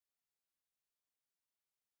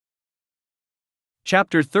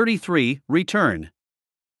Chapter 33, Return.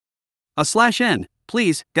 /N.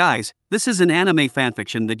 Please, guys, this is an anime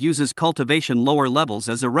fanfiction that uses cultivation lower levels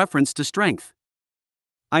as a reference to strength.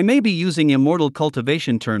 I may be using immortal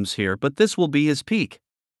cultivation terms here, but this will be his peak.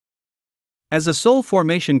 As a soul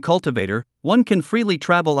formation cultivator, one can freely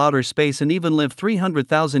travel outer space and even live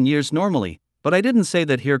 300,000 years normally, but I didn't say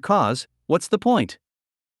that here cause, what's the point?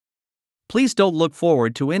 Please don't look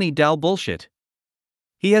forward to any Dao bullshit.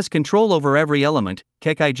 He has control over every element,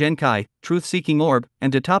 Kekai Genkai, truth-seeking orb,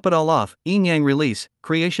 and to top it all off, yin-yang release,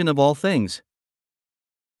 creation of all things.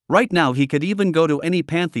 Right now he could even go to any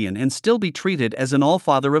pantheon and still be treated as an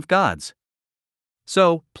all-father of gods.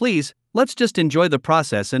 So, please, let's just enjoy the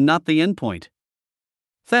process and not the endpoint.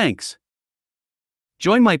 Thanks.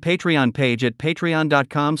 Join my Patreon page at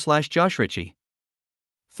patreon.com/JoshRitchie.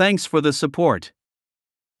 Thanks for the support.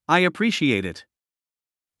 I appreciate it.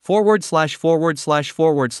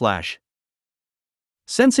 //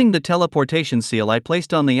 Sensing the teleportation seal I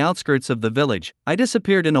placed on the outskirts of the village, I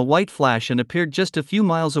disappeared in a white flash and appeared just a few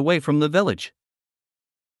miles away from the village.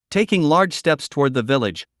 Taking large steps toward the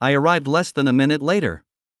village, I arrived less than a minute later.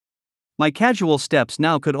 My casual steps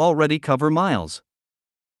now could already cover miles.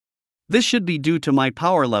 This should be due to my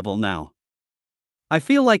power level now. I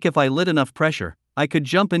feel like if I lit enough pressure, I could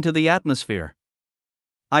jump into the atmosphere.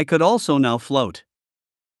 I could also now float.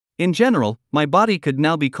 In general, my body could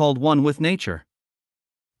now be called one with nature.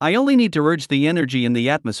 I only need to urge the energy in the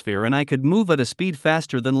atmosphere and I could move at a speed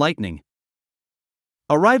faster than lightning.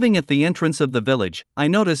 Arriving at the entrance of the village, I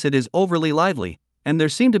notice it is overly lively, and there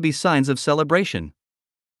seem to be signs of celebration.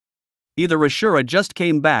 Either Ashura just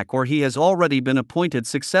came back or he has already been appointed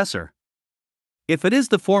successor. If it is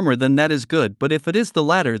the former, then that is good, but if it is the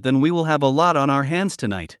latter, then we will have a lot on our hands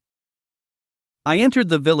tonight. I entered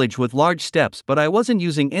the village with large steps, but I wasn't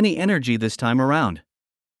using any energy this time around.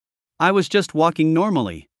 I was just walking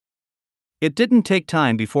normally. It didn't take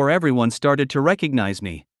time before everyone started to recognize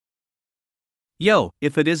me. Yo,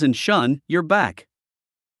 if it isn't Shun, you're back.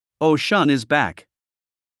 Oh, Shun is back.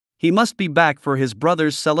 He must be back for his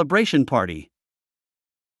brother's celebration party.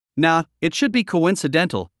 Nah, it should be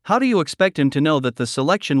coincidental. How do you expect him to know that the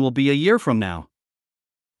selection will be a year from now?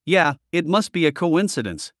 Yeah, it must be a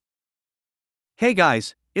coincidence. Hey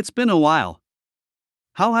guys, it's been a while.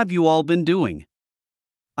 How have you all been doing?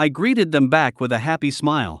 I greeted them back with a happy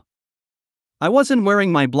smile. I wasn't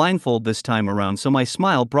wearing my blindfold this time around, so my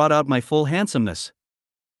smile brought out my full handsomeness.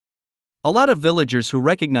 A lot of villagers who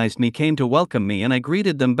recognized me came to welcome me and I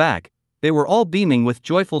greeted them back. They were all beaming with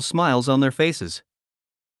joyful smiles on their faces.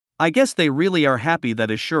 I guess they really are happy that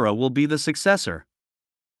Ashura will be the successor.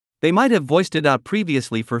 They might have voiced it out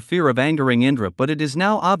previously for fear of angering Indra, but it is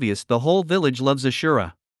now obvious the whole village loves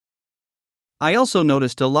Ashura. I also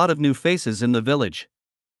noticed a lot of new faces in the village.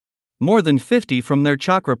 More than 50 from their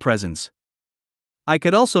chakra presence. I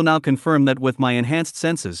could also now confirm that with my enhanced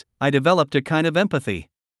senses, I developed a kind of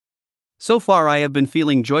empathy. So far I have been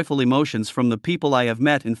feeling joyful emotions from the people I have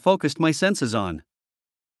met and focused my senses on.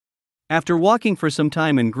 After walking for some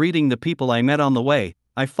time and greeting the people I met on the way,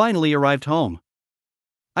 I finally arrived home.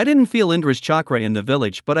 I didn't feel Indra's chakra in the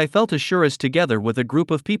village, but I felt Ashura's together with a group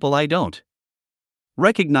of people I don't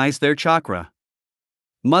recognize their chakra.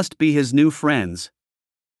 Must be his new friends.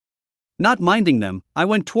 Not minding them, I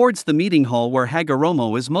went towards the meeting hall where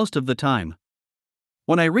Hagoromo is most of the time.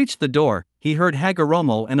 When I reached the door, he heard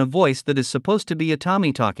Hagoromo and a voice that is supposed to be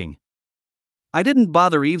Itami talking. I didn't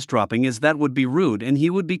bother eavesdropping as that would be rude and he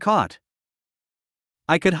would be caught.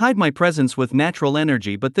 I could hide my presence with natural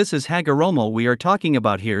energy, but this is Hagoromo we are talking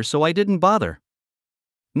about here, so I didn't bother.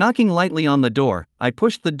 Knocking lightly on the door, I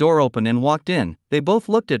pushed the door open and walked in. They both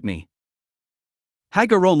looked at me.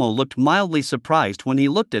 Hagoromo looked mildly surprised when he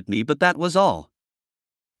looked at me, but that was all.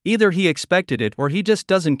 Either he expected it or he just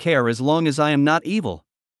doesn't care as long as I am not evil.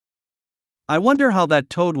 I wonder how that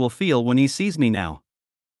toad will feel when he sees me now.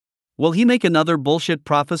 Will he make another bullshit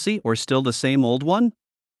prophecy or still the same old one?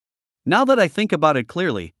 Now that I think about it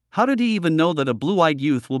clearly, how did he even know that a blue-eyed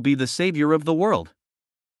youth will be the savior of the world?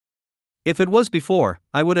 If it was before,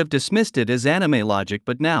 I would have dismissed it as anime logic,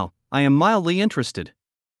 but now, I am mildly interested.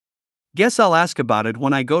 Guess I'll ask about it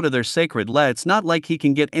when I go to their sacred land. It's not like he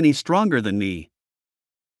can get any stronger than me.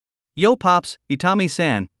 Yo pops,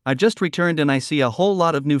 Itami-san, I just returned and I see a whole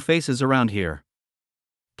lot of new faces around here.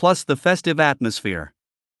 Plus the festive atmosphere.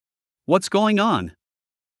 What's going on?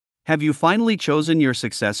 Have you finally chosen your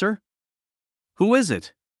successor? Who is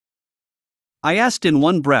it? I asked in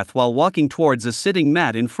one breath while walking towards a sitting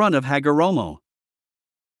mat in front of Hagoromo.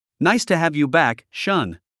 Nice to have you back,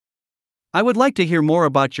 Shun. I would like to hear more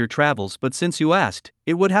about your travels, but since you asked,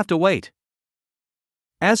 it would have to wait.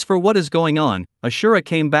 As for what is going on, Ashura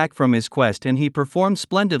came back from his quest and he performed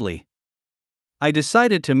splendidly. I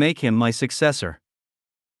decided to make him my successor.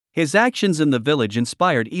 His actions in the village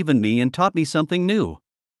inspired even me and taught me something new.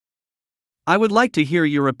 I would like to hear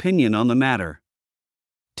your opinion on the matter.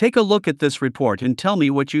 Take a look at this report and tell me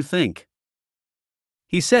what you think,"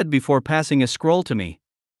 he said before passing a scroll to me.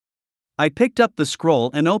 I picked up the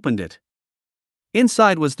scroll and opened it.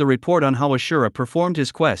 Inside was the report on how Ashura performed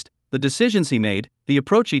his quest, the decisions he made, the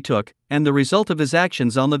approach he took, and the result of his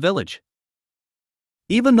actions on the village.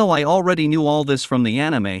 Even though I already knew all this from the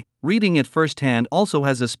anime, reading it firsthand also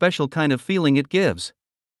has a special kind of feeling it gives.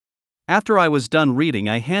 After I was done reading,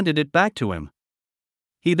 I handed it back to him.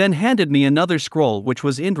 He then handed me another scroll, which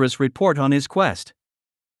was Indra's report on his quest.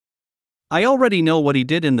 I already know what he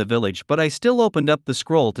did in the village, but I still opened up the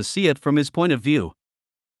scroll to see it from his point of view.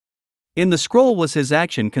 In the scroll was his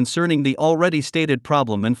action concerning the already stated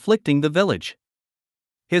problem inflicting the village.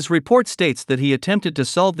 His report states that he attempted to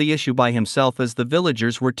solve the issue by himself as the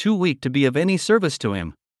villagers were too weak to be of any service to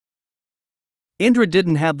him. Indra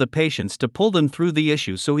didn't have the patience to pull them through the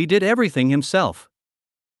issue, so he did everything himself.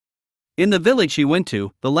 In the village he went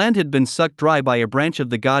to, the land had been sucked dry by a branch of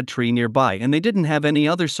the god tree nearby and they didn't have any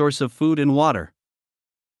other source of food and water.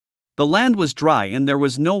 The land was dry and there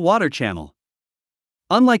was no water channel.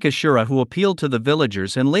 Unlike Ashura, who appealed to the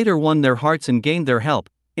villagers and later won their hearts and gained their help,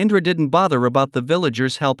 Indra didn't bother about the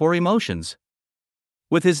villagers' help or emotions.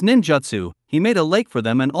 With his ninjutsu, he made a lake for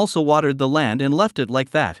them and also watered the land and left it like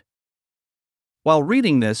that. While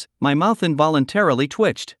reading this, my mouth involuntarily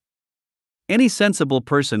twitched. Any sensible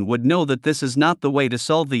person would know that this is not the way to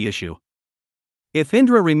solve the issue. If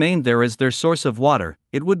Indra remained there as their source of water,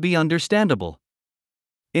 it would be understandable.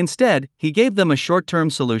 Instead, he gave them a short-term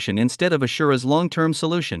solution instead of Ashura's long-term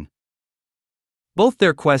solution. Both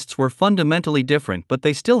their quests were fundamentally different, but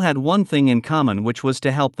they still had one thing in common, which was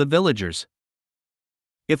to help the villagers.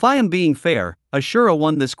 If I am being fair, Ashura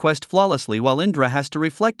won this quest flawlessly while Indra has to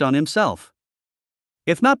reflect on himself.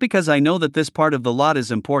 If not because I know that this part of the lot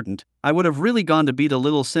is important, I would have really gone to beat a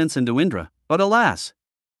little sense into Indra, but alas.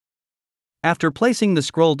 After placing the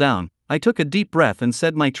scroll down, I took a deep breath and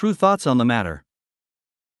said my true thoughts on the matter.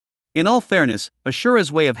 In all fairness,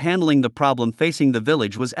 Ashura's way of handling the problem facing the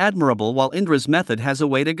village was admirable while Indra's method has a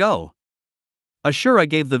way to go. Ashura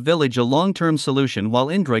gave the village a long-term solution while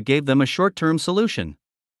Indra gave them a short-term solution.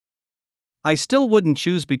 I still wouldn't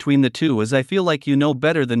choose between the two as I feel like you know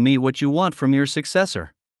better than me what you want from your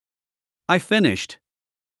successor. I finished.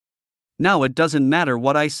 Now it doesn't matter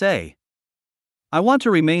what I say. I want to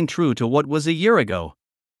remain true to what was a year ago.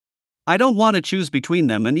 I don't want to choose between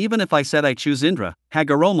them, and even if I said I choose Indra,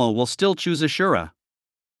 Hagoromo will still choose Ashura.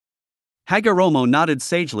 Hagoromo nodded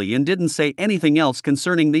sagely and didn't say anything else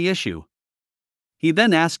concerning the issue. He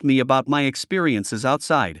then asked me about my experiences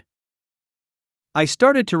outside. I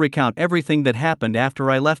started to recount everything that happened after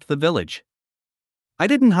I left the village. I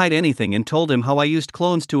didn't hide anything and told him how I used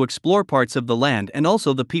clones to explore parts of the land and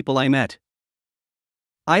also the people I met.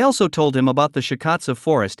 I also told him about the Shikatsu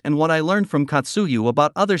forest and what I learned from Katsuyu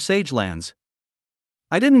about other sage lands.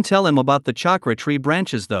 I didn't tell him about the chakra tree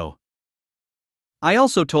branches though. I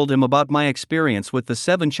also told him about my experience with the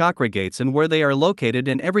 7 chakra gates and where they are located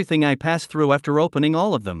and everything I passed through after opening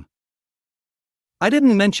all of them. I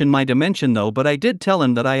didn't mention my dimension though, but I did tell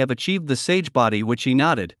him that I have achieved the sage body, which he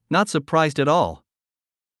nodded, not surprised at all.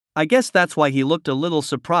 I guess that's why he looked a little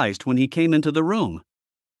surprised when he came into the room.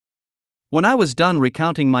 When I was done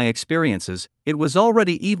recounting my experiences, it was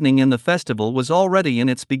already evening and the festival was already in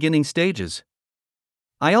its beginning stages.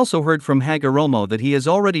 I also heard from Hagoromo that he has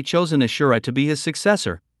already chosen Ashura to be his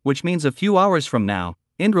successor, which means a few hours from now,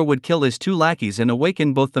 Indra would kill his 2 lackeys and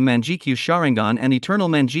awaken both the Manjikyu Sharingan and Eternal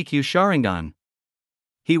Manjikyu Sharingan.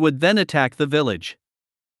 He would then attack the village.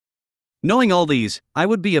 Knowing all these, I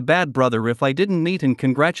would be a bad brother if I didn't meet and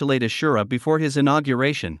congratulate Ashura before his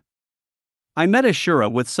inauguration. I met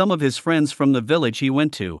Ashura with some of his friends from the village he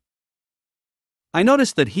went to. I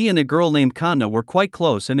noticed that he and a girl named Kanna were quite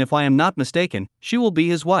close, and if I am not mistaken, she will be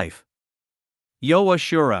his wife. Yo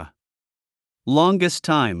Ashura. Longest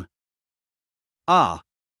time. Ah.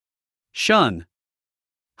 Shun.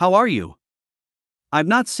 How are you? I've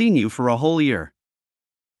not seen you for a whole year,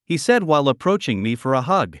 he said while approaching me for a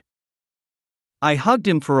hug. I hugged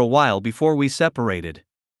him for a while before we separated.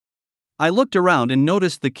 I looked around and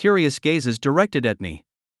noticed the curious gazes directed at me.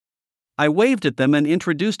 I waved at them and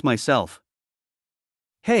introduced myself.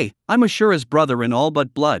 Hey, I'm Ashura's brother in all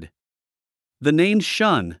but blood. The name's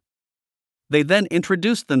Shun. They then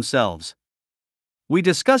introduced themselves. We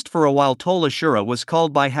discussed for a while till Ashura was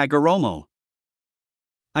called by Hagoromo.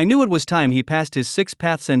 I knew it was time he passed his 6th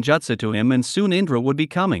path senjutsu to him, and soon Indra would be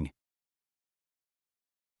coming.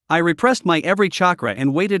 I repressed my every chakra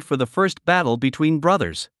and waited for the first battle between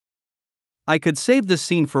brothers. I could save this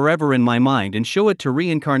scene forever in my mind and show it to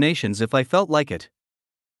reincarnations if I felt like it.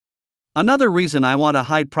 Another reason I want to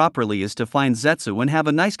hide properly is to find Zetsu and have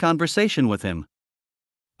a nice conversation with him.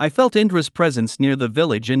 I felt Indra's presence near the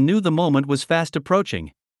village and knew the moment was fast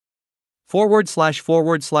approaching.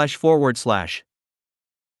 //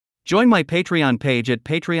 Join my Patreon page at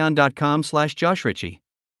patreon.com/JoshRitchie.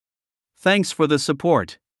 Thanks for the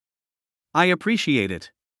support. I appreciate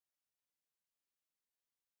it.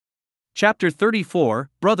 Chapter 34,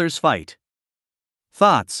 Brothers Fight.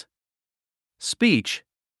 Thoughts. Speech.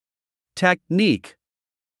 Technique.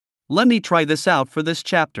 Let me try this out for this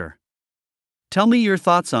chapter. Tell me your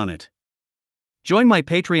thoughts on it. Join my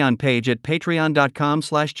Patreon page at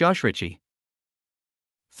patreon.com/JoshRitchie.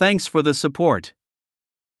 Thanks for the support.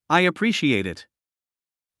 I appreciate it.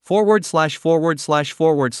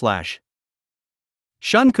 //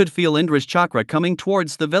 Shun could feel Indra's chakra coming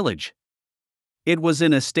towards the village. It was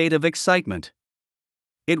in a state of excitement.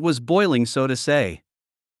 It was boiling, so to say.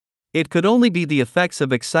 It could only be the effects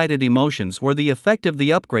of excited emotions or the effect of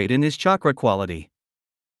the upgrade in his chakra quality.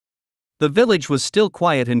 The village was still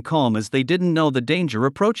quiet and calm as they didn't know the danger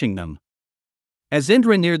approaching them. As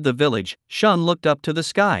Indra neared the village, Shun looked up to the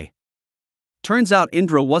sky. Turns out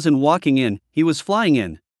Indra wasn't walking in, he was flying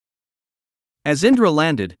in. As Indra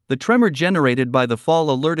landed, the tremor generated by the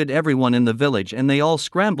fall alerted everyone in the village and they all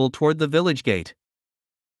scrambled toward the village gate.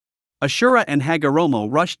 Ashura and Hagoromo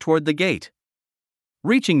rushed toward the gate.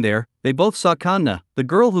 Reaching there, they both saw Kanna, the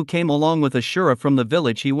girl who came along with Ashura from the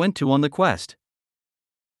village he went to on the quest.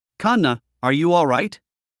 "Kanna, are you alright?"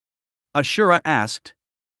 Ashura asked.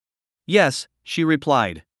 "Yes," she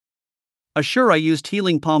replied. Ashura used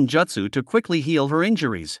healing palm jutsu to quickly heal her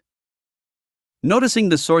injuries. Noticing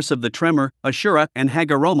the source of the tremor, Ashura and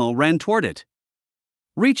Hagoromo ran toward it.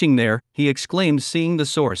 Reaching there, he exclaimed, seeing the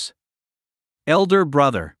source. "Elder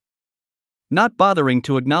brother." Not bothering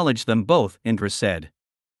to acknowledge them both, Indra said.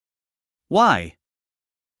 "Why?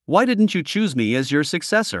 Why didn't you choose me as your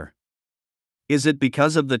successor? Is it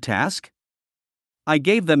because of the task? I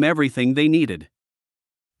gave them everything they needed.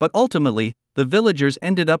 But ultimately, the villagers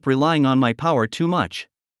ended up relying on my power too much."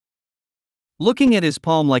 Looking at his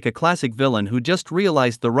palm like a classic villain who just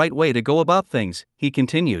realized the right way to go about things, he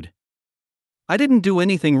continued. "I didn't do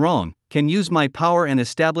anything wrong, can use my power and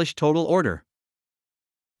establish total order."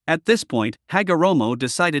 At this point, Hagoromo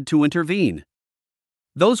decided to intervene.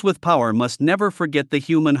 Those with power must never forget the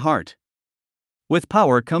human heart. With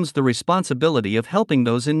power comes the responsibility of helping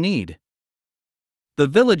those in need. The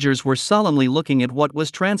villagers were solemnly looking at what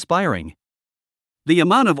was transpiring. The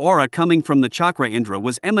amount of aura coming from the chakra Indra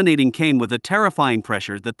was emanating came with a terrifying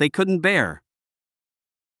pressure that they couldn't bear.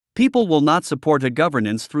 People will not support a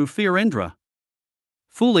governance through fear, Indra.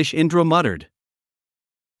 Foolish, Indra muttered.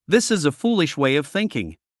 This is a foolish way of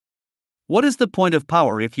thinking. What is the point of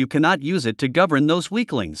power if you cannot use it to govern those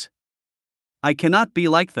weaklings? I cannot be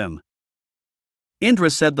like them.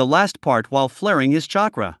 Indra said the last part while flaring his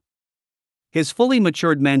chakra. His fully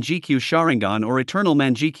matured Manjikyu Sharingan or Eternal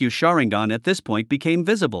Manjikyu Sharingan at this point became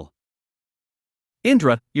visible.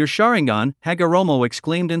 "Indra, your Sharingan," Hagoromo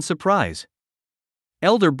exclaimed in surprise.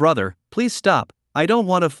 "Elder brother, please stop, I don't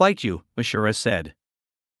want to fight you," Ashura said.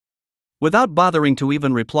 Without bothering to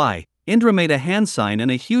even reply, Indra made a hand sign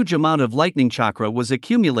and a huge amount of lightning chakra was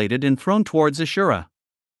accumulated and thrown towards Ashura.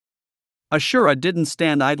 Ashura didn't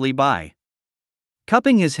stand idly by.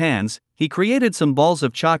 Cupping his hands, he created some balls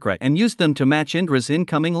of chakra and used them to match Indra's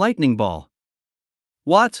incoming lightning ball.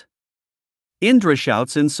 "What?" Indra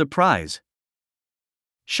shouts in surprise.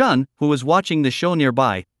 Shun, who was watching the show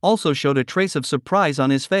nearby, also showed a trace of surprise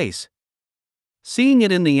on his face. Seeing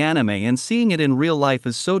it in the anime and seeing it in real life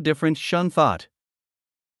is so different, Shun thought.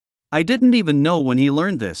 I didn't even know when he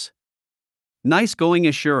learned this. Nice going,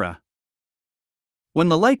 Ashura. When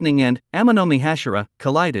the lightning and Amanomi Hashira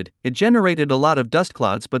collided, it generated a lot of dust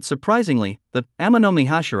clouds, but surprisingly, the Amanomi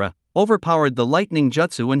Hashira overpowered the lightning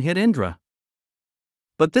jutsu and hit Indra.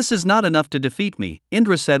 "But this is not enough to defeat me,"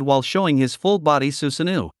 Indra said while showing his full body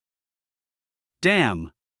Susanoo.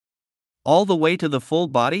 Damn! All the way to the full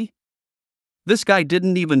body? This guy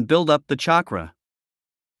didn't even build up the chakra.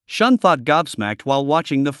 Shun thought gobsmacked while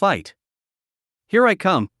watching the fight. "Here I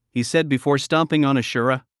come," he said before stomping on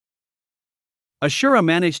Ashura. Ashura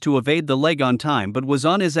managed to evade the leg on time but was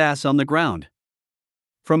on his ass on the ground.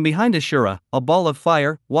 From behind Ashura, a ball of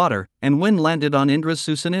fire, water, and wind landed on Indra's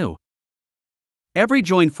Susanoo. "Every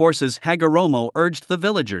join forces," Hagoromo urged the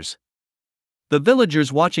villagers. The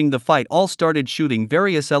villagers watching the fight all started shooting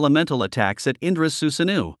various elemental attacks at Indra's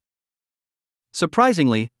Susanoo.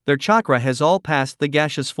 Surprisingly, their chakra has all passed the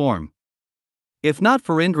gaseous form. If not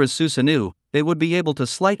for Indra's Susanoo, they would be able to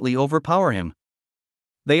slightly overpower him.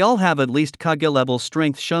 They all have at least Kage level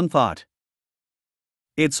strength, Shun thought.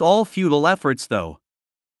 It's all futile efforts though.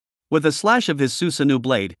 With a slash of his Susanoo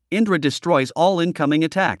blade, Indra destroys all incoming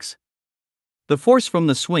attacks. The force from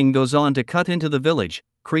the swing goes on to cut into the village,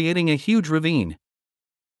 creating a huge ravine.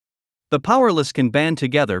 The powerless can band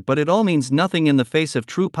together, but it all means nothing in the face of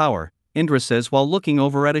true power, Indra says while looking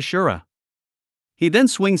over at Ashura. He then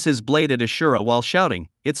swings his blade at Ashura while shouting,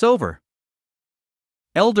 "It's over."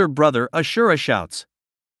 Elder brother, Ashura shouts.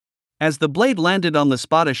 As the blade landed on the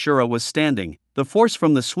spot Ashura was standing, the force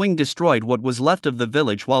from the swing destroyed what was left of the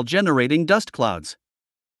village while generating dust clouds.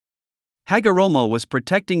 Hagoromo was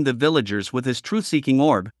protecting the villagers with his truth-seeking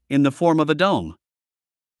orb, in the form of a dome.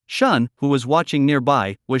 Shun, who was watching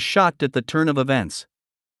nearby, was shocked at the turn of events.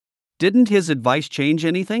 Didn't his advice change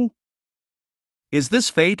anything? Is this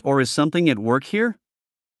fate or is something at work here?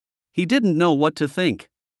 He didn't know what to think.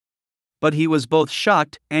 But he was both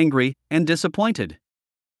shocked, angry, and disappointed.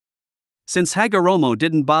 Since Hagoromo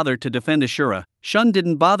didn't bother to defend Ashura, Shun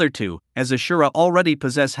didn't bother to, as Ashura already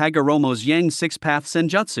possessed Hagoromo's Yang Six-Path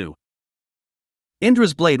Senjutsu.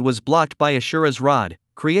 Indra's blade was blocked by Ashura's rod,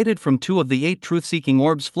 created from 2 of the 8 truth-seeking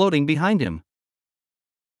orbs floating behind him.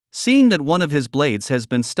 Seeing that one of his blades has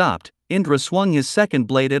been stopped, Indra swung his second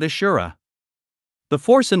blade at Ashura. The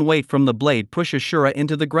force and weight from the blade push Ashura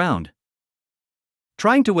into the ground.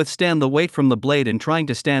 Trying to withstand the weight from the blade and trying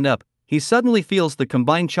to stand up, he suddenly feels the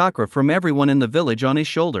combined chakra from everyone in the village on his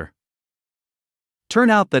shoulder.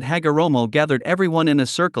 Turn out that Hagoromo gathered everyone in a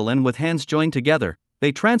circle and with hands joined together,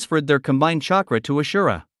 they transferred their combined chakra to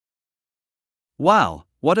Ashura. Wow,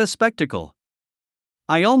 what a spectacle!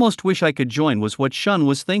 I almost wish I could join, was what Shun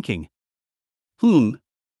was thinking.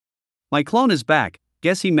 My clone is back,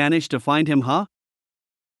 guess he managed to find him, huh?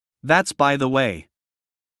 That's by the way.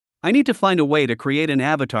 I need to find a way to create an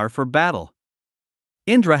avatar for battle.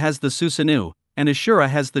 Indra has the Susanoo, and Ashura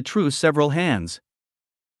has the true several hands.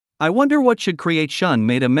 I wonder what should create. Shun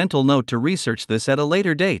made a mental note to research this at a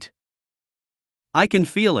later date. I can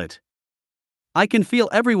feel it. I can feel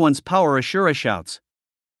everyone's power, Ashura shouts.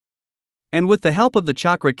 And with the help of the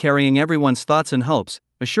chakra carrying everyone's thoughts and hopes,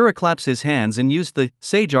 Ashura claps his hands and used the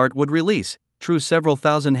sage art would release, true several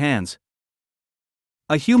thousand hands.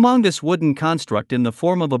 A humongous wooden construct in the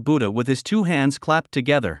form of a Buddha with his 2 hands clapped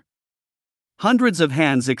together. Hundreds of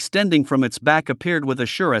hands extending from its back appeared with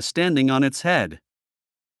Ashura standing on its head.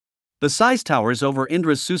 The size towers over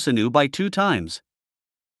Indra's Susanoo by 2 times.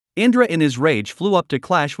 Indra in his rage flew up to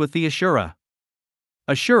clash with the Ashura.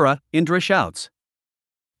 Ashura, Indra shouts.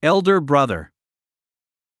 Elder brother.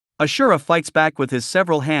 Ashura fights back with his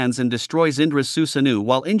several hands and destroys Indra's Susanoo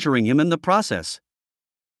while injuring him in the process.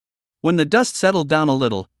 When the dust settled down a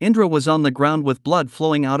little, Indra was on the ground with blood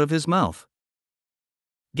flowing out of his mouth.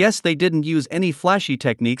 Guess they didn't use any flashy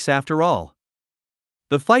techniques after all.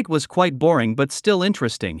 The fight was quite boring but still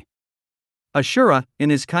interesting. Ashura, in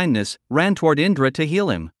his kindness, ran toward Indra to heal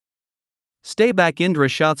him. Stay back, Indra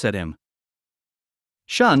shouts at him.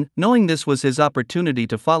 Shun, knowing this was his opportunity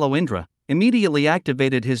to follow Indra, immediately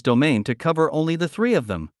activated his domain to cover only the 3 of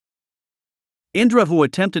them. Indra, who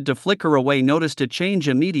attempted to flicker away, noticed a change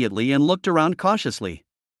immediately and looked around cautiously.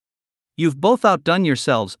 You've both outdone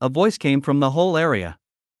yourselves, a voice came from the whole area.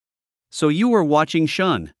 So you were watching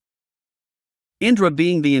Shun. Indra,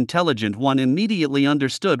 being the intelligent one, immediately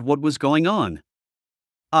understood what was going on.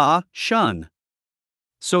 Ah, Shun.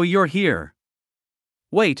 So you're here.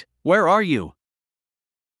 Wait, where are you?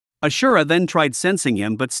 Ashura then tried sensing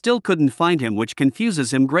him but still couldn't find him, which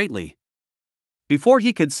confuses him greatly. Before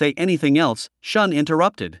he could say anything else, Shun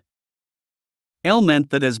interrupted. L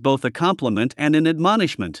meant that as both a compliment and an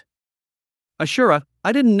admonishment. Ashura,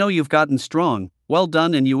 I didn't know you've gotten strong, well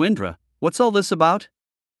done, and you Indra, what's all this about?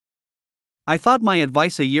 I thought my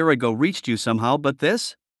advice a year ago reached you somehow, but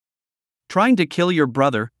this? Trying to kill your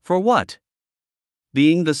brother, for what?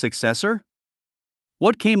 Being the successor?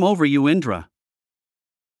 What came over you, Indra?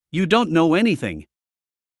 You don't know anything.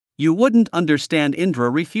 You wouldn't understand, Indra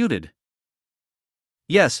refuted.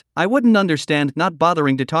 Yes, I wouldn't understand, not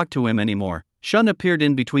bothering to talk to him anymore. Shun appeared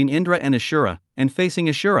in between Indra and Ashura, and facing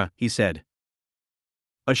Ashura, he said.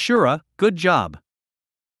 Ashura, good job.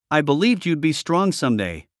 I believed you'd be strong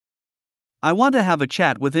someday. I want to have a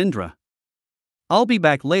chat with Indra. I'll be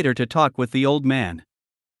back later to talk with the old man.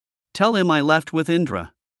 Tell him I left with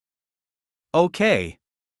Indra. Okay.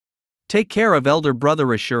 Take care of elder brother,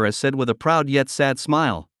 Ashura said with a proud yet sad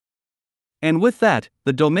smile. And with that,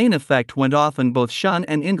 the domain effect went off and both Shun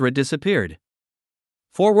and Indra disappeared.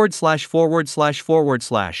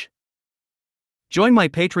 // Join my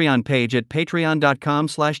Patreon page at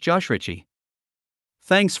patreon.com/JoshRitchie.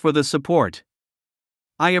 Thanks for the support.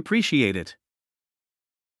 I appreciate it.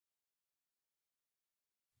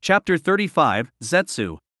 Chapter 35,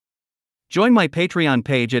 Zetsu. Join my Patreon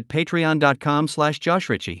page at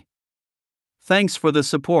patreon.com/JoshRitchie. Thanks for the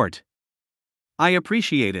support. I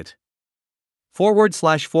appreciate it.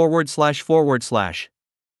 //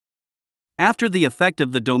 After the effect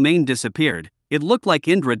of the domain disappeared, it looked like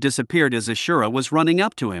Indra disappeared as Ashura was running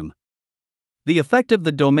up to him. The effect of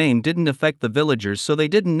the domain didn't affect the villagers, so they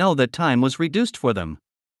didn't know that time was reduced for them.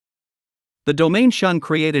 The domain Shun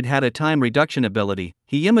created had a time reduction ability.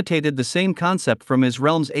 He imitated the same concept from his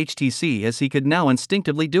realm's HTC as he could now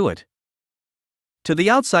instinctively do it. To the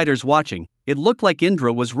outsiders watching, it looked like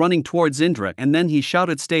Indra was running towards Indra and then he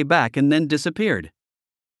shouted "stay back" and then disappeared.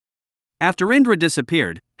 After Indra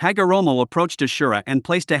disappeared, Hagoromo approached Ashura and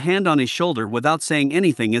placed a hand on his shoulder without saying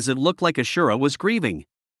anything as it looked like Ashura was grieving.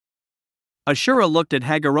 Ashura looked at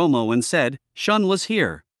Hagoromo and said, "Shun was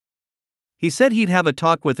here. He said he'd have a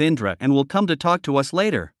talk with Indra and will come to talk to us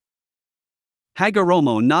later."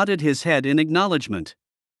 Hagoromo nodded his head in acknowledgement.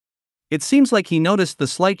 It seems like he noticed the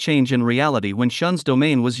slight change in reality when Shun's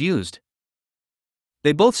domain was used.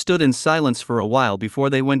 They both stood in silence for a while before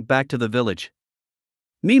they went back to the village.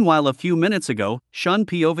 Meanwhile, a few minutes ago, Shun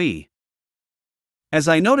POV. As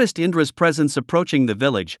I noticed Indra's presence approaching the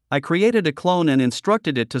village, I created a clone and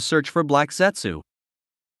instructed it to search for Black Zetsu.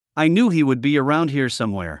 I knew he would be around here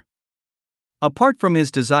somewhere. Apart from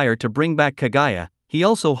his desire to bring back Kaguya, he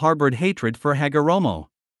also harbored hatred for Hagoromo.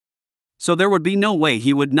 So there would be no way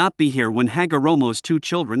he would not be here when Hagoromo's two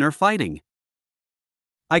children are fighting.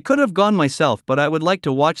 I could have gone myself, but I would like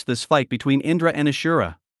to watch this fight between Indra and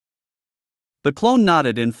Ashura. The clone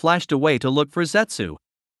nodded and flashed away to look for Zetsu.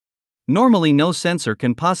 Normally no sensor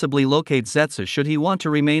can possibly locate Zetsu should he want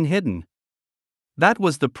to remain hidden. That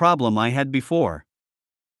was the problem I had before.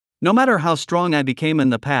 No matter how strong I became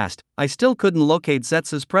in the past, I still couldn't locate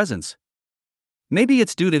Zetsu's presence. Maybe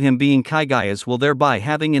it's due to him being Kaguya's, while thereby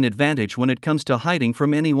having an advantage when it comes to hiding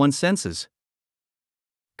from anyone's senses.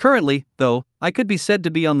 Currently, though, I could be said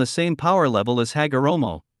to be on the same power level as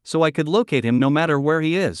Hagoromo, so I could locate him no matter where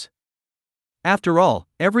he is. After all,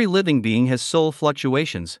 every living being has soul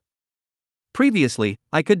fluctuations. Previously,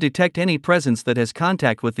 I could detect any presence that has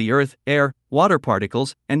contact with the earth, air, water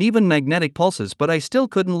particles, and even magnetic pulses, but I still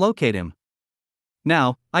couldn't locate him.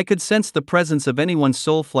 Now, I could sense the presence of anyone's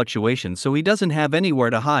soul fluctuation, so he doesn't have anywhere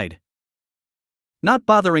to hide. Not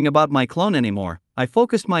bothering about my clone anymore, I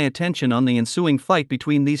focused my attention on the ensuing fight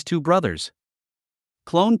between these two brothers.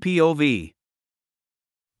 Clone POV.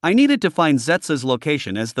 I needed to find Zetsu's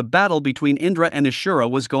location as the battle between Indra and Ashura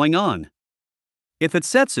was going on. If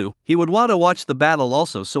it's Zetsu, he would want to watch the battle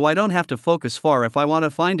also, so I don't have to focus far if I want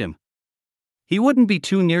to find him. He wouldn't be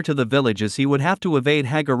too near to the village as he would have to evade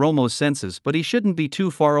Hagoromo's senses, but he shouldn't be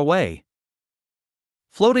too far away.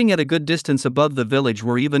 Floating at a good distance above the village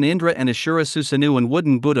where even Indra and Ashura Susanoo and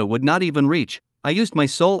Wooden Buddha would not even reach, I used my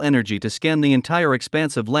soul energy to scan the entire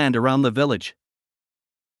expanse of land around the village.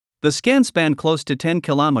 The scan spanned close to 10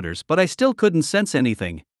 kilometers, but I still couldn't sense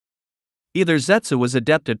anything. Either Zetsu was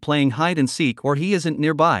adept at playing hide and seek or he isn't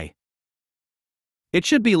nearby. It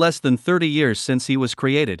should be less than 30 years since he was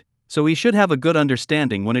created, so he should have a good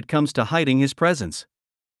understanding when it comes to hiding his presence.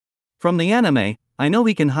 From the anime, I know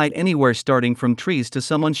he can hide anywhere starting from trees to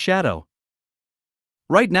someone's shadow.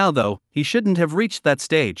 Right now though, he shouldn't have reached that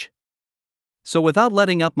stage. So without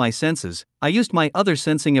letting up my senses, I used my other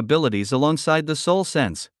sensing abilities alongside the soul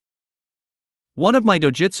sense. One of my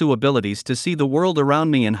dojutsu abilities to see the world around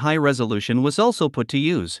me in high resolution was also put to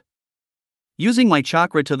use. Using my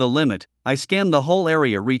chakra to the limit, I scanned the whole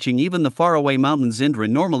area, reaching even the faraway mountains Indra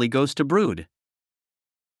normally goes to brood.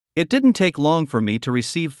 It didn't take long for me to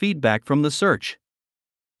receive feedback from the search.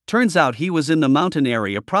 Turns out he was in the mountain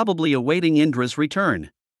area, probably awaiting Indra's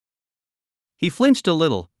return. He flinched a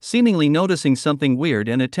little, seemingly noticing something weird,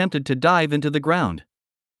 and attempted to dive into the ground.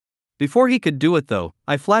 Before he could do it though,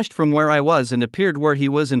 I flashed from where I was and appeared where he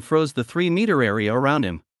was and froze the 3-meter area around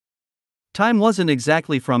him. Time wasn't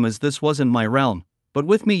exactly from, as this wasn't my realm, but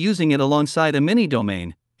with me using it alongside a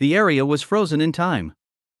mini-domain, the area was frozen in time.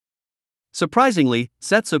 Surprisingly,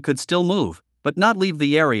 Zetsu could still move, but not leave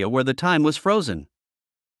the area where the time was frozen.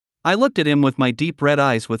 I looked at him with my deep red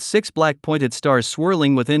eyes with 6 black pointed stars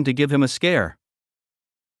swirling within to give him a scare.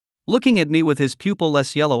 Looking at me with his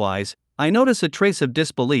pupil-less yellow eyes, I noticed a trace of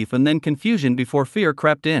disbelief and then confusion before fear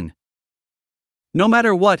crept in. No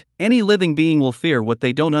matter what, any living being will fear what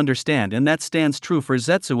they don't understand, and that stands true for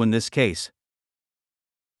Zetsu in this case.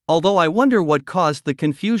 Although I wonder what caused the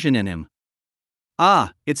confusion in him.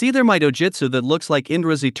 It's either my dojutsu that looks like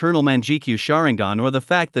Indra's eternal Manjikyu Sharingan, or the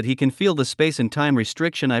fact that he can feel the space and time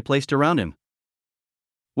restriction I placed around him.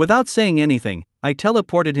 Without saying anything, I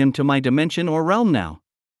teleported him to my dimension or realm now.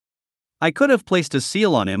 I could have placed a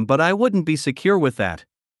seal on him, but I wouldn't be secure with that.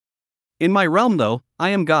 In my realm though, I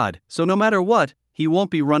am God, so no matter what, he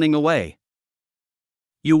won't be running away.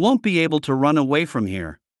 You won't be able to run away from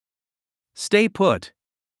here. Stay put.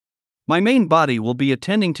 My main body will be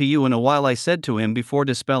attending to you in a while, I said to him before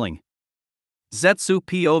dispelling. Zetsu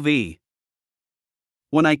POV.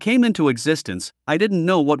 When I came into existence, I didn't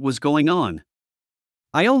know what was going on.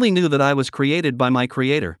 I only knew that I was created by my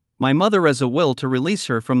creator, my mother, as a will to release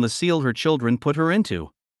her from the seal her children put her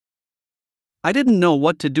into. I didn't know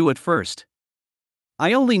what to do at first.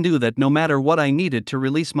 I only knew that no matter what, I needed to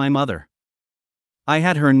release my mother. I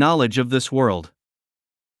had her knowledge of this world.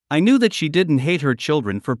 I knew that she didn't hate her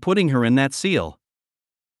children for putting her in that seal.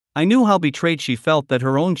 I knew how betrayed she felt that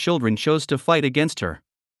her own children chose to fight against her.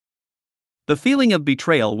 The feeling of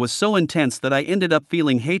betrayal was so intense that I ended up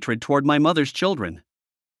feeling hatred toward my mother's children.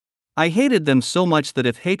 I hated them so much that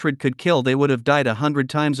if hatred could kill, they would have died 100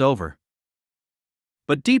 times over.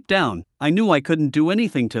 But deep down, I knew I couldn't do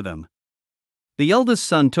anything to them. The eldest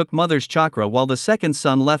son took mother's chakra while the second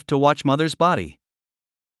son left to watch mother's body.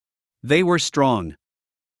 They were strong.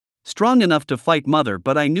 Strong enough to fight mother,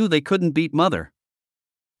 but I knew they couldn't beat mother.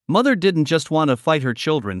 Mother didn't just want to fight her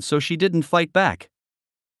children, so she didn't fight back.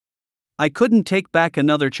 I couldn't take back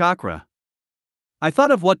another chakra. I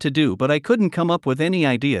thought of what to do, but I couldn't come up with any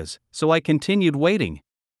ideas, so I continued waiting.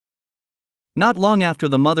 Not long after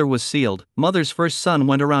the mother was sealed, mother's first son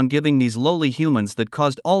went around giving these lowly humans that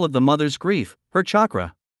caused all of the mother's grief her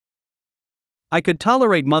chakra. I could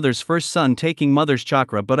tolerate mother's first son taking mother's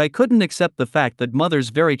chakra, but I couldn't accept the fact that mother's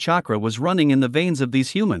very chakra was running in the veins of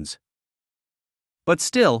these humans. But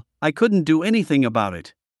still, I couldn't do anything about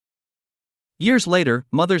it. Years later,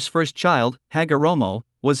 mother's first child, Hagoromo,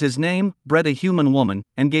 was his name, bred a human woman,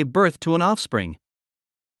 and gave birth to an offspring.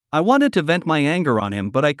 I wanted to vent my anger on him,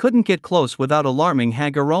 but I couldn't get close without alarming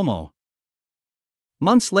Hagoromo.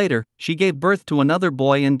 Months later, she gave birth to another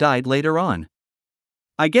boy and died later on.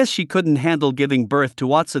 I guess she couldn't handle giving birth to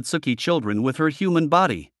Otsutsuki children with her human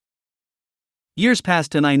body. Years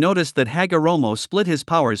passed and I noticed that Hagoromo split his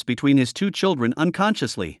powers between his two children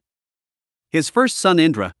unconsciously. His first son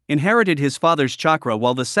Indra inherited his father's chakra,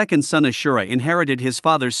 while the second son Ashura inherited his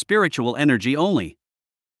father's spiritual energy only.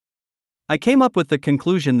 I came up with the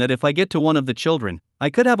conclusion that if I get to one of the children, I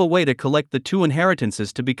could have a way to collect the two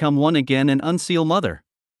inheritances to become one again and unseal mother.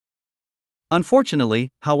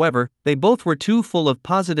 Unfortunately, however, they both were too full of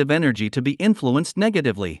positive energy to be influenced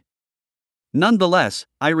negatively. Nonetheless,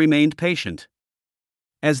 I remained patient.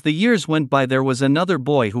 As the years went by, there was another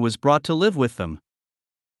boy who was brought to live with them.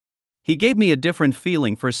 He gave me a different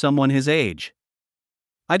feeling for someone his age.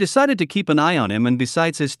 I decided to keep an eye on him, and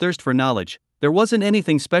besides his thirst for knowledge, there wasn't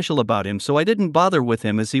anything special about him, so I didn't bother with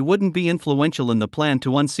him as he wouldn't be influential in the plan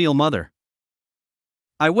to unseal mother.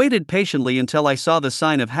 I waited patiently until I saw the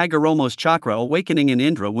sign of Hagoromo's chakra awakening in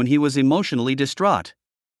Indra when he was emotionally distraught.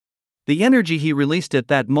 The energy he released at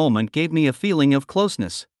that moment gave me a feeling of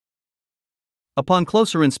closeness. Upon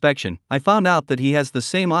closer inspection, I found out that he has the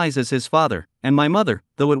same eyes as his father and my mother,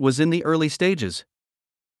 though it was in the early stages.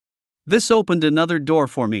 This opened another door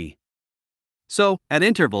for me. So, at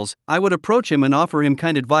intervals, I would approach him and offer him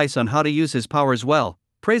kind advice on how to use his powers well,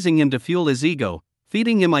 praising him to fuel his ego,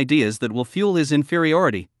 feeding him ideas that will fuel his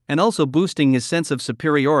inferiority, and also boosting his sense of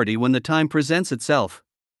superiority when the time presents itself.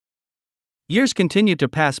 Years continued to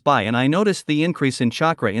pass by and I noticed the increase in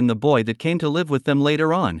chakra in the boy that came to live with them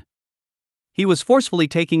later on. He was forcefully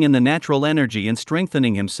taking in the natural energy and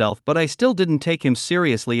strengthening himself, but I still didn't take him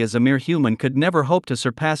seriously, as a mere human could never hope to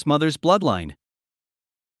surpass mother's bloodline.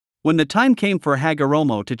 When the time came for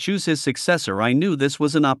Hagoromo to choose his successor, I knew this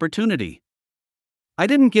was an opportunity. I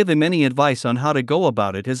didn't give him any advice on how to go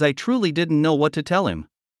about it, as I truly didn't know what to tell him.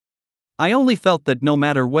 I only felt that no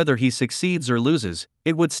matter whether he succeeds or loses,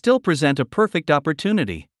 it would still present a perfect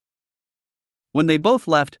opportunity. When they both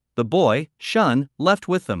left, the boy, Shun, left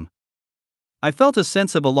with them. I felt a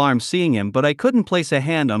sense of alarm seeing him, but I couldn't place a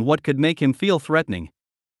hand on what could make him feel threatening.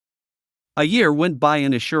 A year went by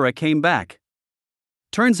and Ashura came back.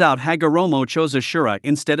 Turns out Hagoromo chose Ashura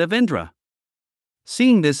instead of Indra.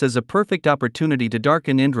 Seeing this as a perfect opportunity to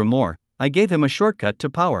darken Indra more, I gave him a shortcut to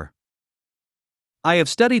power. I have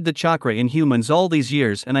studied the chakra in humans all these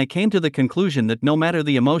years, and I came to the conclusion that no matter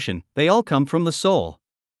the emotion, they all come from the soul.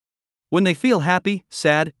 When they feel happy,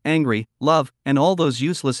 sad, angry, love, and all those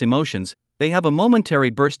useless emotions, they have a momentary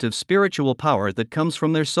burst of spiritual power that comes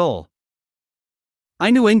from their soul.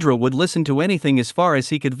 I knew Indra would listen to anything as far as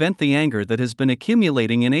he could vent the anger that has been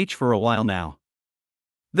accumulating in H for a while now.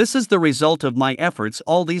 This is the result of my efforts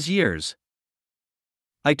all these years.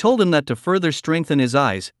 I told him that to further strengthen his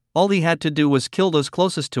eyes, all he had to do was kill those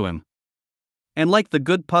closest to him. And like the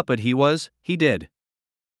good puppet he was, he did.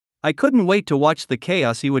 I couldn't wait to watch the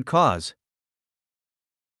chaos he would cause.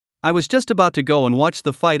 I was just about to go and watch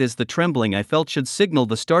the fight as the trembling I felt should signal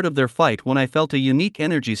the start of their fight when I felt a unique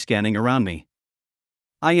energy scanning around me.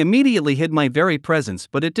 I immediately hid my very presence,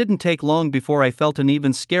 but it didn't take long before I felt an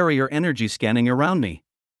even scarier energy scanning around me.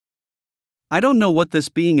 I don't know what this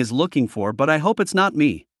being is looking for, but I hope it's not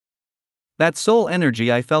me. That soul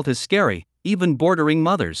energy I felt is scary, even bordering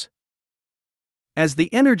Mother's. As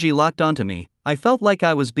the energy locked onto me, I felt like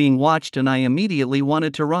I was being watched and I immediately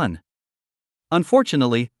wanted to run.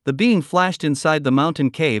 Unfortunately, the being flashed inside the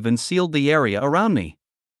mountain cave and sealed the area around me.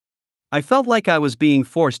 I felt like I was being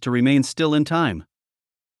forced to remain still in time.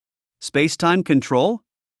 Space-time control?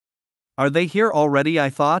 Are they here already, I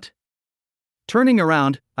thought? Turning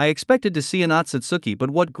around, I expected to see an Otsutsuki,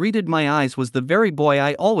 but what greeted my eyes was the very boy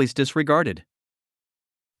I always disregarded.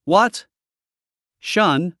 What?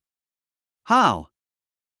 Shun? How?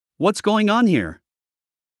 What's going on here?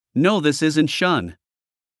 No, this isn't Shun.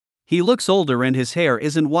 He looks older and his hair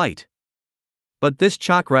isn't white. But this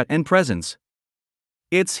chakra and presence.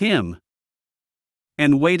 It's him.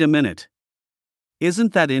 And wait a minute.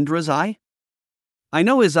 Isn't that Indra's eye? I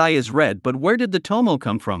know his eye is red, but where did the Tomo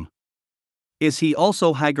come from? Is he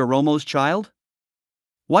also Hagoromo's child?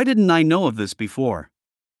 Why didn't I know of this before?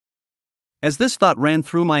 As this thought ran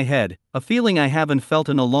through my head, a feeling I haven't felt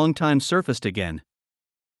in a long time surfaced again.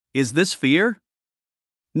 Is this fear?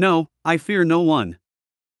 No, I fear no one.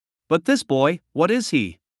 But this boy, what is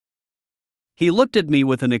he? He looked at me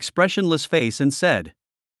with an expressionless face and said,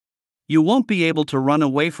 "You won't be able to run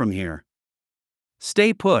away from here.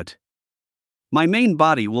 Stay put. My main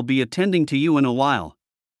body will be attending to you in a while."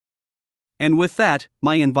 And with that,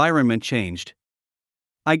 my environment changed.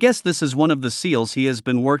 I guess this is one of the seals he has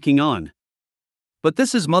been working on. But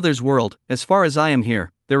this is Mother's world. As far as I am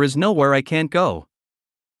here, there is nowhere I can't go.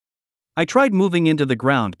 I tried moving into the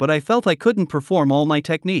ground, but I felt I couldn't perform all my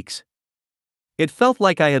techniques. It felt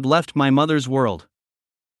like I had left my mother's world.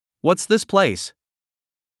 What's this place?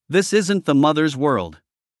 This isn't the Mother's world.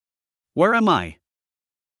 Where am I?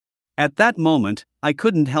 At that moment, I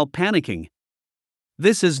couldn't help panicking.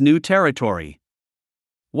 This is new territory.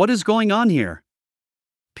 What is going on here?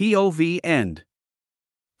 POV end.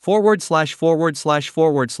 /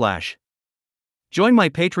 Join my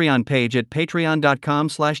Patreon page at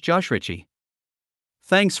patreon.com/JoshRitchie.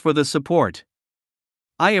 Thanks for the support.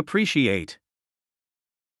 I appreciate.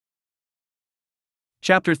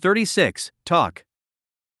 Chapter 36, Talk.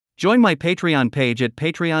 Join my Patreon page at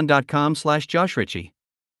patreon.com/JoshRitchie.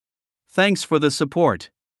 Thanks for the support.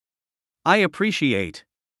 I appreciate.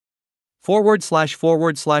 /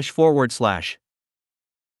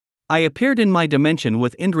 I appeared in my dimension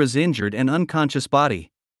with Indra's injured and unconscious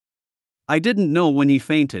body. I didn't know when he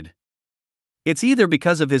fainted. It's either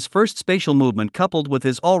because of his first spatial movement coupled with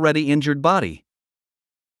his already injured body.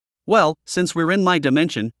 Well, since we're in my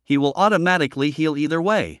dimension, he will automatically heal either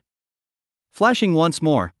way. Flashing once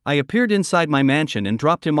more, I appeared inside my mansion and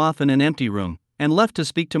dropped him off in an empty room, and left to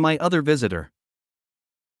speak to my other visitor.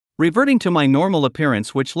 Reverting to my normal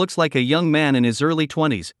appearance, which looks like a young man in his early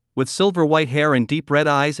 20s, with silver white hair and deep red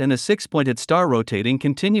eyes and a six-pointed star rotating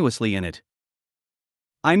continuously in it.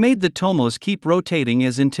 I made the Tomos keep rotating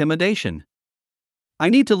as intimidation. I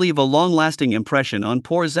need to leave a long-lasting impression on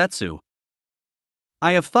poor Zetsu.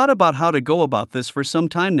 I have thought about how to go about this for some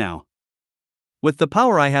time now. With the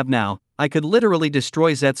power I have now, I could literally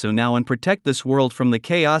destroy Zetsu now and protect this world from the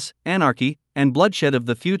chaos, anarchy, and bloodshed of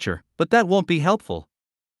the future, but that won't be helpful.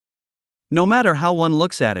 No matter how one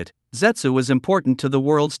looks at it, Zetsu is important to the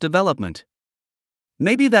world's development.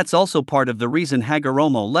 Maybe that's also part of the reason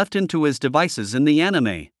Hagoromo left into his devices in the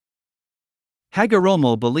anime.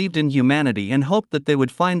 Hagoromo believed in humanity and hoped that they would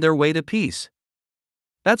find their way to peace.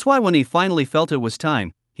 That's why when he finally felt it was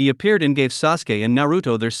time, he appeared and gave Sasuke and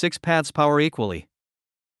Naruto their 6 paths power equally.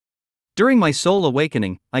 During my soul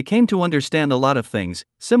awakening, I came to understand a lot of things.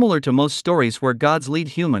 Similar to most stories where gods lead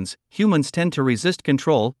humans, humans tend to resist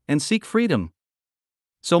control and seek freedom.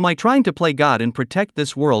 So my trying to play God and protect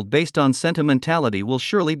this world based on sentimentality will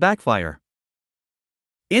surely backfire.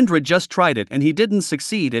 Indra just tried it and he didn't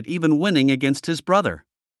succeed at even winning against his brother.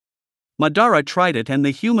 Madara tried it and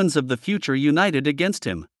the humans of the future united against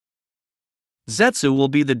him. Zetsu will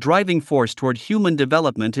be the driving force toward human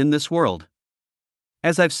development in this world.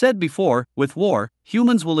 As I've said before, with war,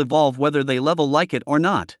 humans will evolve whether they level like it or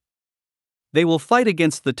not. They will fight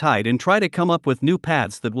against the tide and try to come up with new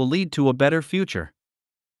paths that will lead to a better future.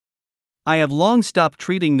 I have long stopped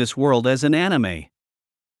treating this world as an anime.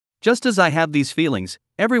 Just as I have these feelings,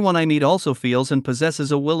 everyone I meet also feels and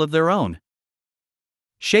possesses a will of their own.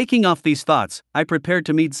 Shaking off these thoughts, I prepared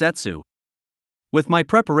to meet Zetsu. With my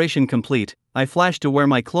preparation complete, I flashed to where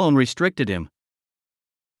my clone restricted him.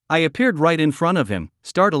 I appeared right in front of him,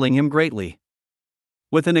 startling him greatly.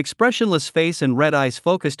 With an expressionless face and red eyes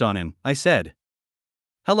focused on him, I said,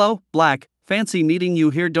 "Hello, Black, fancy meeting you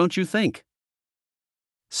here, don't you think?"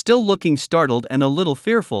 Still looking startled and a little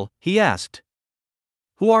fearful, he asked,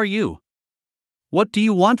 "Who are you? What do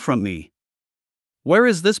you want from me? Where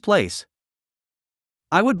is this place?"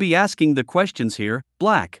 I would be asking the questions here,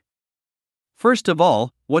 Black. First of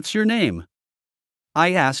all, what's your name?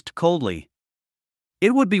 I asked coldly.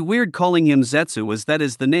 It would be weird calling him Zetsu as that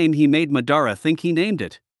is the name he made Madara think he named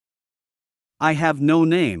it. I have no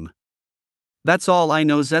name. That's all I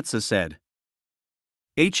know, Zetsu said.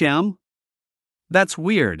 HM? That's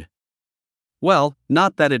weird. Well,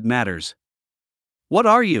 not that it matters. What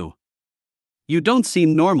are you? You don't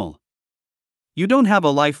seem normal. You don't have a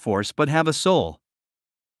life force but have a soul.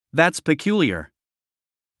 That's peculiar.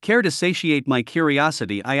 Care to satiate my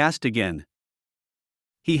curiosity? I asked again.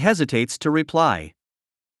 He hesitates to reply.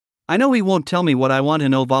 I know he won't tell me what I want to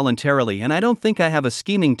know voluntarily, and I don't think I have a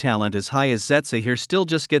scheming talent as high as Zetsu here. Still,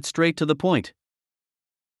 just get straight to the point.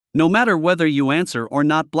 No matter whether you answer or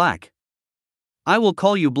not, Black. I will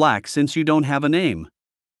call you Black since you don't have a name.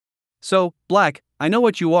 So, Black, I know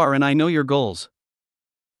what you are and I know your goals.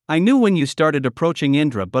 I knew when you started approaching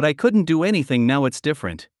Indra, but I couldn't do anything. Now it's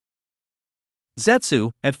different.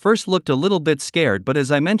 Zetsu at first looked a little bit scared, but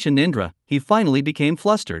as I mentioned Indra, he finally became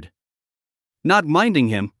flustered. Not minding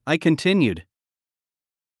him, I continued.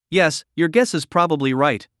 Yes, your guess is probably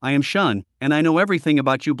right. I am Shun, and I know everything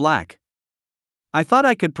about you, Black. I thought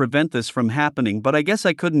I could prevent this from happening, but I guess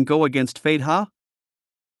I couldn't go against fate, huh?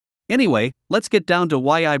 Anyway, let's get down to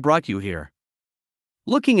why I brought you here.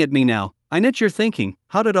 Looking at me now, I know you're thinking,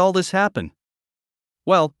 how did all this happen?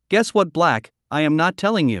 Well, guess what, Black, I am not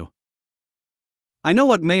telling you. I know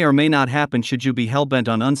what may or may not happen should you be hellbent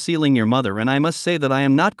on unsealing your mother, and I must say that I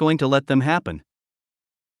am not going to let them happen.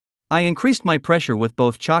 I increased my pressure with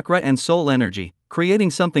both chakra and soul energy,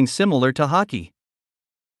 creating something similar to hockey.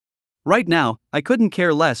 Right now, I couldn't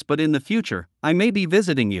care less, but in the future, I may be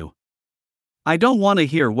visiting you. I don't want to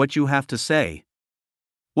hear what you have to say.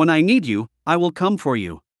 When I need you, I will come for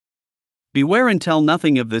you. Beware and tell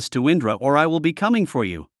nothing of this to Indra, or I will be coming for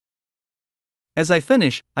you. As I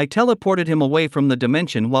finish, I teleported him away from the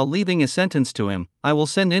dimension while leaving a sentence to him, I will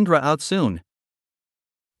send Indra out soon.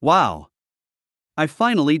 Wow. I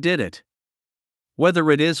finally did it. Whether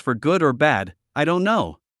it is for good or bad, I don't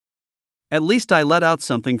know. At least I let out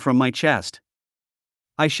something from my chest.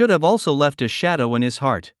 I should have also left a shadow in his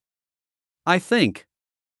heart. I think.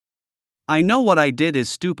 I know what I did is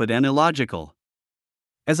stupid and illogical.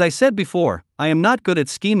 As I said before, I am not good at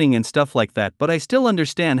scheming and stuff like that, but I still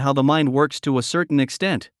understand how the mind works to a certain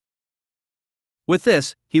extent. With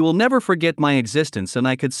this, he will never forget my existence, and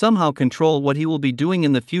I could somehow control what he will be doing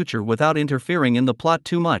in the future without interfering in the plot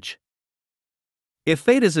too much. If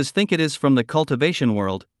fate is as think it is from the cultivation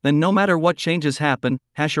world, then no matter what changes happen,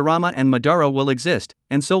 Hashirama and Madara will exist,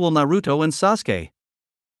 and so will Naruto and Sasuke.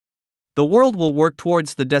 The world will work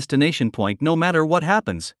towards the destination point no matter what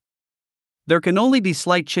happens. There can only be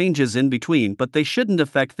slight changes in between, but they shouldn't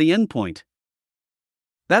affect the endpoint.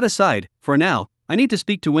 That aside, for now, I need to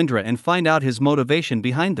speak to Indra and find out his motivation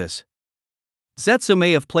behind this. Zetsu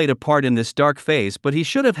may have played a part in this dark phase, but he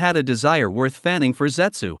should have had a desire worth fanning for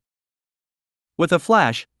Zetsu. With a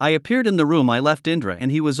flash, I appeared in the room I left Indra,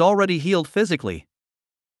 and he was already healed physically.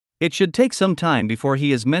 It should take some time before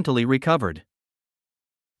he is mentally recovered.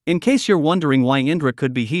 In case you're wondering why Indra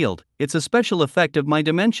could be healed, it's a special effect of my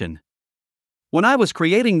dimension. When I was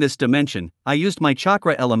creating this dimension, I used my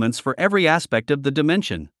chakra elements for every aspect of the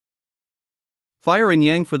dimension. Fire and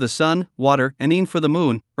yang for the sun, water and yin for the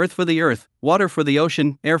moon, earth for the earth, water for the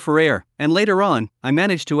ocean, air for air, and later on, I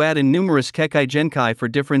managed to add in numerous Kekai Genkai for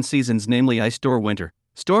different seasons, namely ice or winter,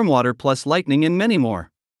 stormwater plus lightning and many more.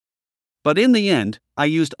 But in the end, I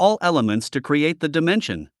used all elements to create the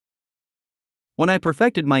dimension. When I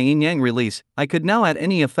perfected my yin-yang release, I could now add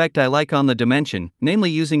any effect I like on the dimension, namely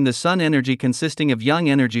using the sun energy consisting of yang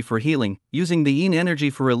energy for healing, using the yin energy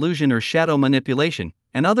for illusion or shadow manipulation,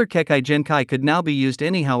 and other Kekai Genkai could now be used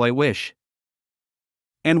anyhow I wish.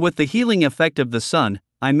 And with the healing effect of the sun,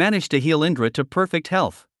 I managed to heal Indra to perfect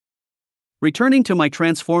health. Returning to my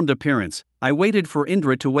transformed appearance, I waited for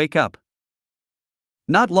Indra to wake up.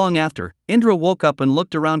 Not long after, Indra woke up and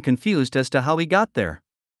looked around confused as to how he got there.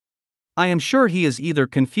 I am sure he is either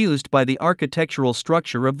confused by the architectural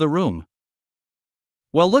structure of the room.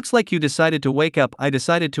 Well, looks like you decided to wake up. I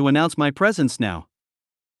decided to announce my presence now.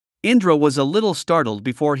 Indra was a little startled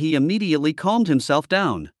before he immediately calmed himself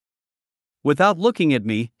down. Without looking at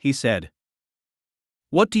me, he said,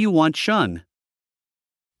 "What do you want, Shun?"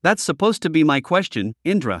 "That's supposed to be my question,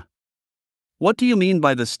 Indra. What do you mean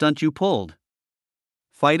by the stunt you pulled?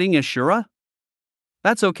 Fighting Ashura?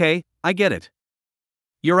 That's okay, I get it.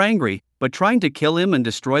 You're angry, but trying to kill him and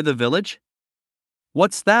destroy the village?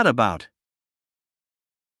 What's that about?"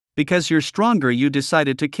 "Because you're stronger, you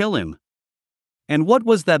decided to kill him. And what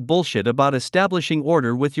was that bullshit about establishing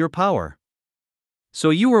order with your power?" "So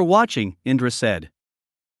you were watching," Indra said.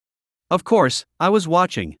 "Of course, I was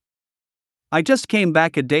watching. I just came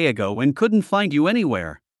back a day ago and couldn't find you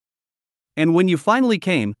anywhere. And when you finally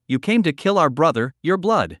came, you came to kill our brother, your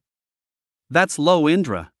blood. That's low,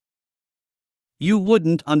 Indra. You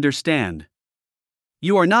wouldn't understand.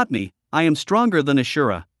 You are not me. I am stronger than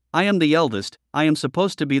Ashura. I am the eldest. I am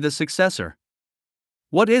supposed to be the successor.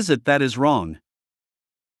 What is it that is wrong?"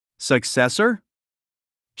 "Successor?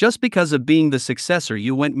 Just because of being the successor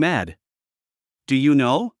you went mad. Do you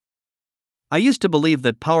know? I used to believe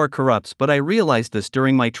that power corrupts, but I realized this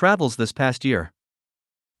during my travels this past year.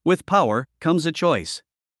 With power comes a choice.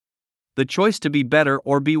 The choice to be better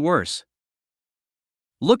or be worse.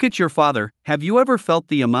 Look at your father. Have you ever felt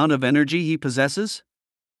the amount of energy he possesses?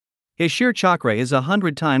 His sheer chakra is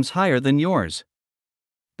 100 times higher than yours.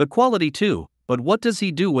 The quality too, but what does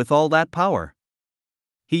he do with all that power?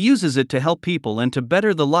 He uses it to help people and to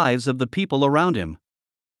better the lives of the people around him.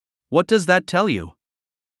 What does that tell you?"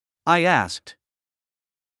 I asked.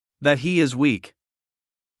 "That he is weak.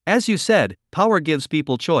 As you said, power gives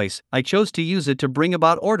people choice. I chose to use it to bring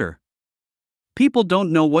about order. People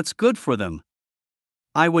don't know what's good for them.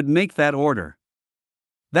 I would make that order.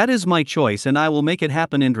 That is my choice and I will make it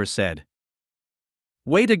happen," Indra said.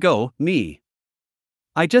 "Way to go, me."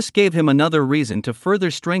 I just gave him another reason to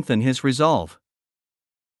further strengthen his resolve.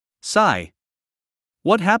 Sigh.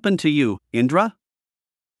 "What happened to you, Indra?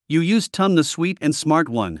 You used Tum the sweet and smart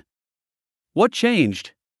one. What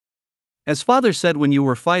changed?" "As father said when you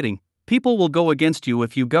were fighting, people will go against you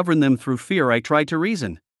if you govern them through fear. I tried to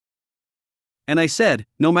reason. And I said,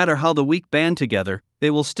 no matter how the weak band together,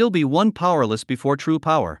 they will still be one powerless before true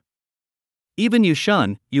power. Even you,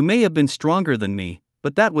 Shun, you may have been stronger than me,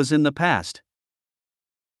 but that was in the past."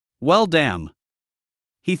 Well, damn.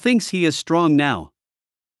 He thinks he is strong now.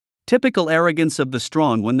 Typical arrogance of the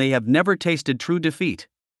strong when they have never tasted true defeat.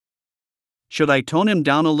 Should I tone him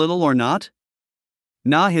down a little or not?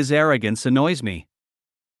 Nah, his arrogance annoys me.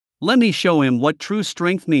 Let me show him what true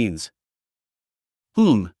strength means.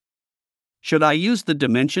 Should I use the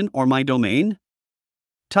dimension or my domain?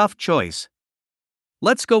 Tough choice.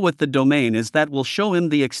 Let's go with the domain, as that will show him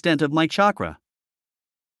the extent of my chakra.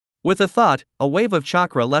 With a thought, a wave of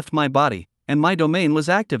chakra left my body, and my domain was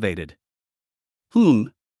activated.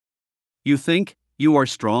 You think you are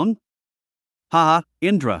strong? Haha,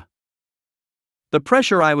 Indra. The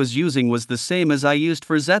pressure I was using was the same as I used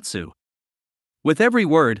for Zetsu. With every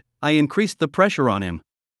word, I increased the pressure on him.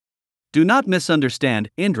 Do not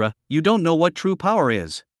misunderstand, Indra, you don't know what true power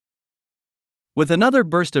is. With another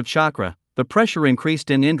burst of chakra, the pressure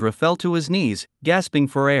increased and Indra fell to his knees, gasping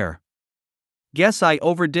for air. Guess I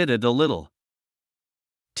overdid it a little.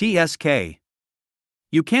 TSK.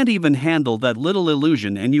 You can't even handle that little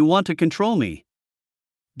illusion and you want to control me.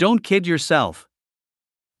 Don't kid yourself.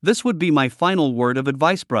 This would be my final word of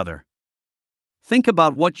advice, brother. Think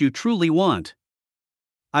about what you truly want.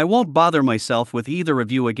 I won't bother myself with either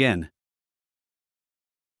of you again.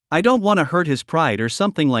 I don't want to hurt his pride or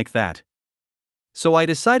something like that. So I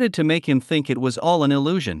decided to make him think it was all an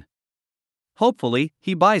illusion. Hopefully,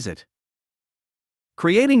 he buys it.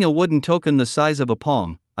 Creating a wooden token the size of a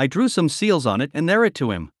palm, I drew some seals on it and there it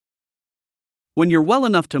to him. When you're well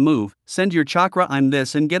enough to move, send your chakra I'm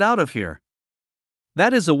this and get out of here.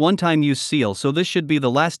 That is a one-time use seal, so this should be the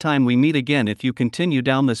last time we meet again if you continue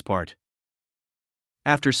down this part.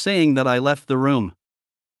 After saying that, I left the room.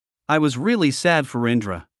 I was really sad for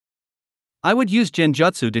Indra. I would use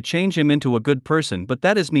genjutsu to change him into a good person, but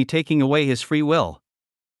that is me taking away his free will.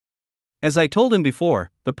 As I told him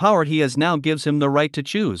before, the power he has now gives him the right to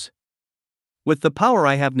choose. With the power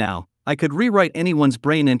I have now, I could rewrite anyone's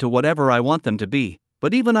brain into whatever I want them to be,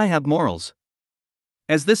 but even I have morals.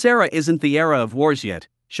 As this era isn't the era of wars yet,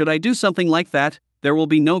 should I do something like that, there will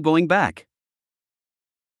be no going back.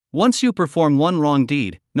 Once you perform one wrong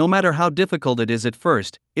deed, no matter how difficult it is at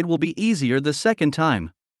first, it will be easier the second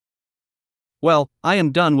time. Well, I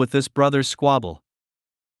am done with this brother's squabble.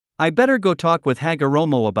 I better go talk with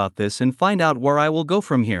Hagoromo about this and find out where I will go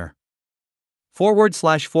from here. / Join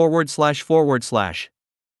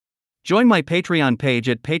my Patreon page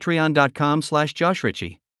at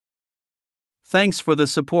patreon.com/JoshRitchie. Thanks for the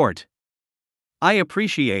support. I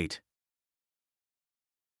appreciate.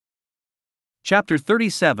 Chapter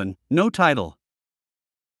 37, No Title.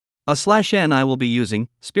 /n I will be using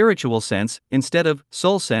spiritual sense instead of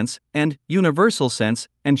soul sense and universal sense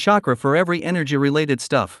and chakra for every energy related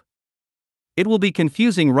stuff. It will be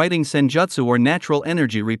confusing writing senjutsu or natural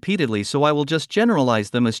energy repeatedly, so I will just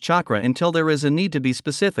generalize them as chakra until there is a need to be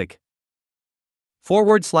specific. /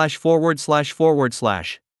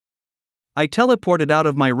 I teleported out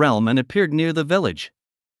of my realm and appeared near the village.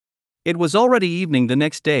 It was already evening the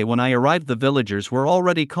next day when I arrived. The villagers were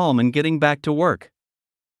already calm and getting back to work.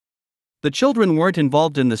 The children weren't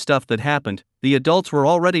involved in the stuff that happened, the adults were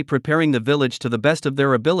already preparing the village to the best of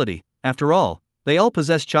their ability. After all, they all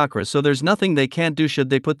possess chakra, so there's nothing they can't do should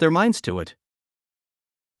they put their minds to it.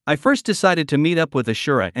 I first decided to meet up with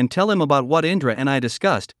Ashura and tell him about what Indra and I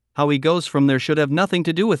discussed. How he goes from there should have nothing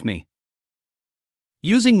to do with me.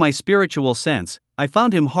 Using my spiritual sense, I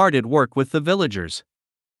found him hard at work with the villagers.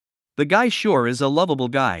 The guy sure is a lovable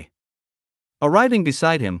guy. Arriving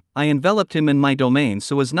beside him, I enveloped him in my domain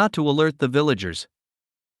so as not to alert the villagers.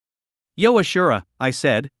 Yo Ashura, I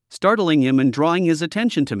said, startling him and drawing his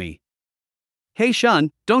attention to me. Hey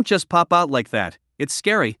Shun, don't just pop out like that, it's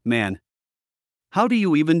scary, man. How do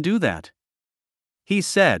you even do that? He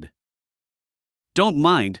said. Don't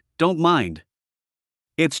mind.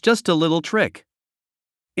 It's just a little trick.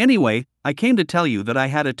 Anyway, I came to tell you that I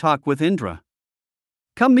had a talk with Indra.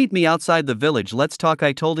 Come meet me outside the village, let's talk,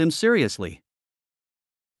 I told him seriously.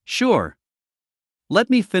 Sure. Let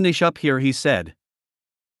me finish up here, he said.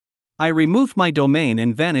 I removed my domain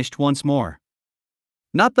and vanished once more.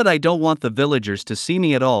 Not that I don't want the villagers to see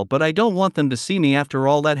me at all, but I don't want them to see me after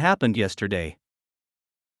all that happened yesterday.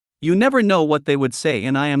 You never know what they would say,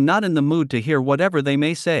 and I am not in the mood to hear whatever they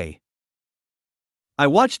may say. I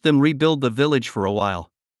watched them rebuild the village for a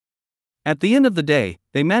while. At the end of the day,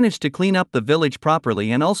 they managed to clean up the village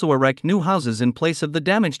properly and also erect new houses in place of the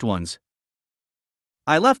damaged ones.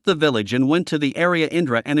 I left the village and went to the area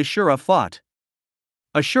Indra and Ashura fought.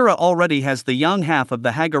 Ashura already has the young half of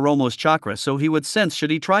the Hagoromo's chakra, so he would sense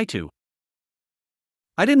should he try to.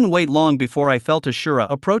 I didn't wait long before I felt Ashura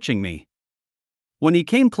approaching me. When he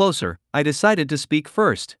came closer, I decided to speak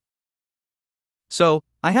first. So,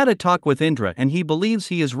 I had a talk with Indra and he believes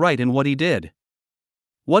he is right in what he did.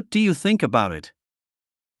 What do you think about it?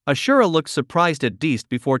 Ashura looked surprised at Deist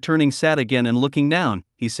before turning sad again and looking down.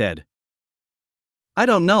 He said, I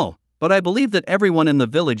don't know, but I believe that everyone in the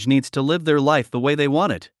village needs to live their life the way they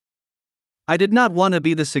want it. I did not want to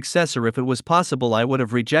be the successor. If it was possible I would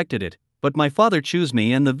have rejected it, but my father chose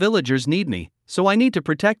me and the villagers need me, so I need to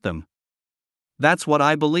protect them. That's what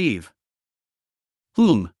I believe.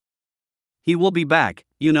 He will be back,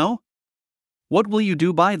 you know? What will you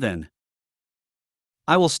do by then?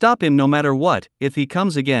 I will stop him no matter what. If he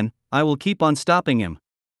comes again, I will keep on stopping him.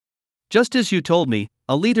 Just as you told me,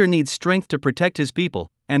 a leader needs strength to protect his people,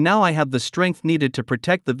 and now I have the strength needed to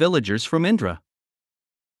protect the villagers from Indra.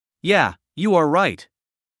 Yeah, you are right.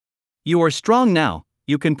 You are strong now,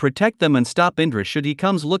 you can protect them and stop Indra should he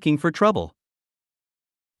comes looking for trouble.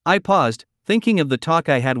 I paused, thinking of the talk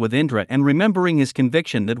I had with Indra and remembering his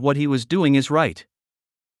conviction that what he was doing is right.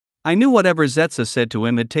 I knew whatever Zetsa said to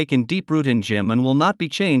him had taken deep root in Jim and will not be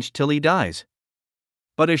changed till he dies.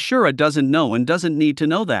 But Ashura doesn't know and doesn't need to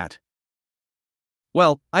know that.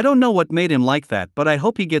 Well, I don't know what made him like that, but I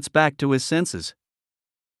hope he gets back to his senses.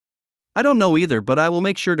 I don't know either, but I will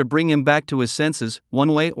make sure to bring him back to his senses,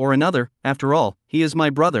 one way or another. After all, he is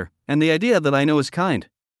my brother, and the idea that I know is kind.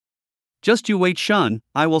 Just you wait, Shun,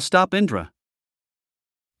 I will stop Indra.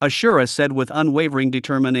 Ashura said with unwavering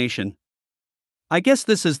determination. I guess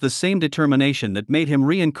this is the same determination that made him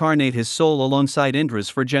reincarnate his soul alongside Indra's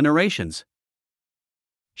for generations.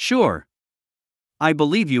 Sure. I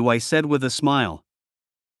believe you, I said with a smile.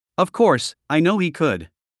 Of course, I know he could.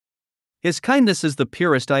 His kindness is the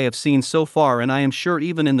purest I have seen so far, and I am sure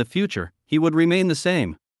even in the future, he would remain the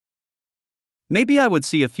same. Maybe I would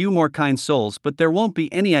see a few more kind souls, but there won't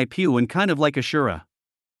be any IPU, and kind of like Ashura.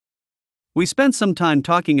 We spent some time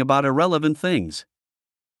talking about irrelevant things.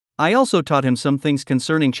 I also taught him some things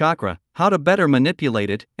concerning chakra, how to better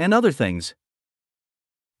manipulate it, and other things.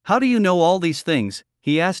 How do you know all these things?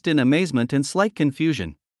 He asked in amazement and slight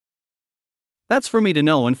confusion. That's for me to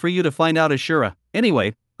know and for you to find out, Ashura.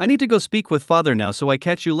 Anyway, I need to go speak with father now, so I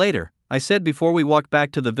catch you later, I said before we walked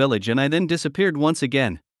back to the village, and I then disappeared once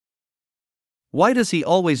again. Why does he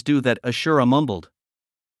always do that? Ashura mumbled.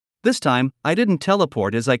 This time, I didn't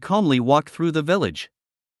teleport as I calmly walked through the village.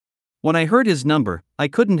 When I heard his number, I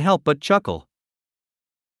couldn't help but chuckle.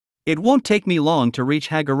 It won't take me long to reach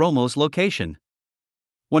Hagoromo's location.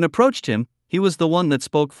 When approached him, he was the one that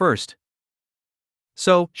spoke first.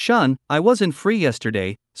 So, Shun, I wasn't free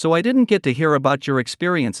yesterday, so I didn't get to hear about your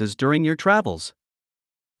experiences during your travels.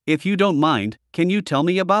 If you don't mind, can you tell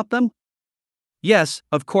me about them? Yes,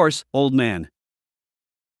 of course, old man.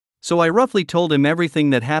 So I roughly told him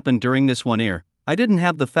everything that happened during this 1 year. I didn't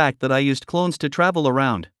have the fact that I used clones to travel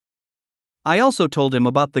around. I also told him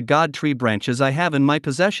about the god tree branches I have in my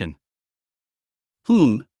possession.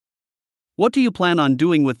 What do you plan on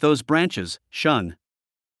doing with those branches, Shun?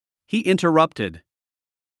 He interrupted.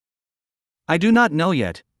 I do not know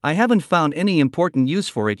yet, I haven't found any important use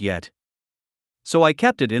for it yet. So I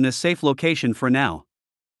kept it in a safe location for now.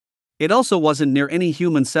 It also wasn't near any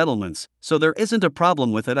human settlements, so there isn't a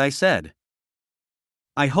problem with it, I said.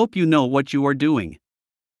 I hope you know what you are doing.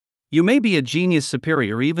 You may be a genius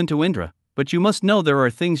superior even to Indra, but you must know there are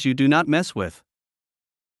things you do not mess with.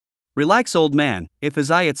 Relax, old man, if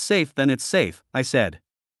his eye it's safe then it's safe, I said.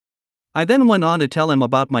 I then went on to tell him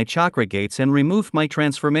about my chakra gates and removed my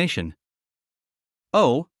transformation.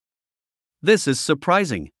 Oh. This is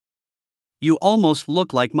surprising. You almost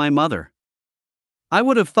look like my mother. I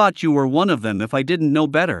would have thought you were one of them if I didn't know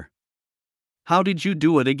better. How did you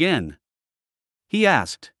do it again? He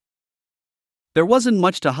asked. There wasn't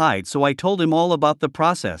much to hide, so I told him all about the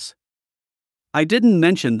process. I didn't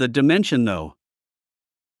mention the dimension though.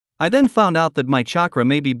 I then found out that my chakra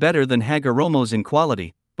may be better than Hagoromo's in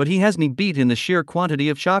quality, but he has me beat in the sheer quantity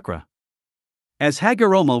of chakra. As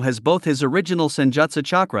Hagoromo has both his original Senjutsu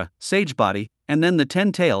chakra, Sage Body, and then the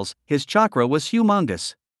 10 tails, his chakra was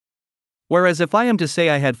humongous. Whereas if I am to say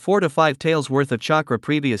I had 4 to 5 tails worth of chakra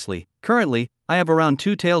previously, currently, I have around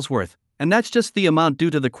 2 tails worth, and that's just the amount due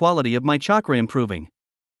to the quality of my chakra improving.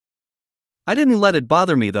 I didn't let it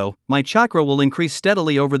bother me though, my chakra will increase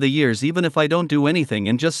steadily over the years even if I don't do anything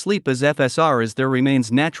and just sleep as FSR, as there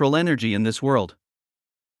remains natural energy in this world.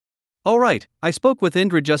 Alright, I spoke with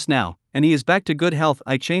Indra just now, and he is back to good health.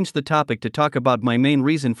 I changed the topic to talk about my main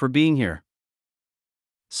reason for being here.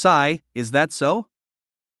 Sigh, is that so?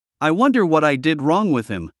 I wonder what I did wrong with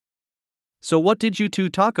him. So what did you two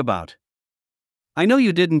talk about? I know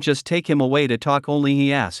you didn't just take him away to talk only,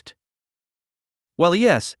 he asked. Well,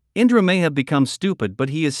 yes, Indra may have become stupid, but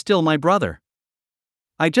he is still my brother.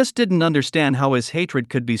 I just didn't understand how his hatred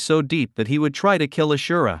could be so deep that he would try to kill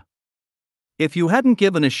Ashura. If you hadn't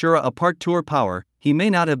given Ashura a part tour power, he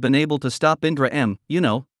may not have been able to stop Indra you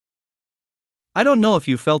know. I don't know if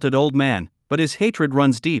you felt it, old man, but his hatred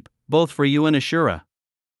runs deep, both for you and Ashura.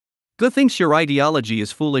 Good thinks your ideology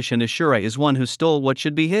is foolish and Ashura is one who stole what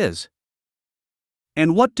should be his.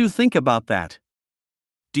 And what do you think about that?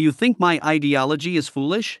 Do you think my ideology is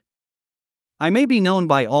foolish? I may be known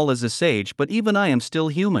by all as a sage, but even I am still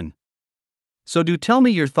human. So do tell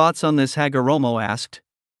me your thoughts on this, Hagoromo asked.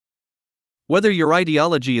 Whether your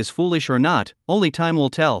ideology is foolish or not, only time will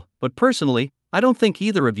tell, but personally, I don't think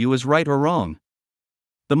either of you is right or wrong.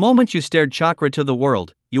 The moment you stared chakra to the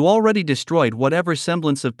world, you already destroyed whatever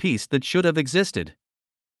semblance of peace that should have existed.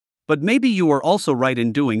 But maybe you were also right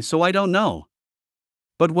in doing so, I don't know.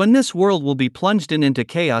 But when this world will be plunged into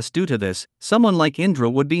chaos due to this, someone like Indra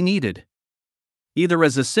would be needed. Either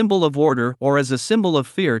as a symbol of order or as a symbol of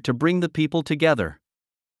fear to bring the people together.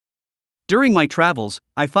 During my travels,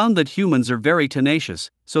 I found that humans are very tenacious,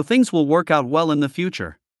 so things will work out well in the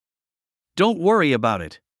future. Don't worry about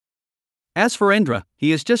it. As for Indra,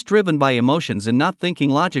 he is just driven by emotions and not thinking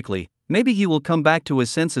logically. Maybe he will come back to his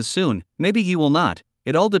senses soon, maybe he will not,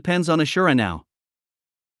 it all depends on Ashura now.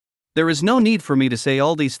 There is no need for me to say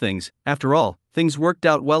all these things, after all, things worked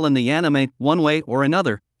out well in the anime, one way or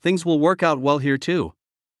another, things will work out well here too.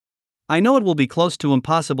 I know it will be close to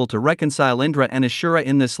impossible to reconcile Indra and Ashura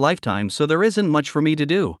in this lifetime, so there isn't much for me to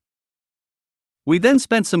do. We then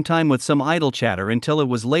spent some time with some idle chatter until it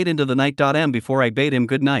was late into the night. Before I bade him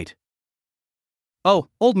good night. Oh,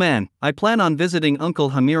 old man, I plan on visiting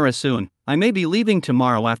Uncle Hamira soon. I may be leaving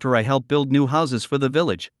tomorrow after I help build new houses for the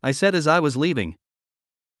village, I said as I was leaving.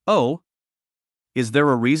 Oh? Is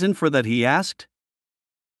there a reason for that, he asked.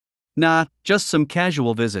 Nah, just some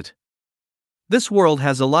casual visit. This world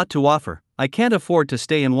has a lot to offer, I can't afford to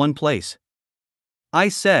stay in one place. I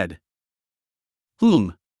said.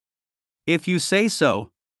 If you say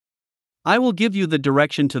so. I will give you the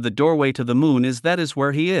direction to the doorway to the moon, as that is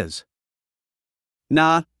where he is.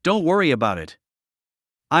 Nah, don't worry about it.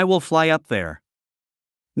 I will fly up there.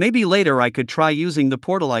 Maybe later I could try using the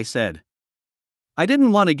portal, I said. I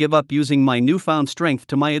didn't want to give up using my newfound strength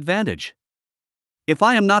to my advantage. If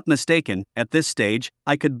I am not mistaken, at this stage,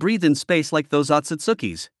 I could breathe in space like those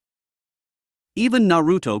Otsutsukis. Even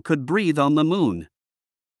Naruto could breathe on the moon.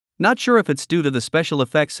 Not sure if it's due to the special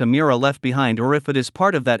effects Hamura left behind or if it is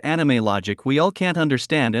part of that anime logic we all can't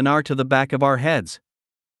understand and are to the back of our heads.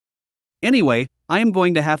 Anyway, I am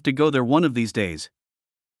going to have to go there one of these days.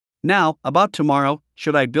 Now, about tomorrow,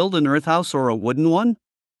 should I build an earth house or a wooden one?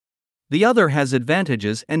 The other has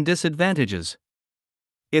advantages and disadvantages.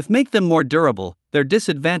 If make them more durable, their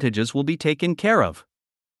disadvantages will be taken care of.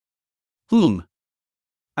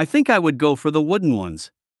 I think I would go for the wooden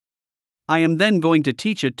ones. I am then going to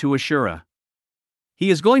teach it to Ashura.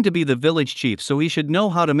 He is going to be the village chief, so he should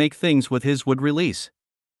know how to make things with his wood release.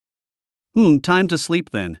 Time to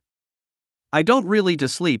sleep then. I don't really to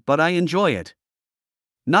sleep, but I enjoy it.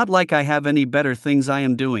 Not like I have any better things I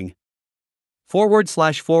am doing.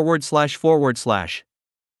 /////.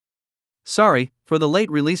 Sorry for the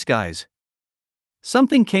late release, guys.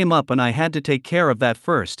 Something came up and I had to take care of that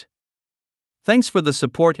first. Thanks for the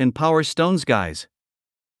support and power stones, guys.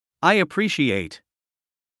 I appreciate.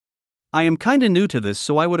 I am kinda new to this,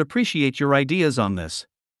 so I would appreciate your ideas on this.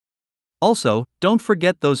 Also, don't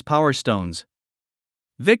forget those power stones.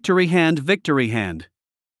 Victory hand, victory hand.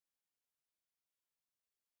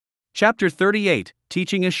 Chapter 38,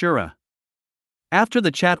 Teaching Ashura. After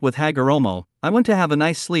the chat with Hagoromo, I went to have a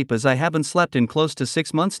nice sleep as I haven't slept in close to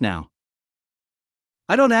 6 months now.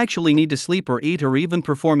 I don't actually need to sleep or eat or even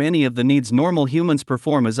perform any of the needs normal humans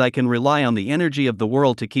perform, as I can rely on the energy of the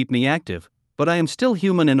world to keep me active, but I am still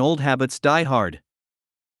human and old habits die hard.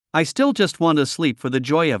 I still just want to sleep for the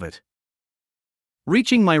joy of it.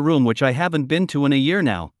 Reaching my room, which I haven't been to in a year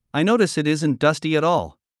now, I notice it isn't dusty at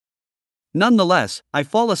all. Nonetheless, I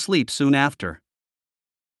fall asleep soon after.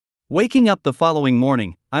 Waking up the following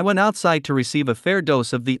morning, I went outside to receive a fair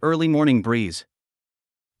dose of the early morning breeze.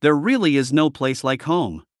 There really is no place like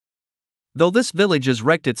home. Though this village is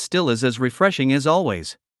wrecked, it still is as refreshing as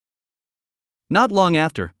always. Not long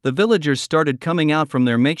after, the villagers started coming out from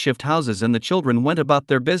their makeshift houses and the children went about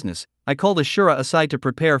their business. I called Ashura aside to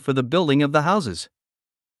prepare for the building of the houses.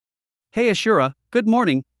 Hey Ashura, good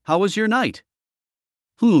morning, how was your night?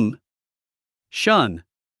 Shun.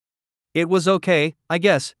 It was okay, I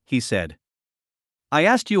guess, he said. I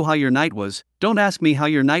asked you how your night was, don't ask me how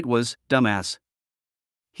your night was, dumbass.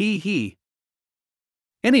 He.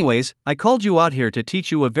 Anyways, I called you out here to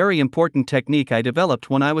teach you a very important technique I developed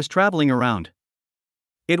when I was traveling around.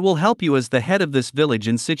 It will help you as the head of this village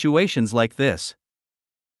in situations like this.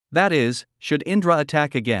 That is, should Indra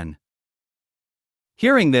attack again.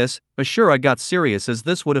 Hearing this, Ashura got serious, as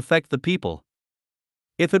this would affect the people.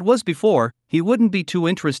 If it was before, he wouldn't be too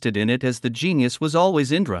interested in it, as the genius was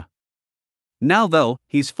always Indra. Now though,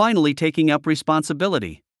 he's finally taking up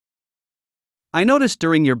responsibility. I noticed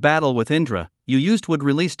during your battle with Indra, you used wood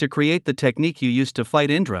release to create the technique you used to fight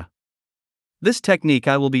Indra. This technique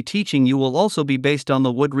I will be teaching you will also be based on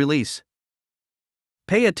the wood release.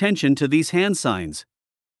 Pay attention to these hand signs.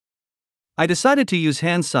 I decided to use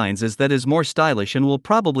hand signs as that is more stylish and will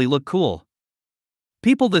probably look cool.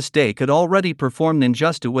 People this day could already perform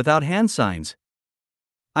ninjutsu without hand signs.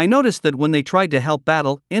 I noticed that when they tried to help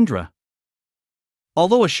battle Indra.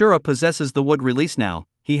 Although Ashura possesses the wood release now,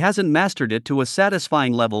 he hasn't mastered it to a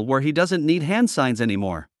satisfying level where he doesn't need hand signs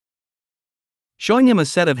anymore. Showing him a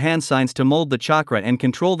set of hand signs to mold the chakra and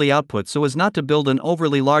control the output so as not to build an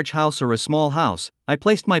overly large house or a small house, I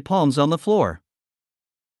placed my palms on the floor.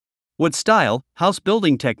 Wood style, house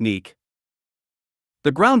building technique.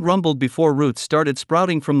 The ground rumbled before roots started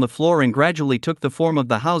sprouting from the floor and gradually took the form of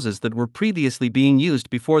the houses that were previously being used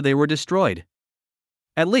before they were destroyed.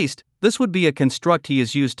 At least, this would be a construct he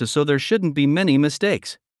is used to, so there shouldn't be many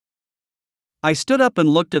mistakes. I stood up and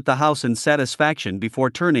looked at the house in satisfaction before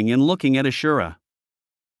turning and looking at Ashura.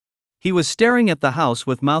 He was staring at the house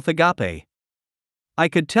with mouth agape. I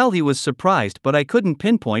could tell he was surprised, but I couldn't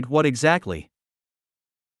pinpoint what exactly.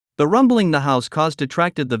 The rumbling the house caused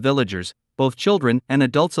attracted the villagers, both children and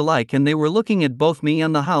adults alike, and they were looking at both me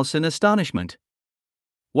and the house in astonishment.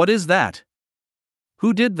 What is that?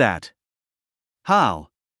 Who did that? How?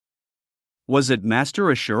 Was it Master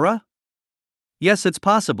Ashura? Yes, it's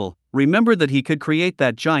possible. Remember that he could create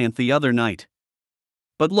that giant the other night.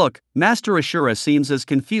 But look, Master Ashura seems as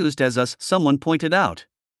confused as us, someone pointed out.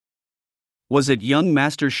 Was it young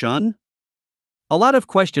Master Shun? A lot of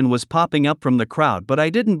question was popping up from the crowd, but I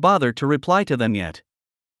didn't bother to reply to them yet.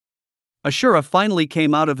 Ashura finally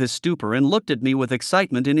came out of his stupor and looked at me with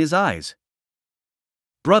excitement in his eyes.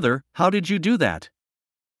 Brother, how did you do that?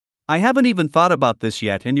 I haven't even thought about this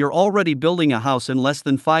yet and you're already building a house in less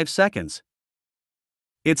than 5 seconds.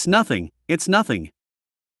 It's nothing, it's nothing.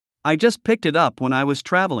 I just picked it up when I was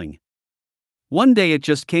traveling. One day it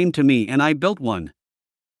just came to me and I built one.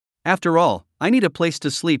 After all, I need a place to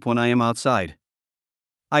sleep when I am outside,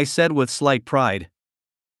 I said with slight pride,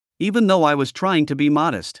 even though I was trying to be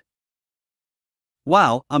modest.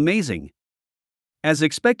 Wow, amazing. As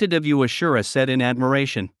expected of you, Ashura said in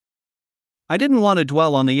admiration. I didn't want to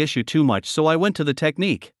dwell on the issue too much, so I went to the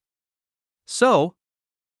technique. So?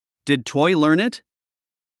 Did Toy learn it?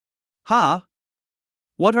 Huh?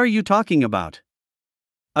 What are you talking about?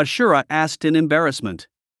 Ashura asked in embarrassment.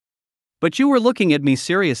 But you were looking at me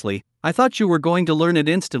seriously, I thought you were going to learn it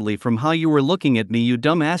instantly from how you were looking at me, you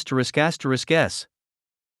dumb ***s.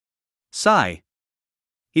 Sigh.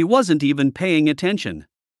 He wasn't even paying attention.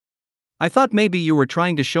 I thought maybe you were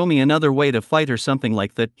trying to show me another way to fight or something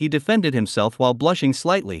like that, he defended himself while blushing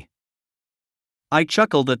slightly. I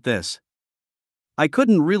chuckled at this. I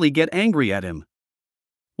couldn't really get angry at him.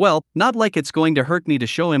 Well, not like it's going to hurt me to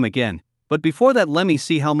show him again, but before that let me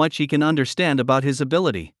see how much he can understand about his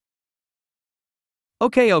ability.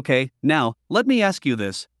 Okay, now, let me ask you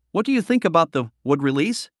this, what do you think about the wood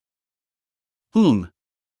release?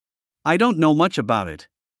 I don't know much about it.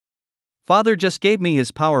 Father just gave me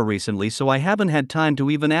his power recently, so I haven't had time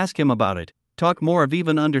to even ask him about it, talk more of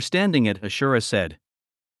even understanding it, Ashura said.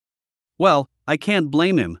 Well, I can't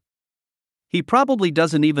blame him. He probably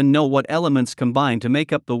doesn't even know what elements combine to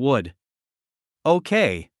make up the wood.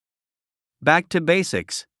 Okay. Back to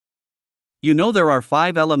basics. You know there are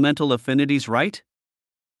 5 elemental affinities, right?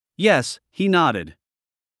 Yes, he nodded.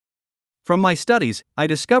 From my studies, I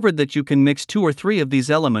discovered that you can mix 2 or 3 of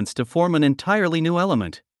these elements to form an entirely new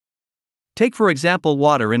element. Take for example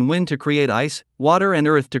water and wind to create ice, water and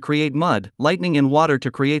earth to create mud, lightning and water to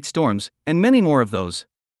create storms, and many more of those.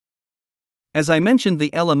 As I mentioned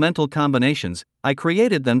the elemental combinations, I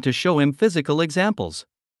created them to show him physical examples.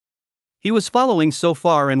 He was following so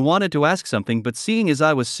far and wanted to ask something, but seeing as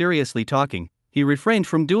I was seriously talking, he refrained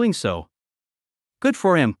from doing so. Good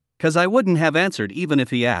for him, 'cause I wouldn't have answered even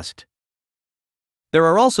if he asked. There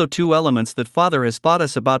are also 2 elements that Father has taught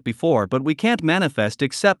us about before, but we can't manifest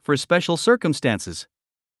except for special circumstances.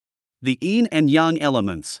 The yin and yang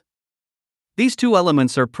elements. These 2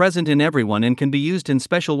 elements are present in everyone and can be used in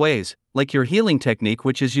special ways, like your healing technique,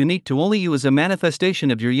 which is unique to only you as a manifestation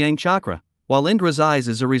of your yang chakra, while Indra's eyes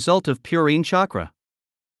is a result of pure yin chakra.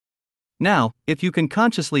 Now, if you can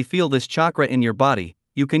consciously feel this chakra in your body,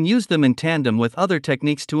 you can use them in tandem with other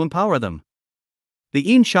techniques to empower them. The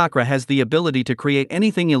yin chakra has the ability to create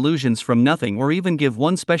anything illusions from nothing or even give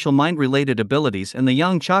one special mind-related abilities, and the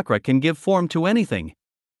yang chakra can give form to anything.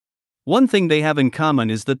 One thing they have in common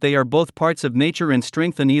is that they are both parts of nature and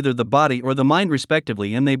strengthen either the body or the mind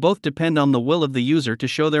respectively, and they both depend on the will of the user to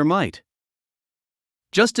show their might.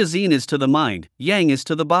 Just as yin is to the mind, yang is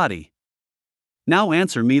to the body. Now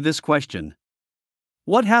answer me this question.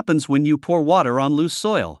 What happens when you pour water on loose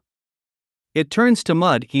soil? It turns to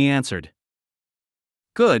mud, he answered.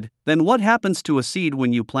 Good, then what happens to a seed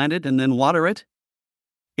when you plant it and then water it?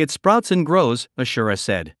 It sprouts and grows, Ashura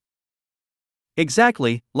said.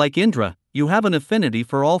 Exactly, like Indra, you have an affinity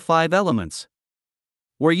for all 5 elements.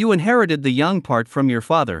 Where you inherited the yang part from your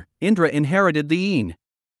father, Indra inherited the yin.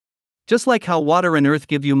 Just like how water and earth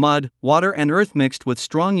give you mud, water and earth mixed with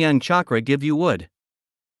strong yang chakra give you wood.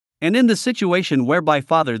 And in the situation whereby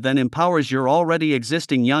Father then empowers your already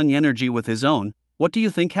existing yang energy with his own, what do you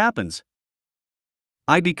think happens?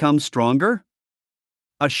 I become stronger?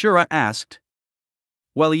 Ashura asked.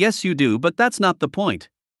 Well, yes you do, but that's not the point.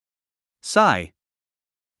 Sigh.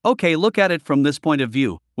 Okay, look at it from this point of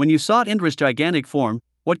view. When you saw Indra's gigantic form,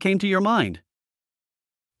 what came to your mind?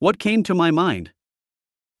 What came to my mind?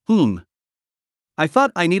 I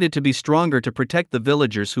thought I needed to be stronger to protect the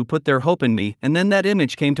villagers who put their hope in me, and then that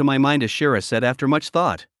image came to my mind, Ashura said after much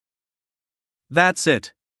thought. That's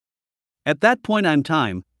it. At that point in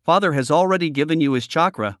time, Father has already given you his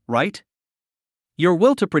chakra, right? Your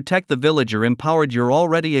will to protect the villager empowered your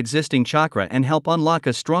already existing chakra and help unlock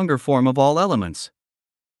a stronger form of all elements.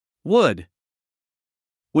 Wood.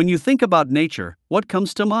 When you think about nature, what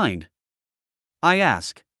comes to mind? I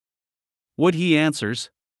ask. Wood, he answers.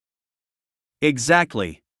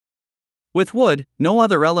 Exactly. With wood, no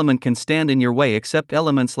other element can stand in your way except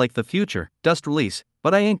elements like the future, dust release,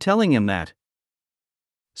 but I ain't telling him that.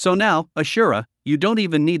 So now, Ashura, you don't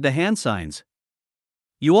even need the hand signs.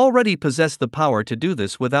 You already possess the power to do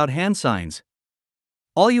this without hand signs.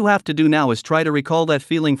 All you have to do now is try to recall that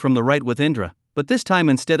feeling from the right with Indra, but this time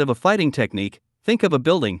instead of a fighting technique, think of a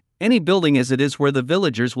building, any building as it is where the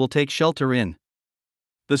villagers will take shelter in.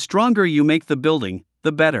 the stronger you make the building,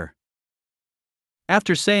 the better.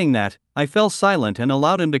 After saying that, I fell silent and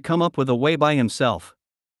allowed him to come up with a way by himself.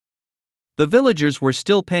 The villagers were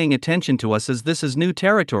still paying attention to us as this is new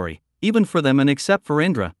territory, even for them, and except for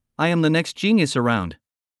Indra, I am the next genius around.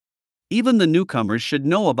 Even the newcomers should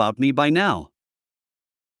know about me by now.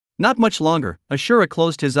 Not much longer, Ashura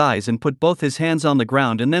closed his eyes and put both his hands on the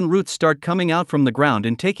ground, and then roots start coming out from the ground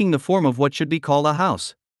and taking the form of what should be called a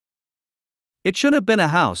house. It should have been a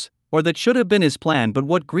house, or that should have been his plan, but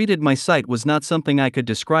what greeted my sight was not something I could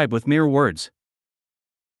describe with mere words.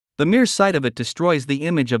 The mere sight of it destroys the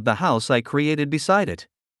image of the house I created beside it.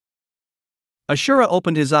 Ashura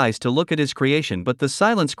opened his eyes to look at his creation, but the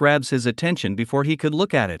silence grabs his attention before he could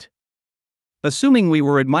look at it. Assuming we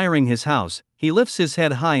were admiring his house, he lifts his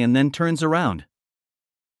head high and then turns around.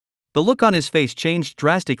 The look on his face changed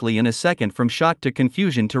drastically in a second, from shock to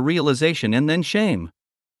confusion to realization and then shame.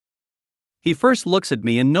 He first looks at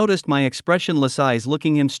me and noticed my expressionless eyes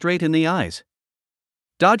looking him straight in the eyes.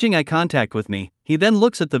 Dodging eye contact with me, he then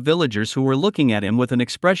looks at the villagers who were looking at him with an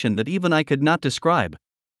expression that even I could not describe.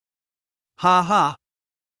 Ha ha!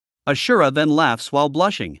 Ashura then laughs while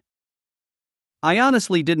blushing. I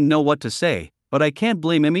honestly didn't know what to say, but I can't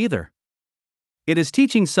blame him either. It is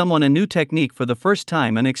teaching someone a new technique for the first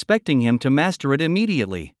time and expecting him to master it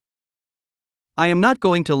immediately. I am not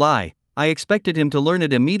going to lie, I expected him to learn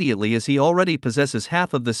it immediately as he already possesses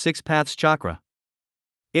half of the 6 paths chakra.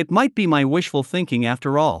 It might be my wishful thinking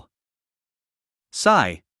after all.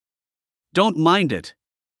 Sigh. Don't mind it.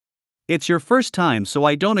 It's your first time, so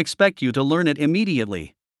I don't expect you to learn it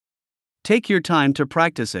immediately. Take your time to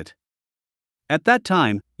practice it. At that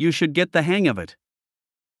time, you should get the hang of it.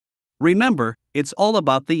 Remember, it's all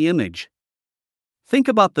about the image. Think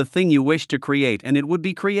about the thing you wish to create and it would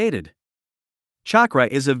be created. Chakra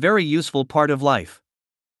is a very useful part of life.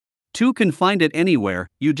 Two can find it anywhere,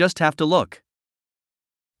 you just have to look.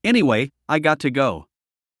 Anyway, I got to go.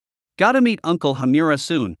 Gotta meet Uncle Hamura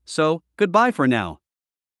soon, so, goodbye for now.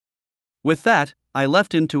 With that, I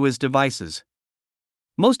left him to his devices.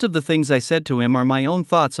 Most of the things I said to him are my own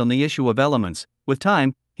thoughts on the issue of elements. With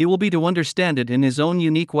time, he will be to understand it in his own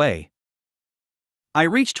unique way. I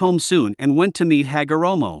reached home soon and went to meet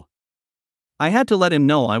Hagoromo. I had to let him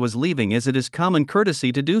know I was leaving, as it is common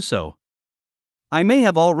courtesy to do so. I may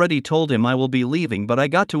have already told him I will be leaving, but I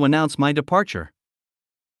got to announce my departure.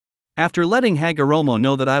 After letting Hagoromo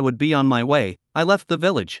know that I would be on my way, I left the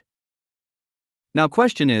village. Now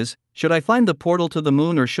question is, should I find the portal to the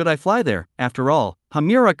moon or should I fly there? After all,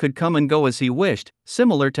 Hamura could come and go as he wished,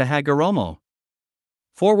 similar to Hagoromo.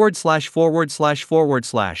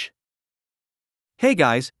 // Hey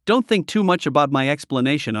guys, don't think too much about my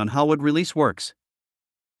explanation on how wood release works.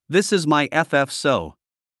 This is my FF.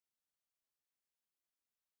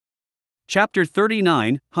 Chapter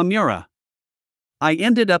 39, Hamura. I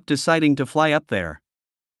ended up deciding to fly up there.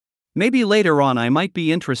 Maybe later on I might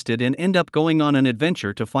be interested and end up going on an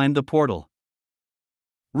adventure to find the portal.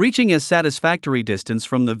 Reaching a satisfactory distance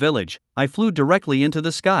from the village, I flew directly into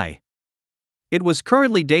the sky. It was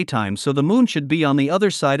currently daytime, so the moon should be on the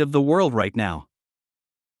other side of the world right now.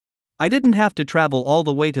 I didn't have to travel all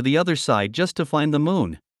the way to the other side just to find the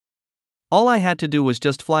moon. All I had to do was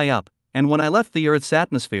just fly up, and when I left the Earth's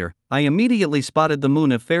atmosphere, I immediately spotted the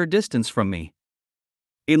moon a fair distance from me.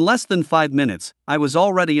 In less than 5 minutes, I was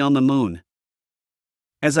already on the moon.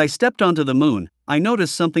 As I stepped onto the moon, I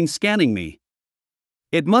noticed something scanning me.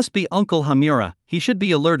 It must be Uncle Hamura. He should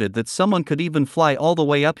be alerted that someone could even fly all the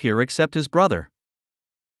way up here except his brother.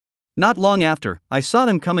 Not long after, I saw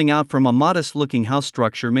him coming out from a modest-looking house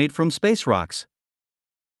structure made from space rocks.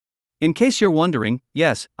 In case you're wondering,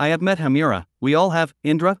 yes, I have met Hamura. We all have,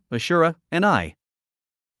 Indra, Ashura, and I.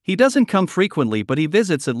 He doesn't come frequently, but he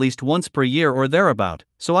visits at least once per year or thereabout,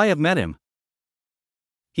 so I have met him.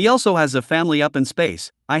 He also has a family up in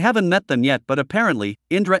space. I haven't met them yet, but apparently,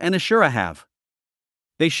 Indra and Ashura have.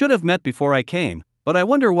 They should have met before I came, but I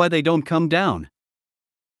wonder why they don't come down.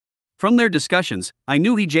 From their discussions, I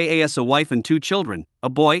knew he has a wife and 2 children, a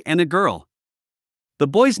boy and a girl. The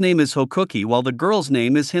boy's name is Hokuki while the girl's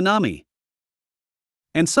name is Hinami.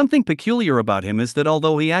 And something peculiar about him is that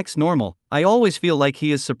although he acts normal, I always feel like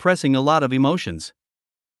he is suppressing a lot of emotions.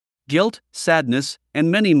 Guilt, sadness, and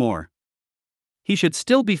many more. He should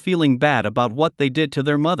still be feeling bad about what they did to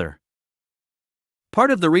their mother. Part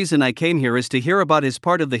of the reason I came here is to hear about his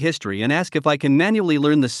part of the history and ask if I can manually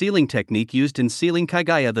learn the sealing technique used in sealing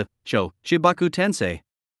Kaguya, the show, Shibaku Tensei.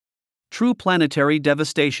 True planetary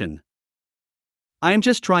devastation. I am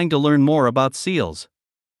just trying to learn more about seals.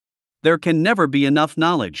 There can never be enough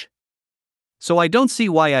knowledge. So I don't see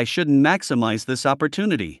why I shouldn't maximize this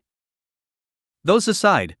opportunity. Those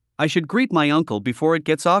aside, I should greet my uncle before it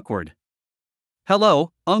gets awkward.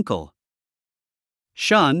 Hello, uncle.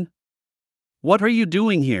 Shun? What are you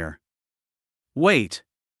doing here? Wait.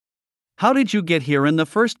 How did you get here in the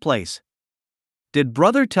first place? Did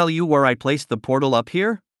brother tell you where I placed the portal up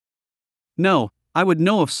here? No, I would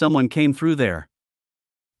know if someone came through there.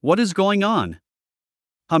 What is going on?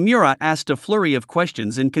 Hamura asked a flurry of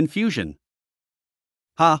questions in confusion.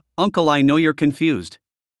 Ha, uncle, I know you're confused.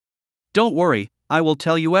 Don't worry, I will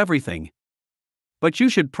tell you everything. But you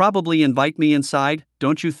should probably invite me inside,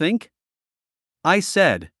 don't you think? I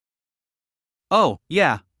said. Oh,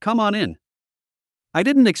 yeah, come on in. I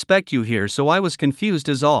didn't expect you here, so I was confused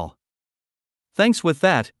as all. Thanks. With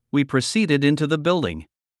that, we proceeded into the building.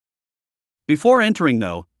 Before entering,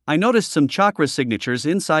 though, I noticed some chakra signatures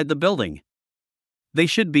inside the building. They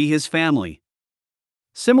should be his family.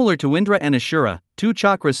 Similar to Indra and Ashura, 2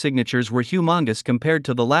 chakra signatures were humongous compared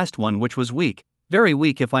to the last one, which was weak, very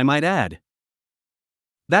weak if I might add.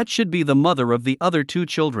 That should be the mother of the other 2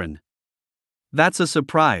 children. That's a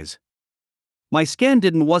surprise. My scan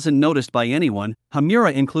wasn't noticed by anyone,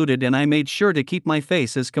 Hamura included, and I made sure to keep my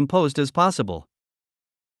face as composed as possible.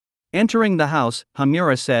 Entering the house,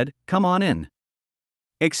 Hamura said, "Come on in."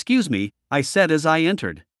 "Excuse me," I said as I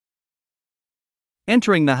entered.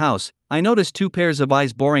 Entering the house, I noticed 2 pairs of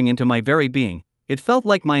eyes boring into my very being. It felt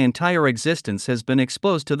like my entire existence has been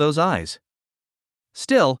exposed to those eyes.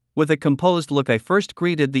 Still, with a composed look, I first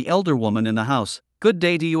greeted the elder woman in the house. "Good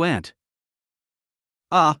day to you, aunt."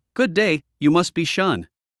 "Ah, good day, you must be Shun.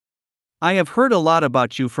 I have heard a lot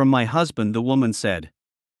about you from my husband," the woman said.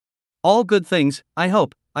 "All good things, I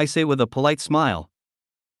hope," I say with a polite smile.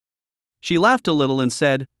 She laughed a little and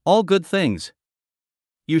said, "All good things.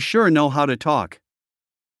 You sure know how to talk."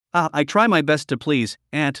 I try my best to please,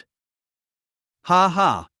 aunt." Ha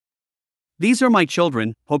ha. "These are my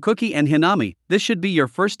children, Hokuki and Hinami. This should be your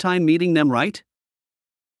first time meeting them, right?"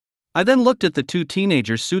 I then looked at the 2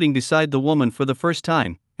 teenagers sitting beside the woman for the first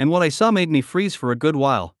time, and what I saw made me freeze for a good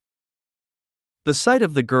while. The sight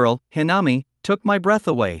of the girl, Hinami, took my breath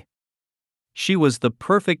away. She was the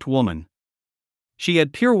perfect woman. She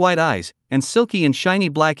had pure white eyes, and silky and shiny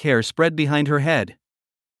black hair spread behind her head.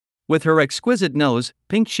 With her exquisite nose,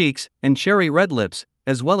 pink cheeks, and cherry red lips,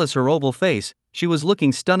 as well as her oval face, she was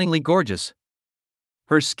looking stunningly gorgeous.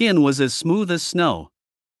 Her skin was as smooth as snow.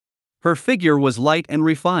 Her figure was light and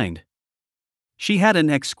refined. She had an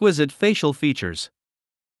exquisite facial features.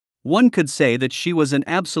 One could say that she was an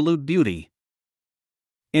absolute beauty.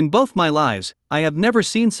 In both my lives, I have never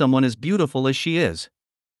seen someone as beautiful as she is.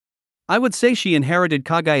 I would say she inherited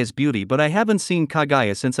Kagaya's beauty, but I haven't seen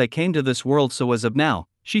Kagaya since I came to this world, so as of now,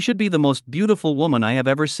 she should be the most beautiful woman I have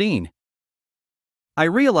ever seen. I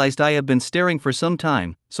realized I have been staring for some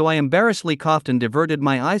time, so I embarrassedly coughed and diverted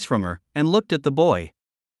my eyes from her, and looked at the boy.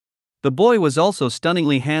 The boy was also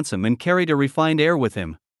stunningly handsome and carried a refined air with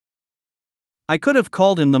him. I could have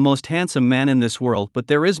called him the most handsome man in this world, but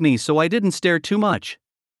there is me, so I didn't stare too much.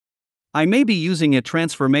 I may be using a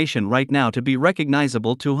transformation right now to be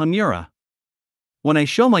recognizable to Hamura. When I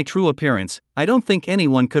show my true appearance, I don't think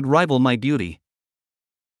anyone could rival my beauty.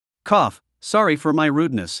 Cough, sorry for my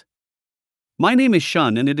rudeness. My name is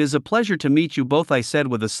Shun and it is a pleasure to meet you both, I said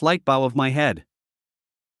with a slight bow of my head.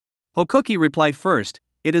 Hokuki replied first,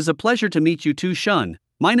 "It is a pleasure to meet you too, Shun.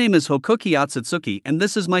 My name is Hokuki Otsutsuki and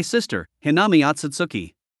this is my sister, Hinami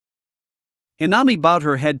Otsutsuki." Hinami bowed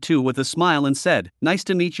her head too with a smile and said, "Nice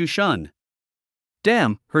to meet you, Shun."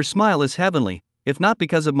 Damn, her smile is heavenly. If not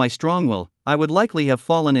because of my strong will, I would likely have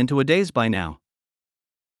fallen into a daze by now.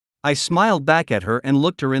 I smiled back at her and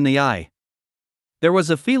looked her in the eye. There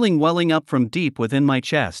was a feeling welling up from deep within my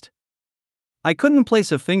chest. I couldn't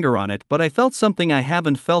place a finger on it, but I felt something I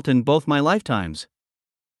haven't felt in both my lifetimes.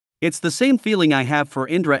 It's the same feeling I have for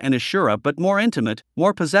Indra and Ashura, but more intimate,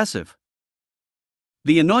 more possessive.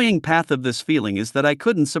 The annoying path of this feeling is that I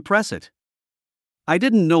couldn't suppress it. I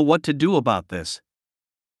didn't know what to do about this.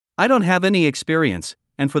 I don't have any experience,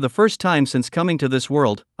 and for the first time since coming to this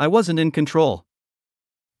world, I wasn't in control.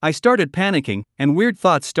 I started panicking, and weird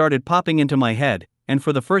thoughts started popping into my head, and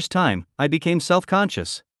for the first time, I became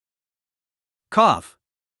self-conscious. Cough.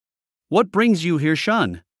 "What brings you here,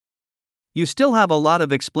 Shun?" "You still have a lot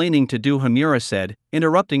of explaining to do," Hamura said,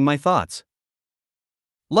 interrupting my thoughts.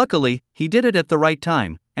 Luckily, he did it at the right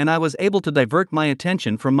time, and I was able to divert my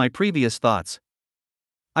attention from my previous thoughts.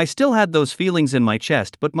 I still had those feelings in my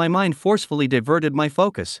chest, but my mind forcefully diverted my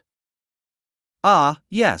focus. Ah,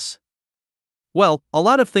 yes. Well, a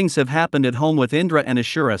lot of things have happened at home with Indra and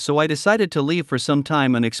Ashura, so I decided to leave for some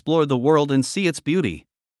time and explore the world and see its beauty.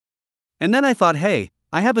 And then I thought, hey,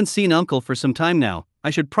 I haven't seen Uncle for some time now, I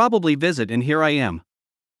should probably visit, and here I am.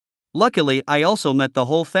 Luckily, I also met the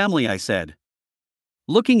whole family, I said,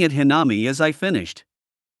 looking at Hinami as I finished.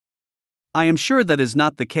 I am sure that is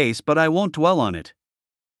not the case, but I won't dwell on it.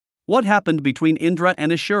 What happened between Indra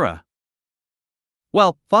and Ashura?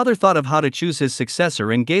 Well, father thought of how to choose his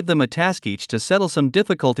successor and gave them a task each to settle some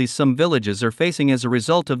difficulties some villages are facing as a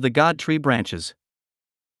result of the god tree branches.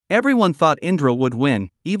 Everyone thought Indra would win,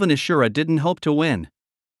 even Ashura didn't hope to win.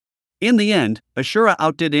 In the end, Ashura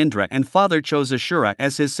outdid Indra and father chose Ashura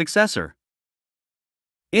as his successor.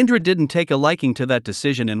 Indra didn't take a liking to that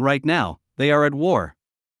decision, and right now, they are at war.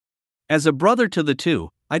 As a brother to the two,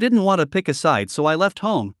 I didn't want to pick a side, so I left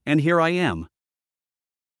home, and here I am.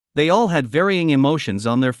 They all had varying emotions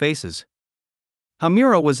on their faces.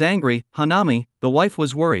 Hamura was angry, Hanami, the wife,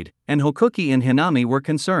 was worried, and Hokuki and Hinami were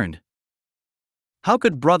concerned. How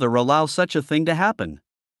could brother allow such a thing to happen?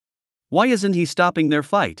 Why isn't he stopping their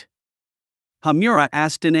fight? Hamura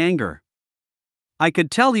asked in anger. I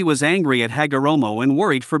could tell he was angry at Hagoromo and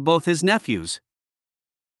worried for both his nephews.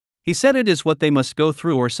 He said it is what they must go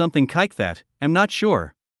through or something like that, I'm not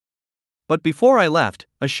sure. But before I left,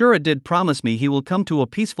 Ashura did promise me he will come to a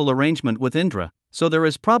peaceful arrangement with Indra, so there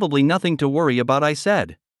is probably nothing to worry about, I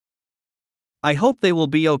said. I hope they will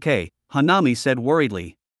be okay, Hanami said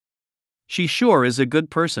worriedly. She sure is a good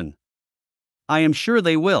person. I am sure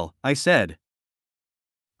they will, I said.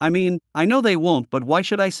 I mean, I know they won't, but why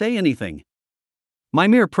should I say anything? My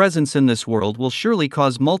mere presence in this world will surely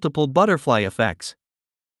cause multiple butterfly effects.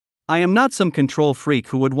 I am not some control freak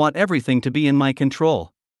who would want everything to be in my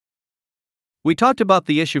control. We talked about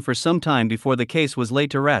the issue for some time before the case was laid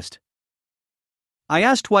to rest. I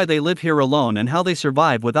asked why they live here alone and how they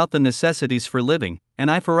survive without the necessities for living, and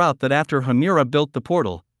I found out that after Hamura built the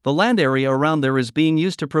portal, the land area around there is being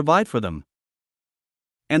used to provide for them.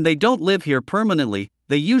 And they don't live here permanently,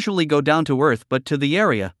 they usually go down to Earth but to the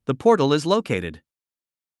area the portal is located.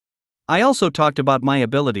 I also talked about my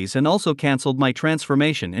abilities and also cancelled my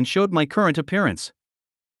transformation and showed my current appearance.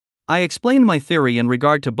 I explained my theory in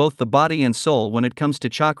regard to both the body and soul when it comes to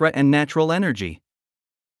chakra and natural energy.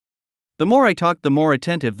 The more I talked, the more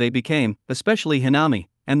attentive they became, especially Hinami,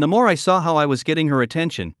 and the more I saw how I was getting her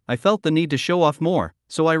attention, I felt the need to show off more,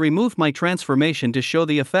 so I removed my transformation to show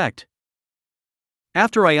the effect.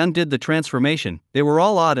 After I undid the transformation, they were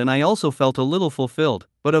all odd and I also felt a little fulfilled,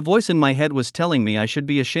 but a voice in my head was telling me I should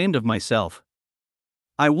be ashamed of myself.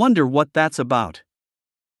 I wonder what that's about.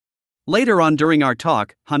 Later on during our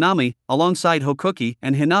talk, Hanami, alongside Hokuki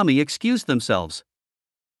and Hinami, excused themselves.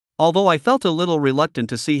 Although I felt a little reluctant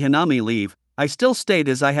to see Hinami leave, I still stayed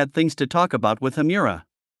as I had things to talk about with Hamura.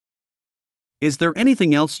 Is there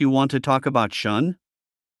anything else you want to talk about, Shun?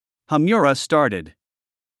 Hamura started.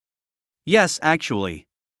 Yes, actually.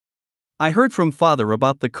 I heard from father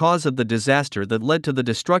about the cause of the disaster that led to the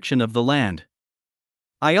destruction of the land.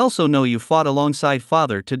 I also know you fought alongside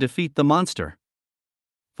father to defeat the monster.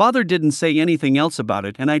 Father didn't say anything else about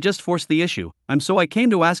it and I just forced the issue, so I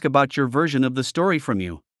came to ask about your version of the story from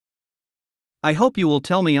you. I hope you will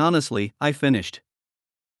tell me honestly, I finished.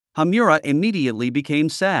 Hamura immediately became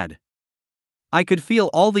sad. I could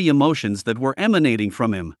feel all the emotions that were emanating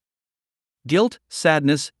from him. Guilt,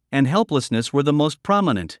 sadness, and helplessness were the most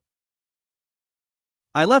prominent.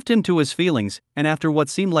 I left him to his feelings, and after what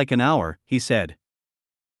seemed like an hour, he said,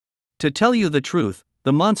 to tell you the truth,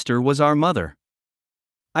 the monster was our mother.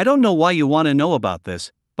 I don't know why you want to know about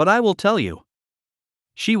this, but I will tell you.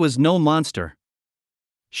 She was no monster.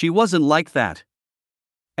 She wasn't like that.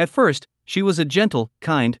 At first, she was a gentle,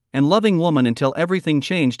 kind, and loving woman until everything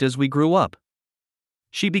changed as we grew up.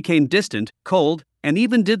 She became distant, cold, and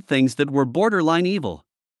even did things that were borderline evil.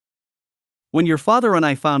 When your father and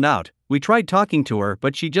I found out, we tried talking to her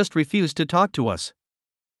but she just refused to talk to us.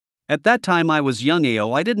 At that time I was young,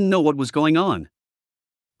 I didn't know what was going on.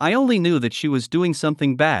 I only knew that she was doing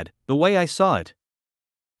something bad, the way I saw it.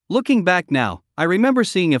 Looking back now, I remember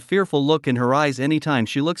seeing a fearful look in her eyes anytime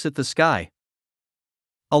she looks at the sky.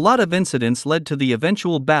 A lot of incidents led to the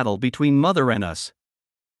eventual battle between mother and us.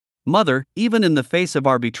 Mother, even in the face of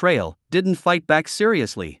our betrayal, didn't fight back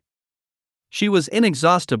seriously. She was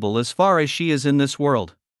inexhaustible as far as she is in this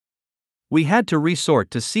world. We had to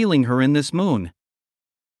resort to sealing her in this moon.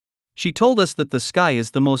 She told us that the sky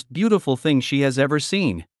is the most beautiful thing she has ever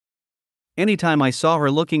seen. Anytime I saw her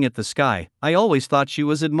looking at the sky, I always thought she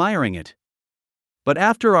was admiring it. But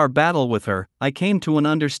after our battle with her, I came to an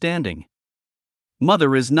understanding.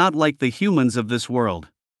 Mother is not like the humans of this world.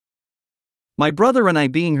 My brother and I,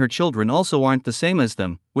 being her children, also aren't the same as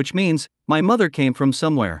them, which means, my mother came from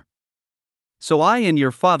somewhere. So I and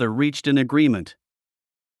your father reached an agreement.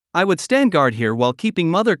 I would stand guard here while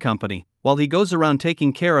keeping mother company, while he goes around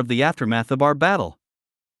taking care of the aftermath of our battle.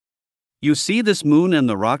 You see this moon and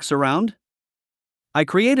the rocks around? I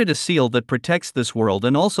created a seal that protects this world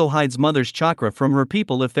and also hides Mother's chakra from her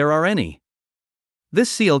people if there are any. This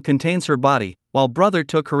seal contains her body, while Brother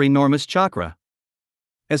took her enormous chakra.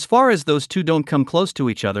 As far as those two don't come close to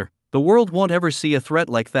each other, the world won't ever see a threat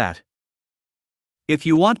like that. If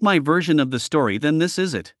you want my version of the story, then this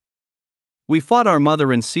is it. We fought our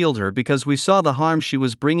mother and sealed her because we saw the harm she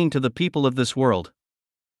was bringing to the people of this world.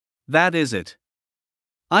 That is it.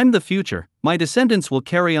 I'm the future, my descendants will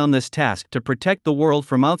carry on this task to protect the world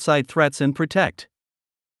from outside threats and protect.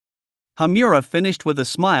 Hamura finished with a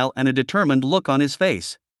smile and a determined look on his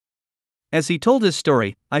face. As he told his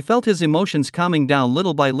story, I felt his emotions calming down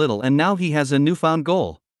little by little, and now he has a newfound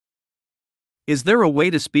goal. Is there a way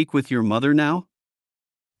to speak with your mother now?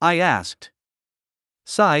 I asked.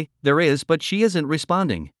 Sigh, there is, but she isn't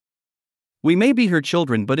responding. We may be her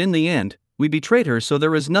children, but in the end, we betrayed her, so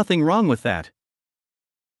there is nothing wrong with that.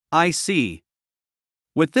 I see.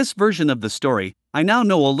 With this version of the story, I now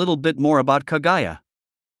know a little bit more about Kagaya.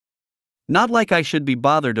 Not like I should be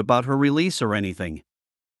bothered about her release or anything.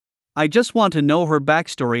 I just want to know her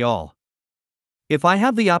backstory all. If I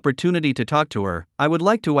have the opportunity to talk to her, I would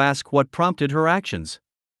like to ask what prompted her actions.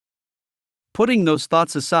 Putting those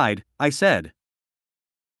thoughts aside, I said,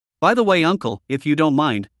 by the way, uncle, if you don't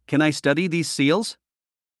mind, can I study these seals?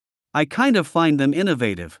 I kind of find them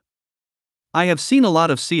innovative. I have seen a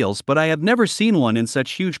lot of seals, but I have never seen one in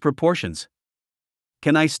such huge proportions.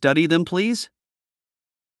 Can I study them, please?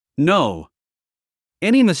 No.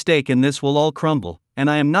 Any mistake in this will all crumble, and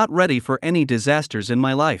I am not ready for any disasters in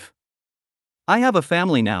my life. I have a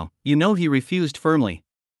family now, you know, he refused firmly.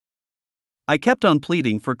 I kept on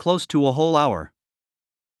pleading for close to a whole hour.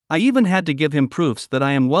 I even had to give him proofs that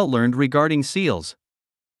I am well learned regarding seals.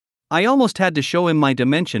 I almost had to show him my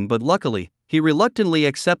dimension, but luckily, he reluctantly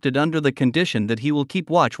accepted under the condition that he will keep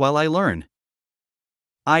watch while I learn.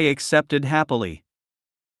 I accepted happily.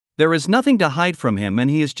 There is nothing to hide from him, and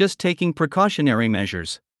he is just taking precautionary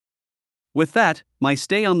measures. With that, my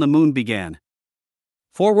stay on the moon began.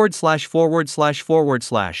 //////.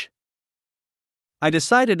 I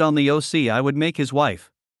decided on the OC I would make his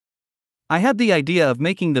wife. I had the idea of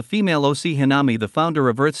making the female OC Hinami the founder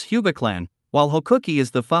of Earth's Hyuga clan, while Hokuki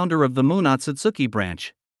is the founder of the Moon Otsutsuki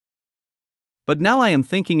branch. But now I am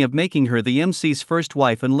thinking of making her the MC's first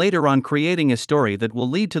wife and later on creating a story that will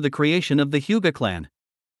lead to the creation of the Hyuga clan.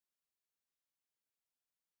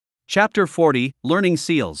 Chapter 40, Learning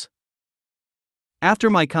Seals. After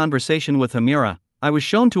my conversation with Hamura, I was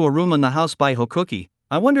shown to a room in the house by Hokuki.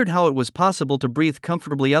 I wondered how it was possible to breathe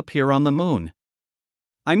comfortably up here on the moon.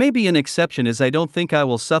 I may be an exception, as I don't think I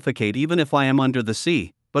will suffocate even if I am under the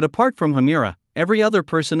sea, but apart from Hamura, every other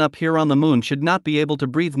person up here on the moon should not be able to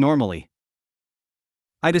breathe normally.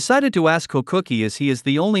 I decided to ask Hokuki, as he is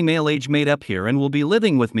the only male age mate up here and will be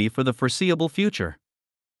living with me for the foreseeable future.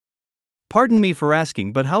 Pardon me for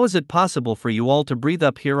asking, but how is it possible for you all to breathe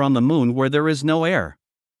up here on the moon where there is no air?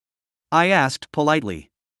 I asked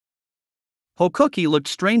politely. Hokuki looked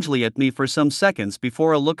strangely at me for some seconds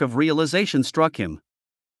before a look of realization struck him.